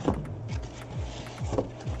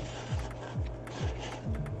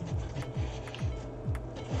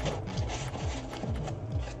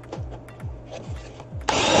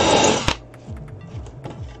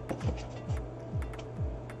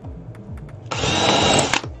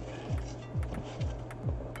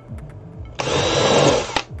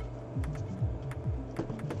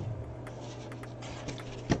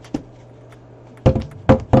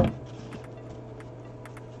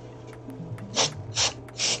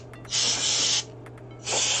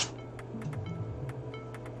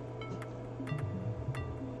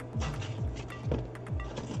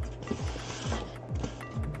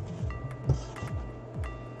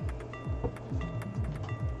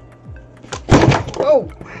 Oh!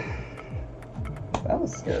 That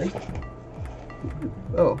was scary.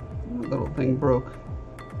 Oh, that little thing broke.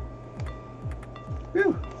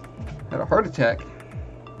 Whew! Had a heart attack.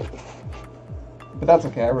 But that's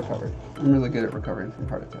okay, I recovered. I'm really good at recovering from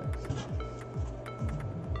heart attacks.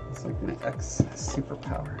 It's like my ex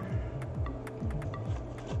superpower.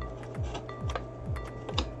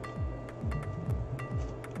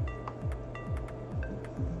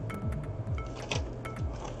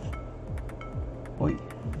 Oi.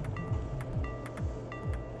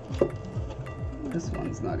 This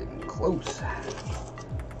one's not even close.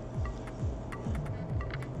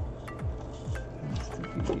 Needs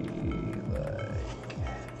to be like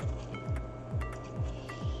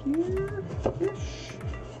here-ish.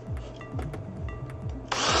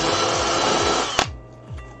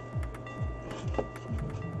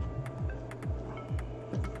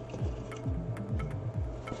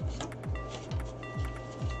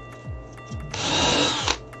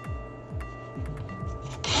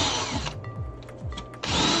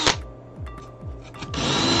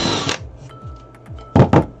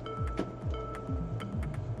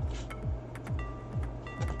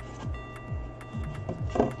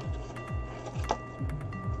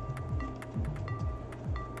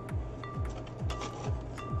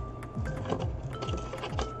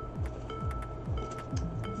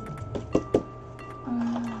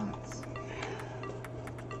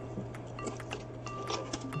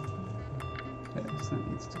 That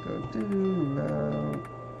needs to go down about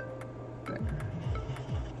there.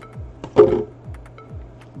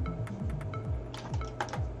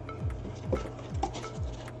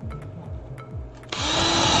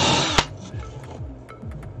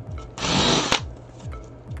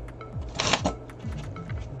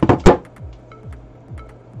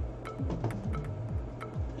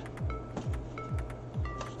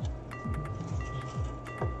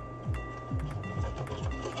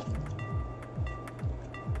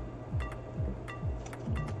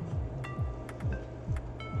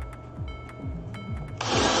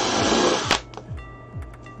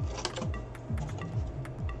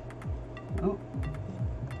 Oh,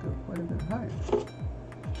 go quite a bit higher.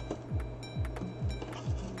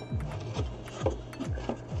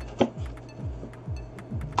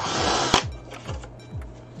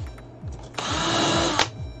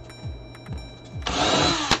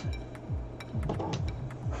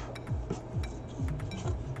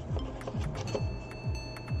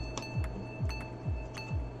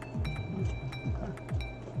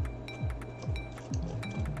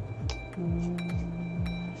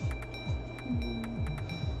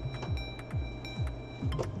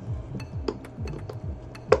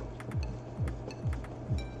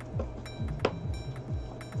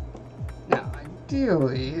 Now,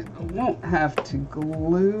 ideally, I won't have to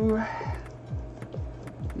glue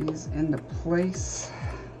these into place.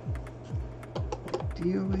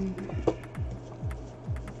 Ideally.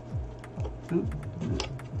 Oh,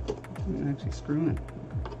 I can actually screw in.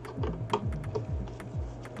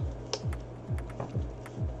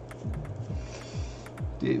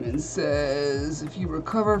 Damon says, if you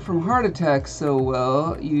recover from heart attacks so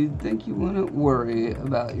well, you'd think you wouldn't worry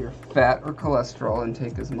about your fat or cholesterol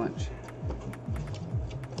intake as much.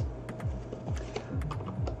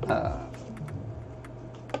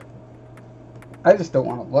 I just don't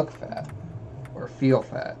want to look fat or feel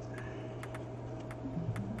fat.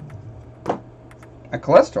 My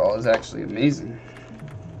cholesterol is actually amazing.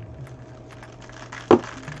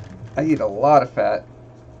 I eat a lot of fat.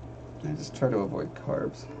 I just try to avoid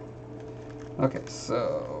carbs. Okay,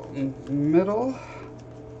 so middle.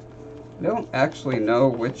 I don't actually know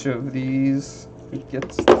which of these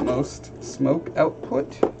gets the most smoke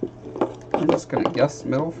output. I'm just going to guess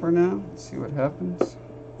middle for now. See what happens.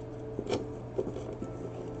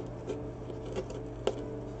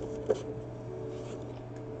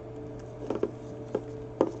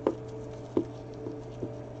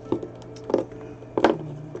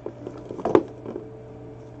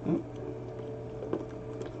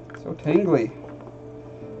 so tangly.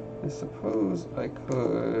 I suppose I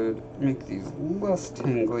could make these less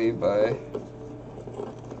tangly by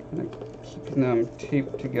keeping them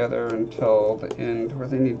taped together until the end where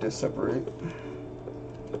they need to separate.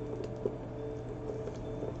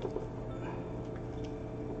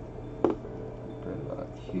 Right about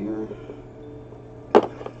here.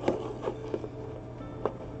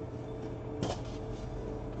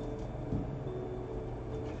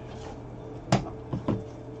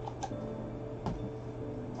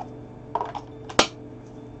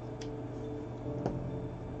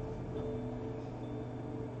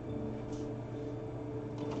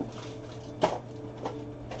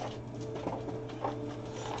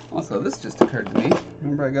 Also, this just occurred to me.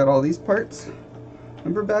 Remember I got all these parts?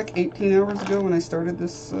 Remember back 18 hours ago when I started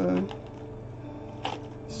this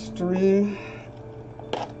stream?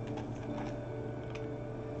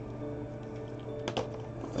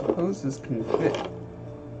 The hoses can fit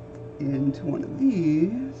into one of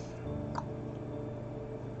these.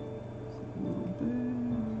 A little bit.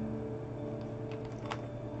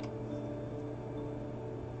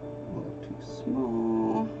 A little too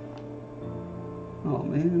small. Oh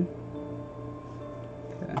man.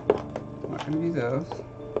 Okay, not gonna be those.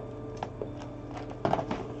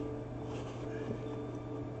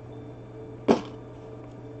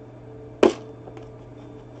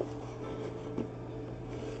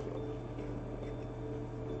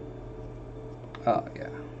 Oh yeah,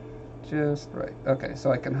 just right. Okay,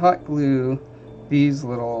 so I can hot glue these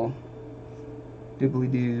little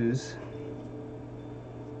dibbly-doos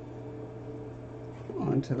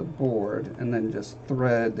onto the board and then just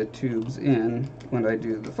thread the tubes in when I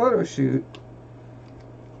do the photo shoot.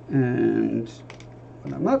 And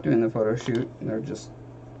when I'm not doing the photo shoot, they're just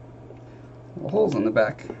little holes in the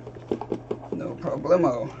back. No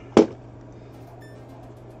problemo.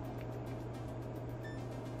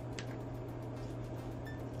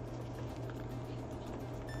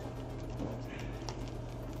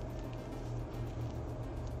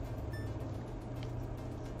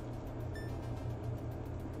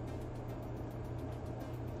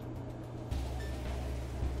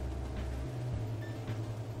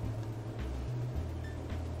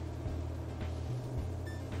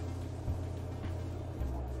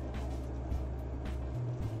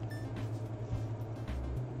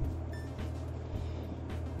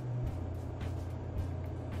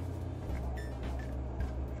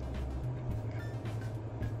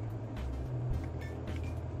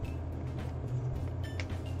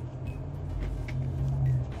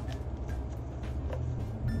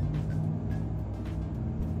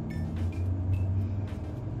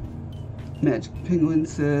 Magic Penguin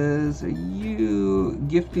says, are you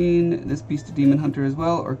gifting this piece to Demon Hunter as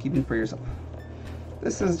well, or keeping for yourself?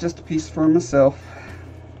 This is just a piece for myself.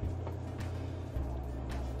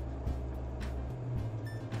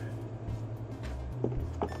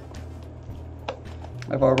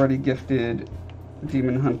 I've already gifted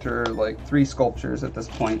Demon Hunter like 3 sculptures at this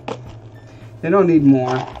point. They don't need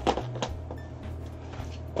more.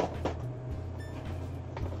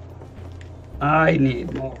 I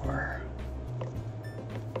need more.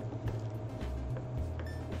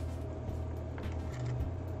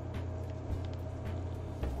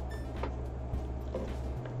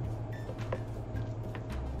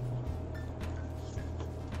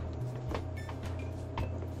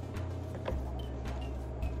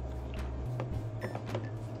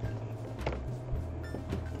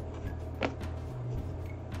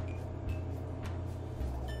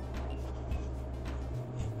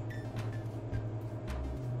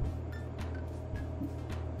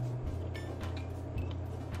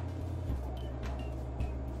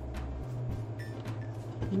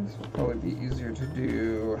 This will probably be easier to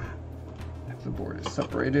do if the board is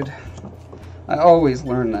separated. I always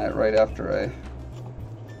learn that right after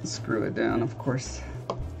I screw it down, of course.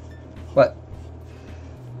 But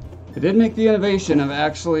I did make the innovation of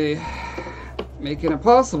actually making it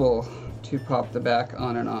possible to pop the back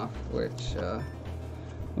on and off, which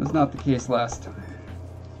was not the case last time.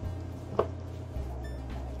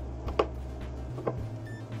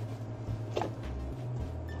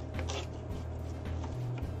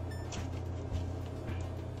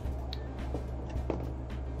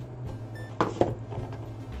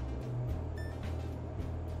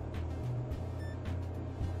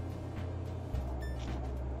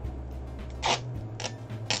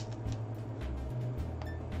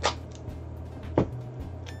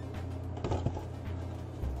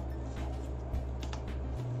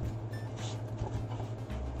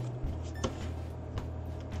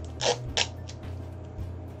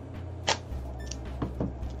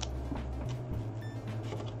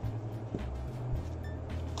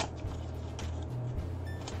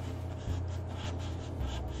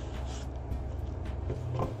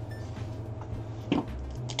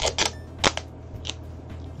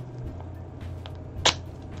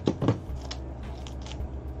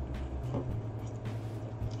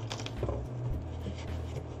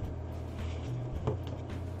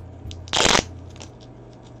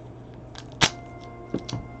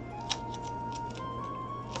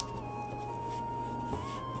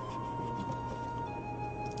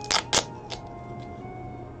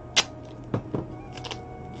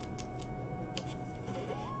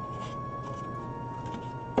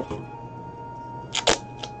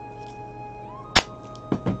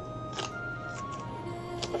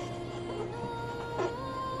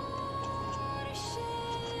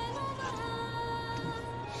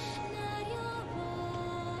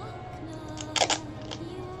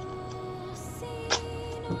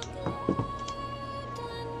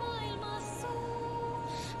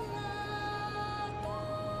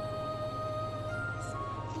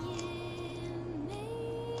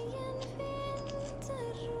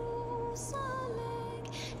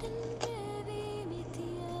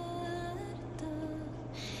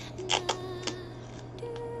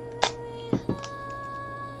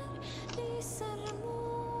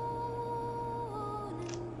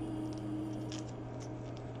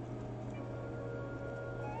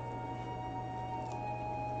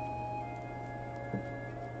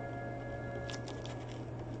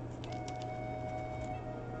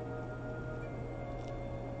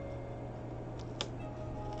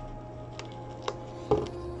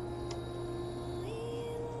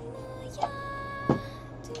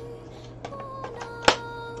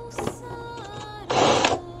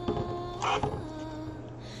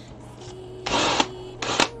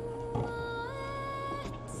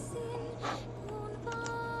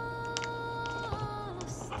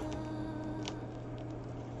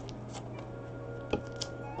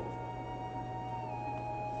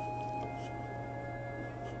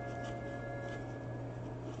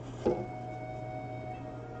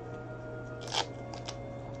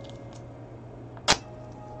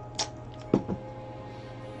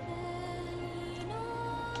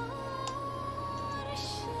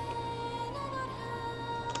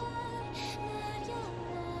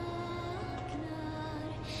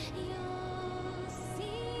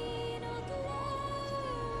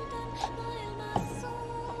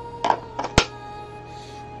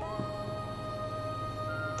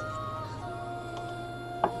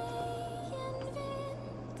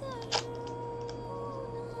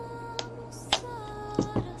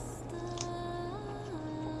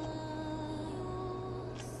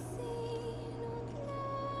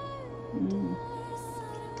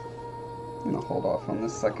 I'm gonna hold off on the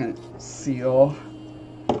second seal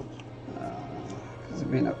because it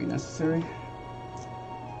may not be necessary.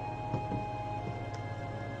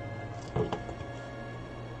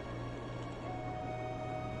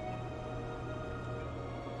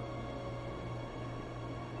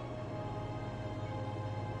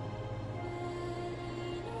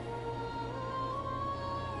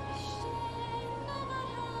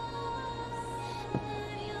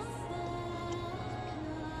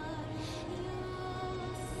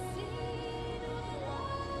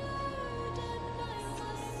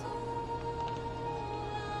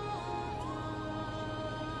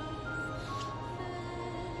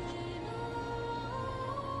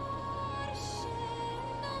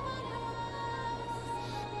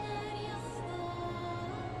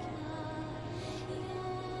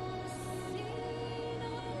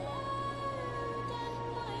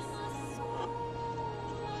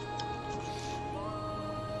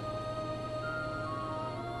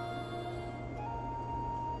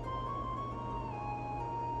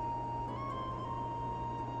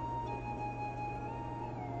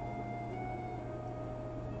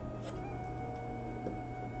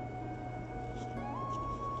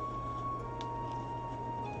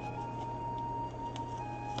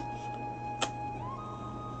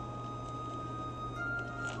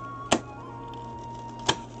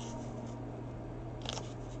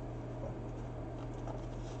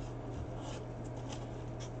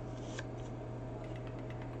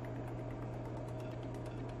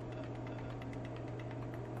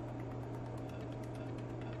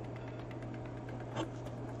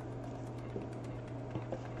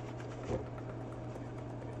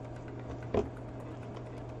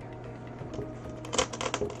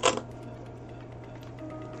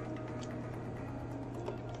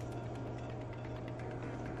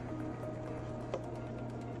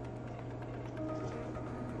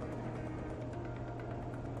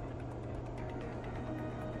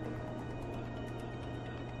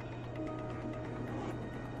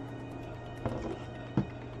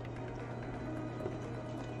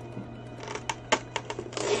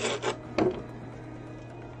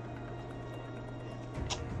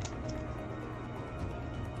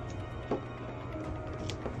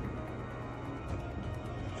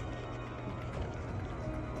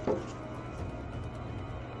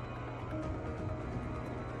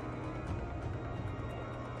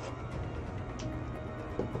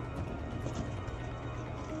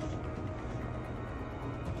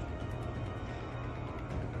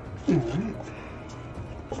 Alright.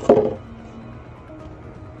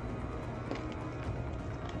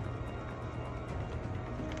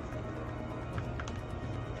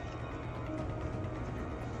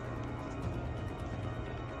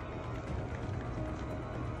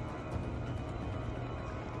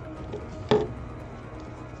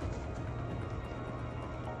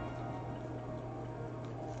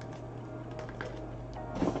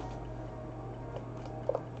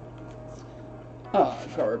 Ah,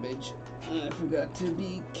 garbage. I forgot to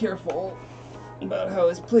be careful about how I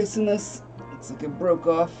was placing this. Looks like it broke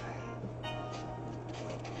off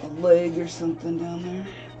a leg or something down there.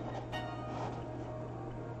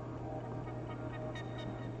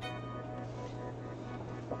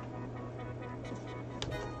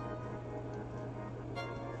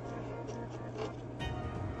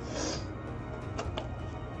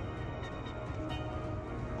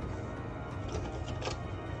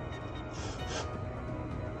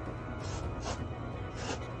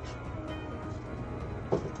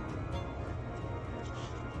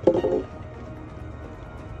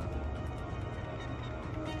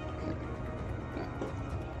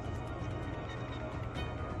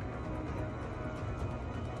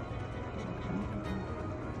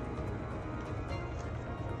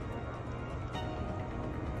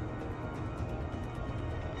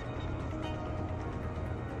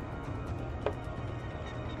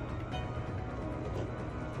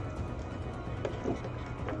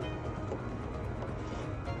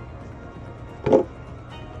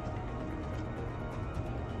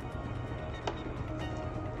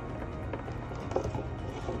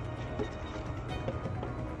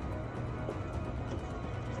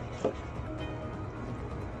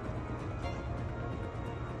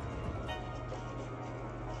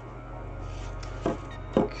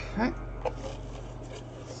 Okay,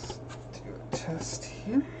 let's do a test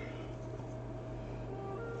here.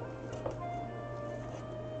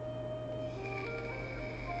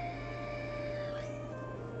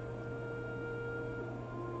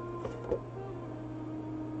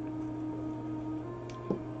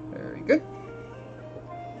 Very good.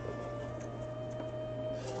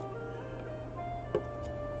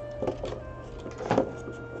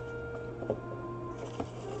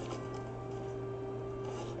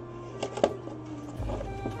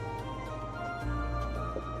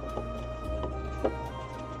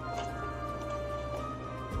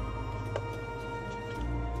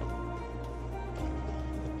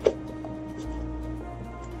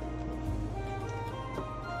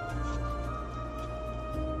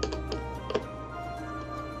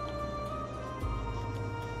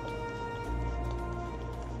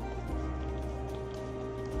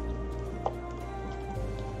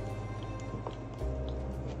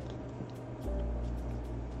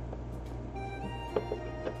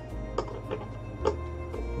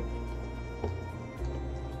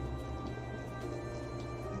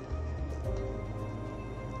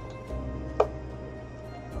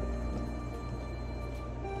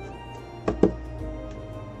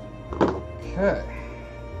 Okay.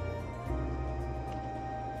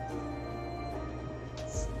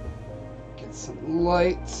 Let's get some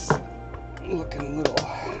lights looking a little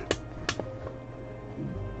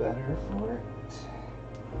better for it.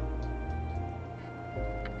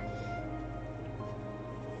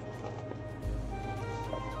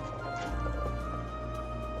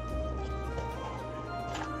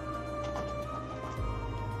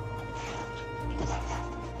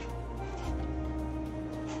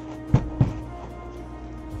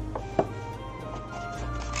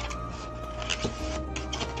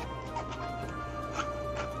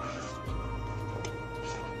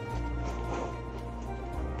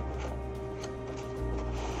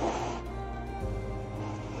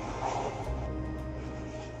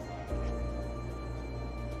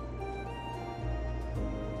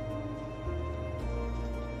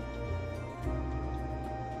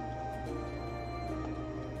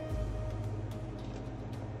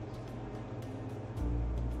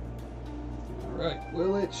 Alright,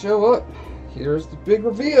 will it show up? Here's the big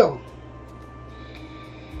reveal.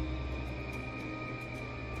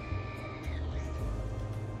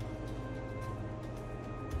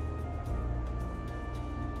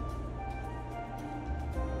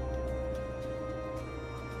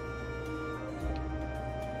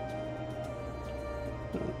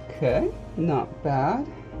 Okay, not bad.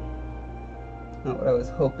 Not what I was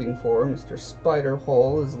hoping for. Mr. Spider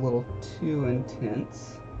Hole is a little too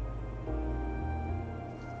intense.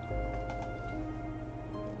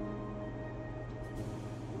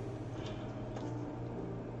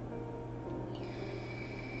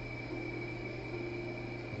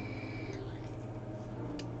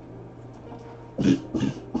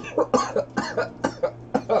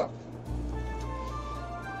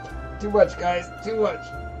 much, guys. Too much.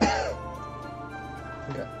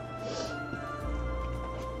 Okay.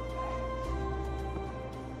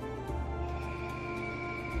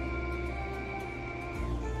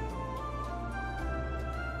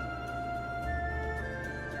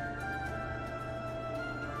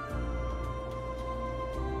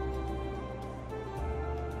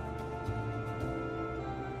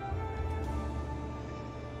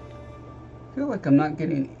 I feel like I'm not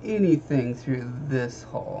getting anything through this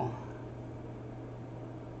hole.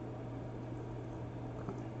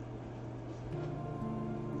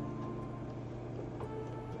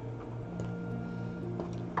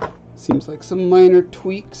 Seems like some minor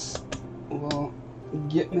tweaks will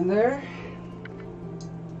get me there.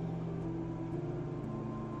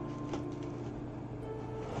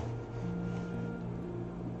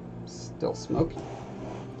 Still smoky.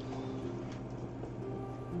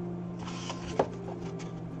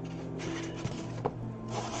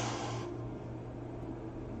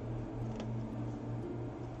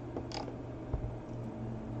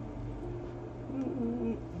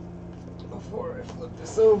 Before I flip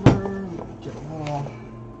this over, get a little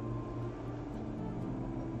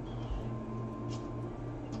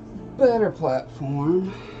better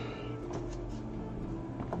platform.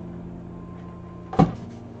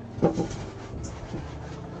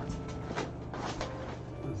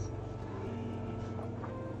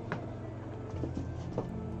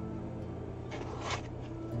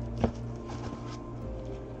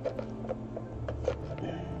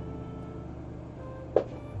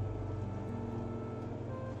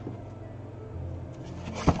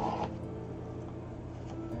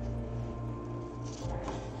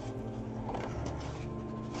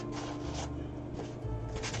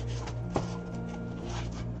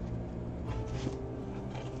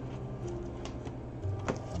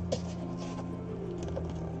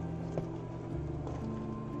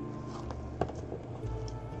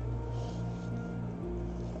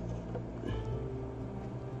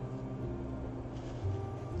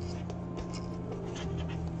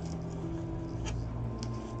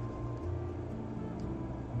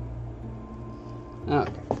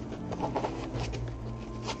 Okay.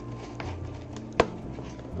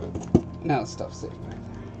 Now stuff's safe back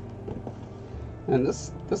there. And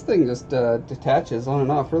this thing just detaches on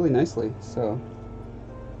and off really nicely, so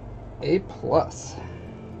A+.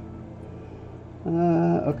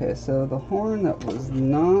 Okay, so the horn that was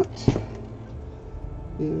not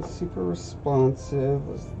being super responsive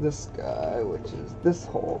was this guy, which is this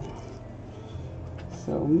hole.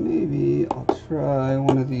 So maybe I'll try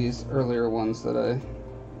one of these earlier ones that I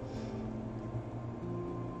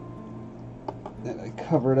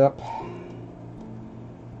covered up.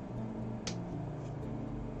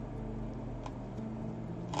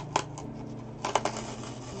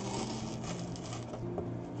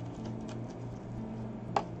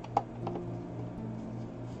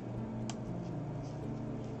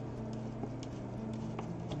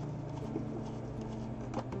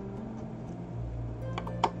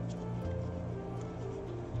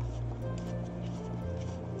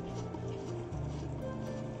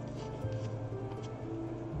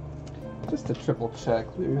 Just to triple check,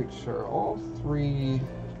 let me make sure all 3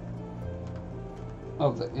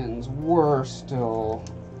 of the ends were still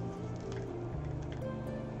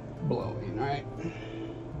blowing, right?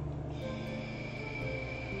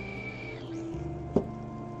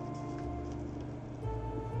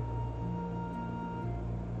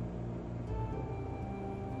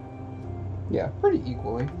 Yeah, pretty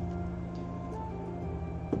equally.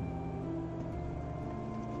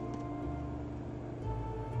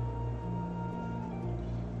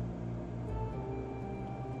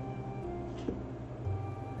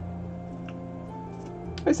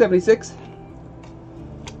 Hi, 76.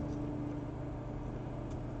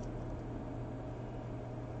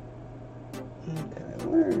 Okay,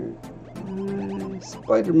 where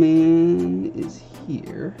Spider-Man is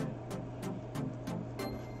here.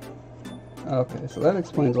 Okay, so that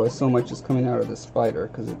explains why so much is coming out of the spider,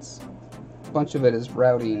 because a bunch of it is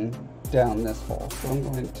routing down this hole. So I'm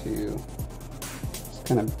going to just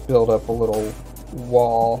kind of build up a little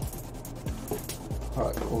wall,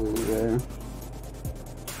 hot glue there.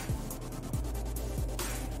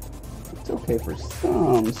 It's okay for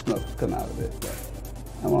some smoke to come out of it, but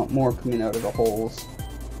I want more coming out of the holes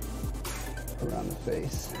around the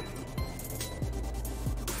face.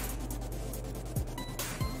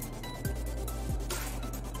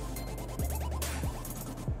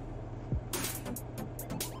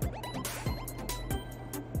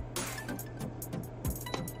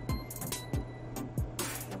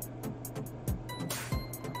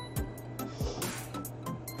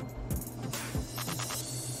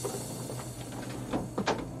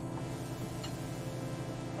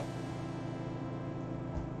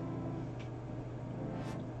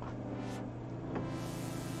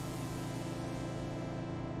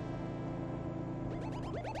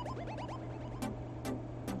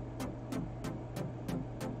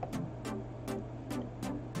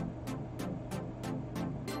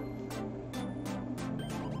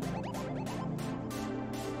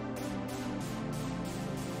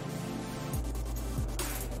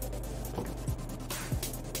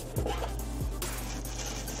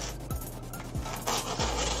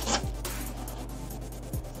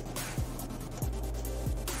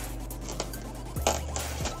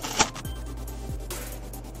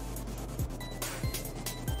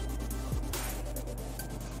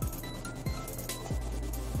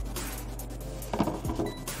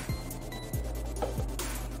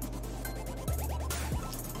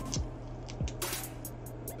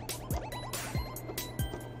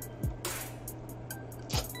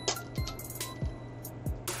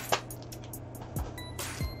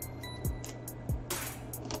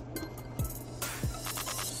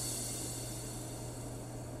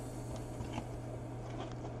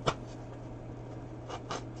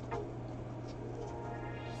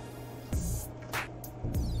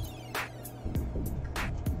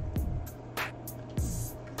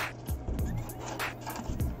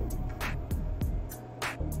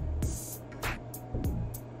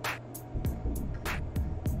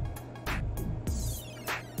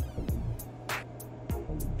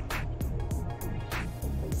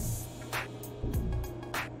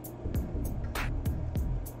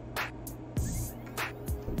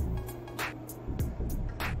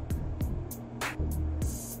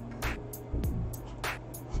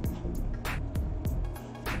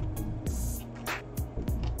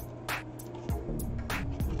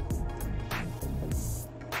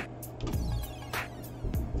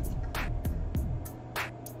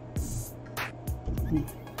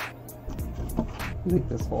 I think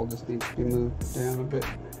this hole just needs to be moved down a bit.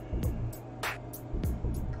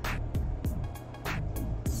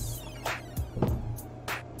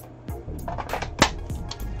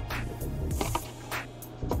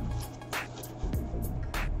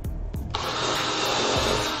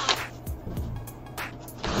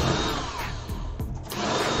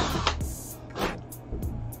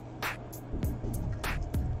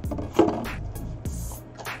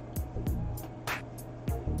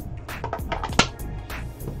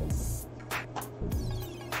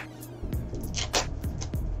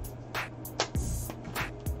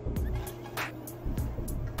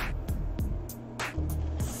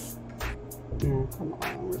 Oh, come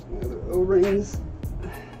on, where's my other O-rings? I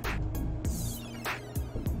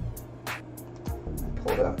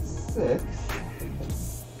pulled out 6.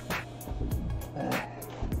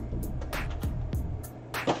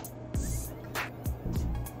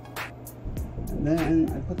 And then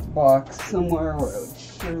I put the box somewhere where I would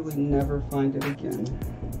surely never find it again.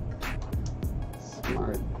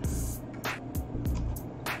 Smart.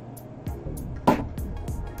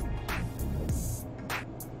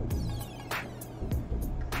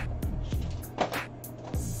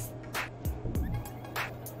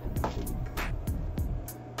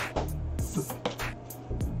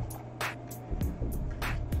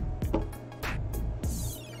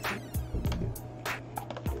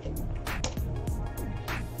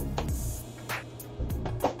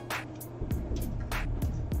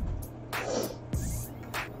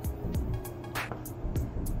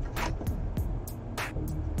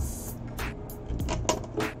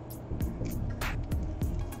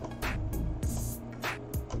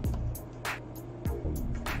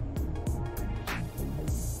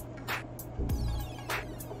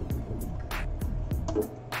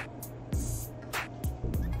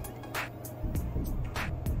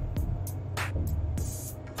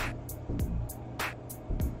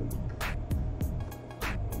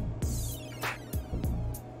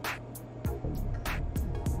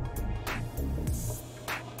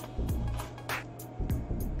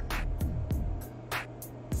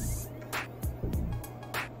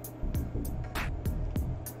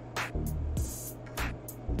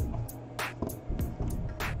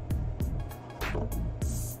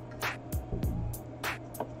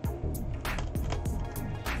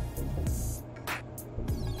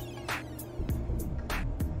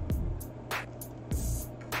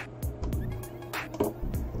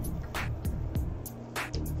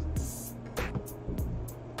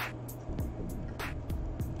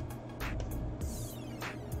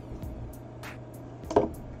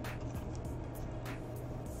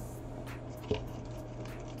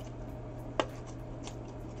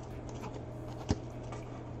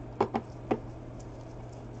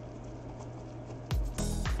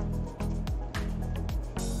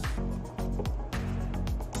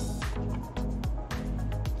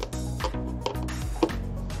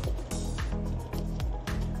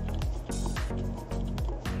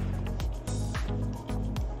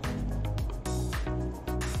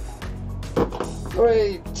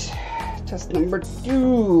 Alright, test number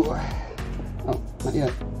 2. Oh, not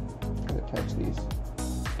yet. Gotta attach these.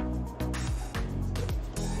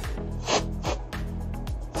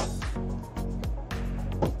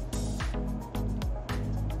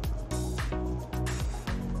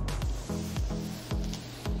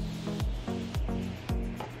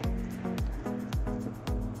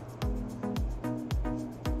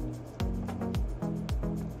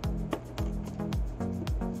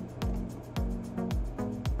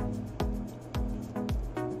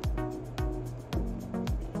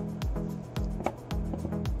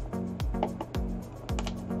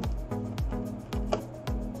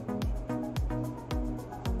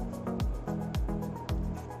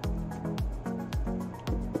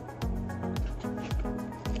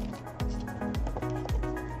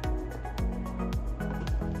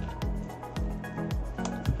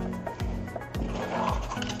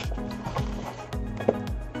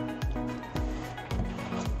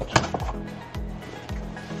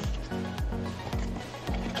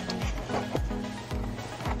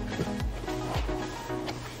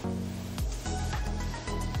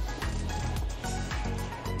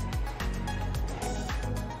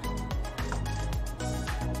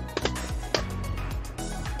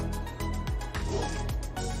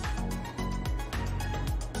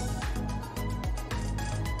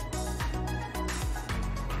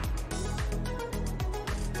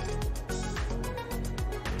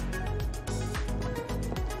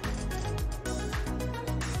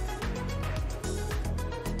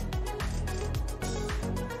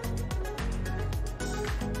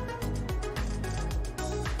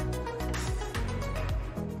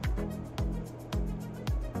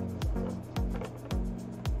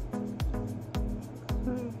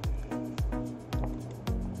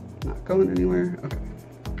 going anywhere? Okay.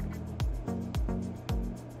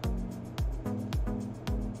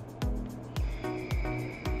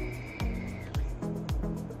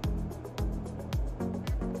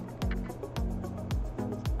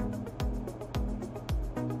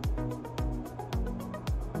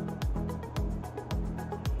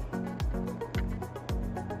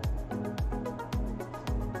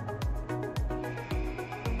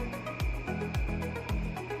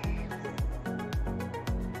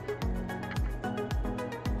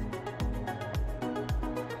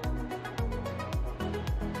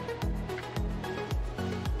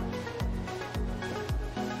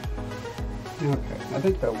 Okay, I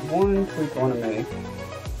think the one tweak I want to make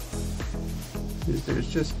is there's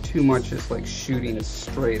just too much just like shooting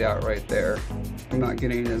straight out right there. I'm not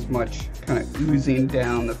getting as much kind of oozing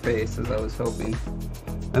down the face as I was hoping.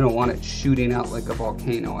 I don't want it shooting out like a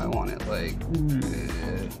volcano. I want it like,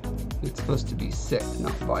 it's supposed to be sick,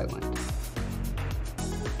 not violent.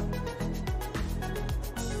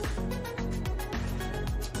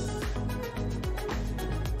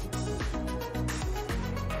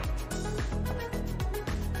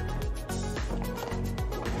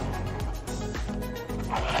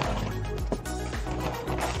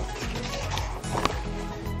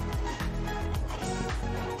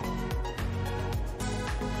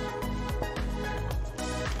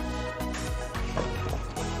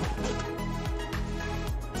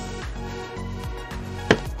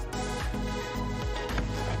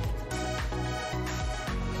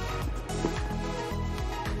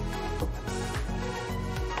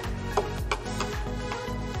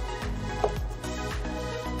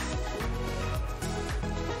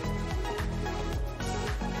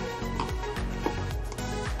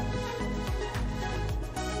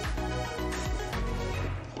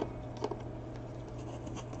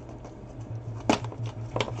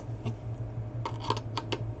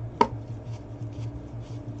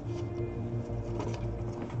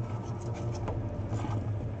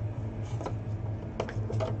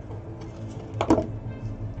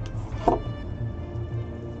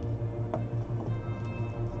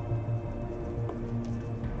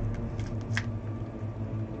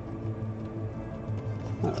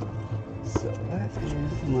 So that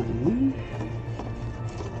is mine.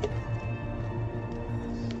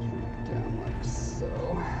 Straight down like so.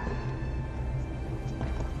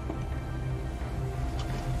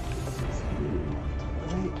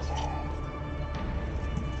 Right.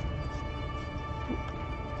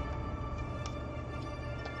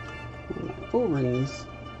 And my O-rings.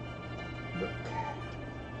 Look.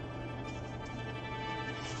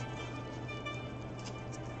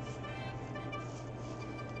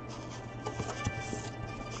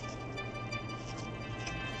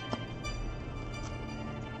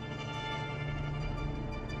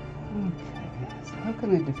 How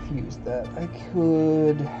can I diffuse that? I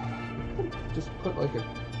could just put like a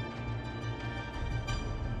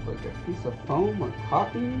piece of foam or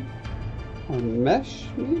cotton or mesh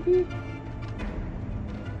maybe?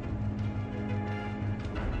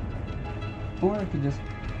 Or I could just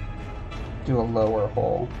do a lower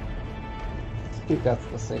hole. I think that's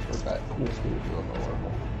the safer bet. I'm just going to do a lower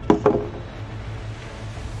hole.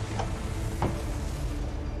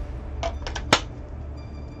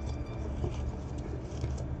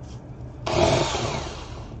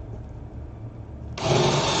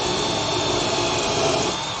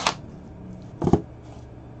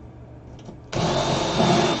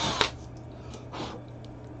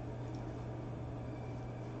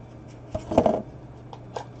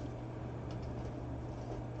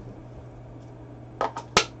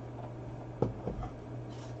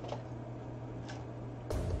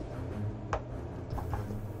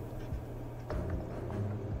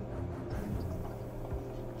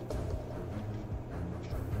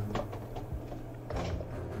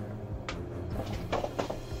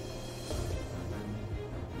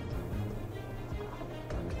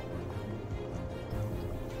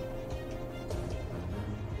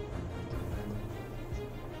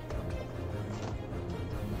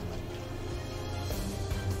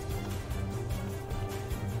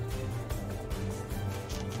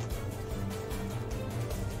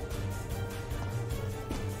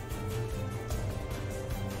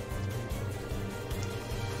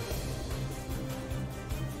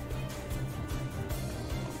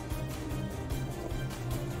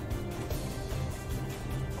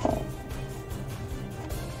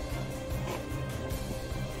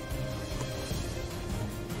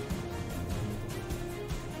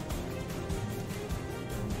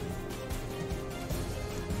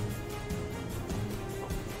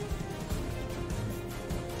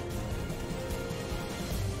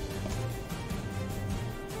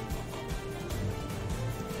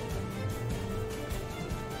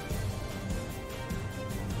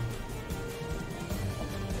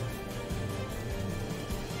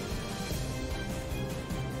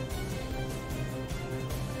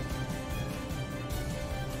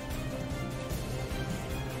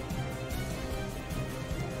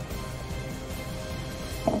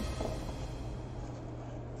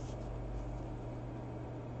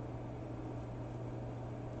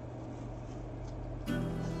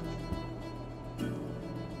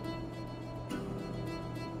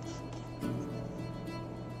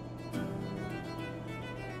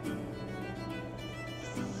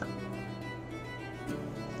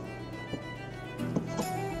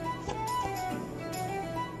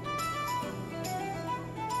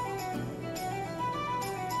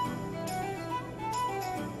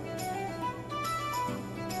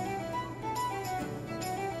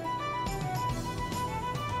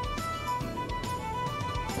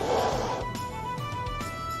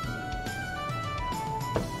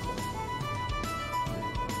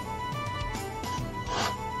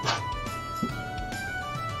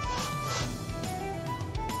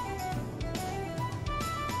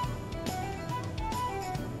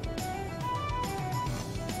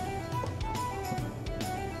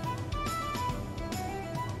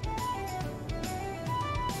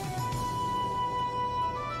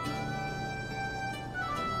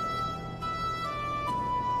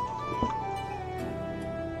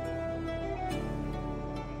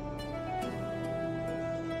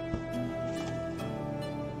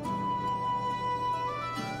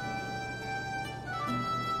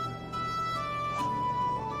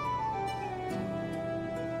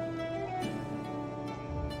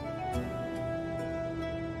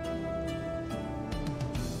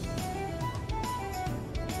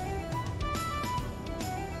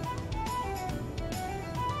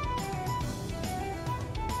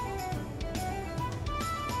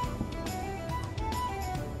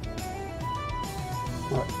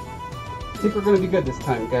 think we're going to be good this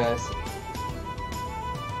time, guys.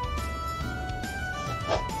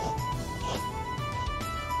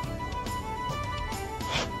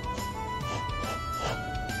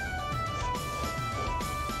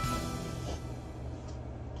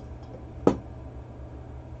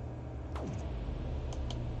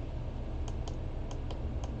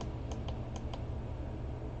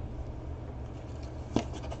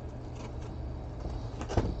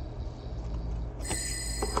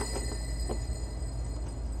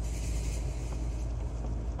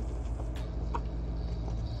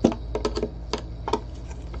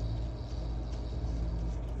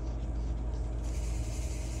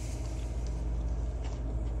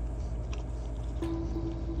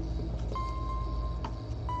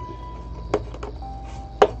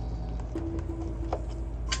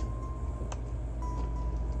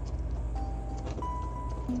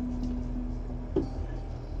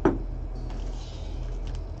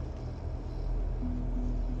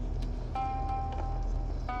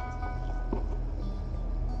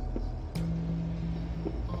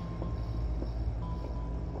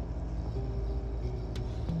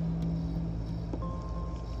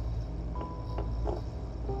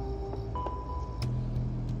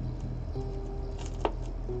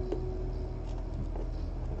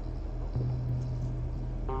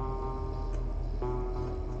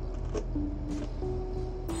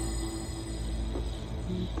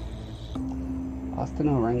 Lost an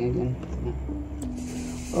O-ring again.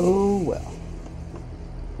 Oh well.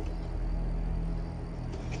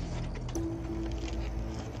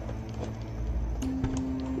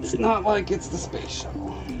 It's not like it's the space shuttle.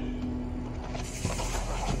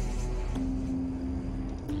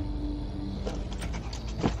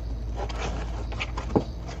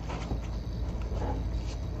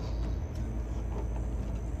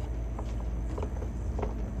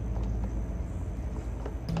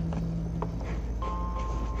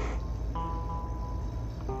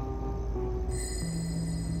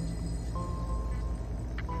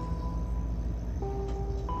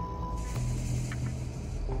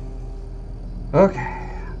 Okay,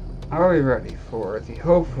 are we ready for the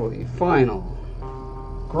hopefully final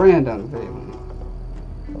grand unveiling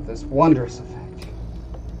of this wondrous effect?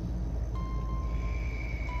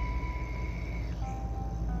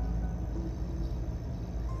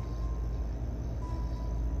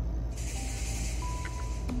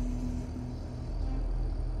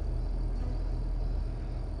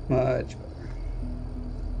 Much better.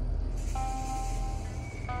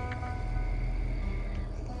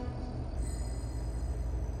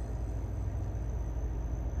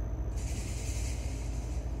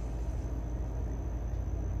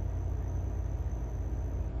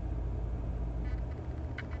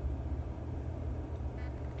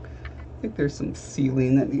 I think there's some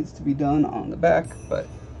sealing that needs to be done on the back, but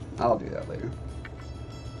I'll do that later.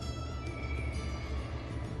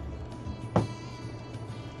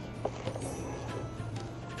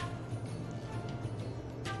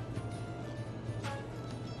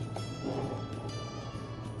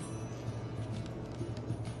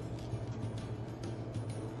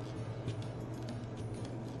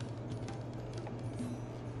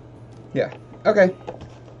 Yeah, okay.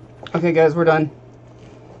 Okay guys, we're done.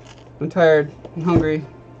 I'm tired, I'm hungry,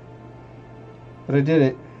 but I did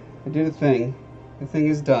it. I did a thing. The thing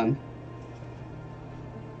is done.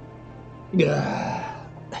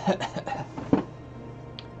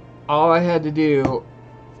 All I had to do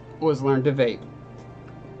was learn to vape.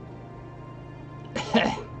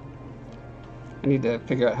 I need to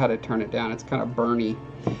figure out how to turn it down. It's kind of burny.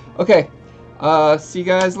 Okay, see you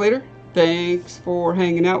guys later. Thanks for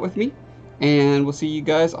hanging out with me. And we'll see you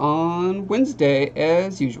guys on Wednesday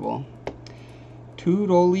as usual.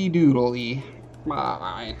 Toodly doodly.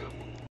 Bye.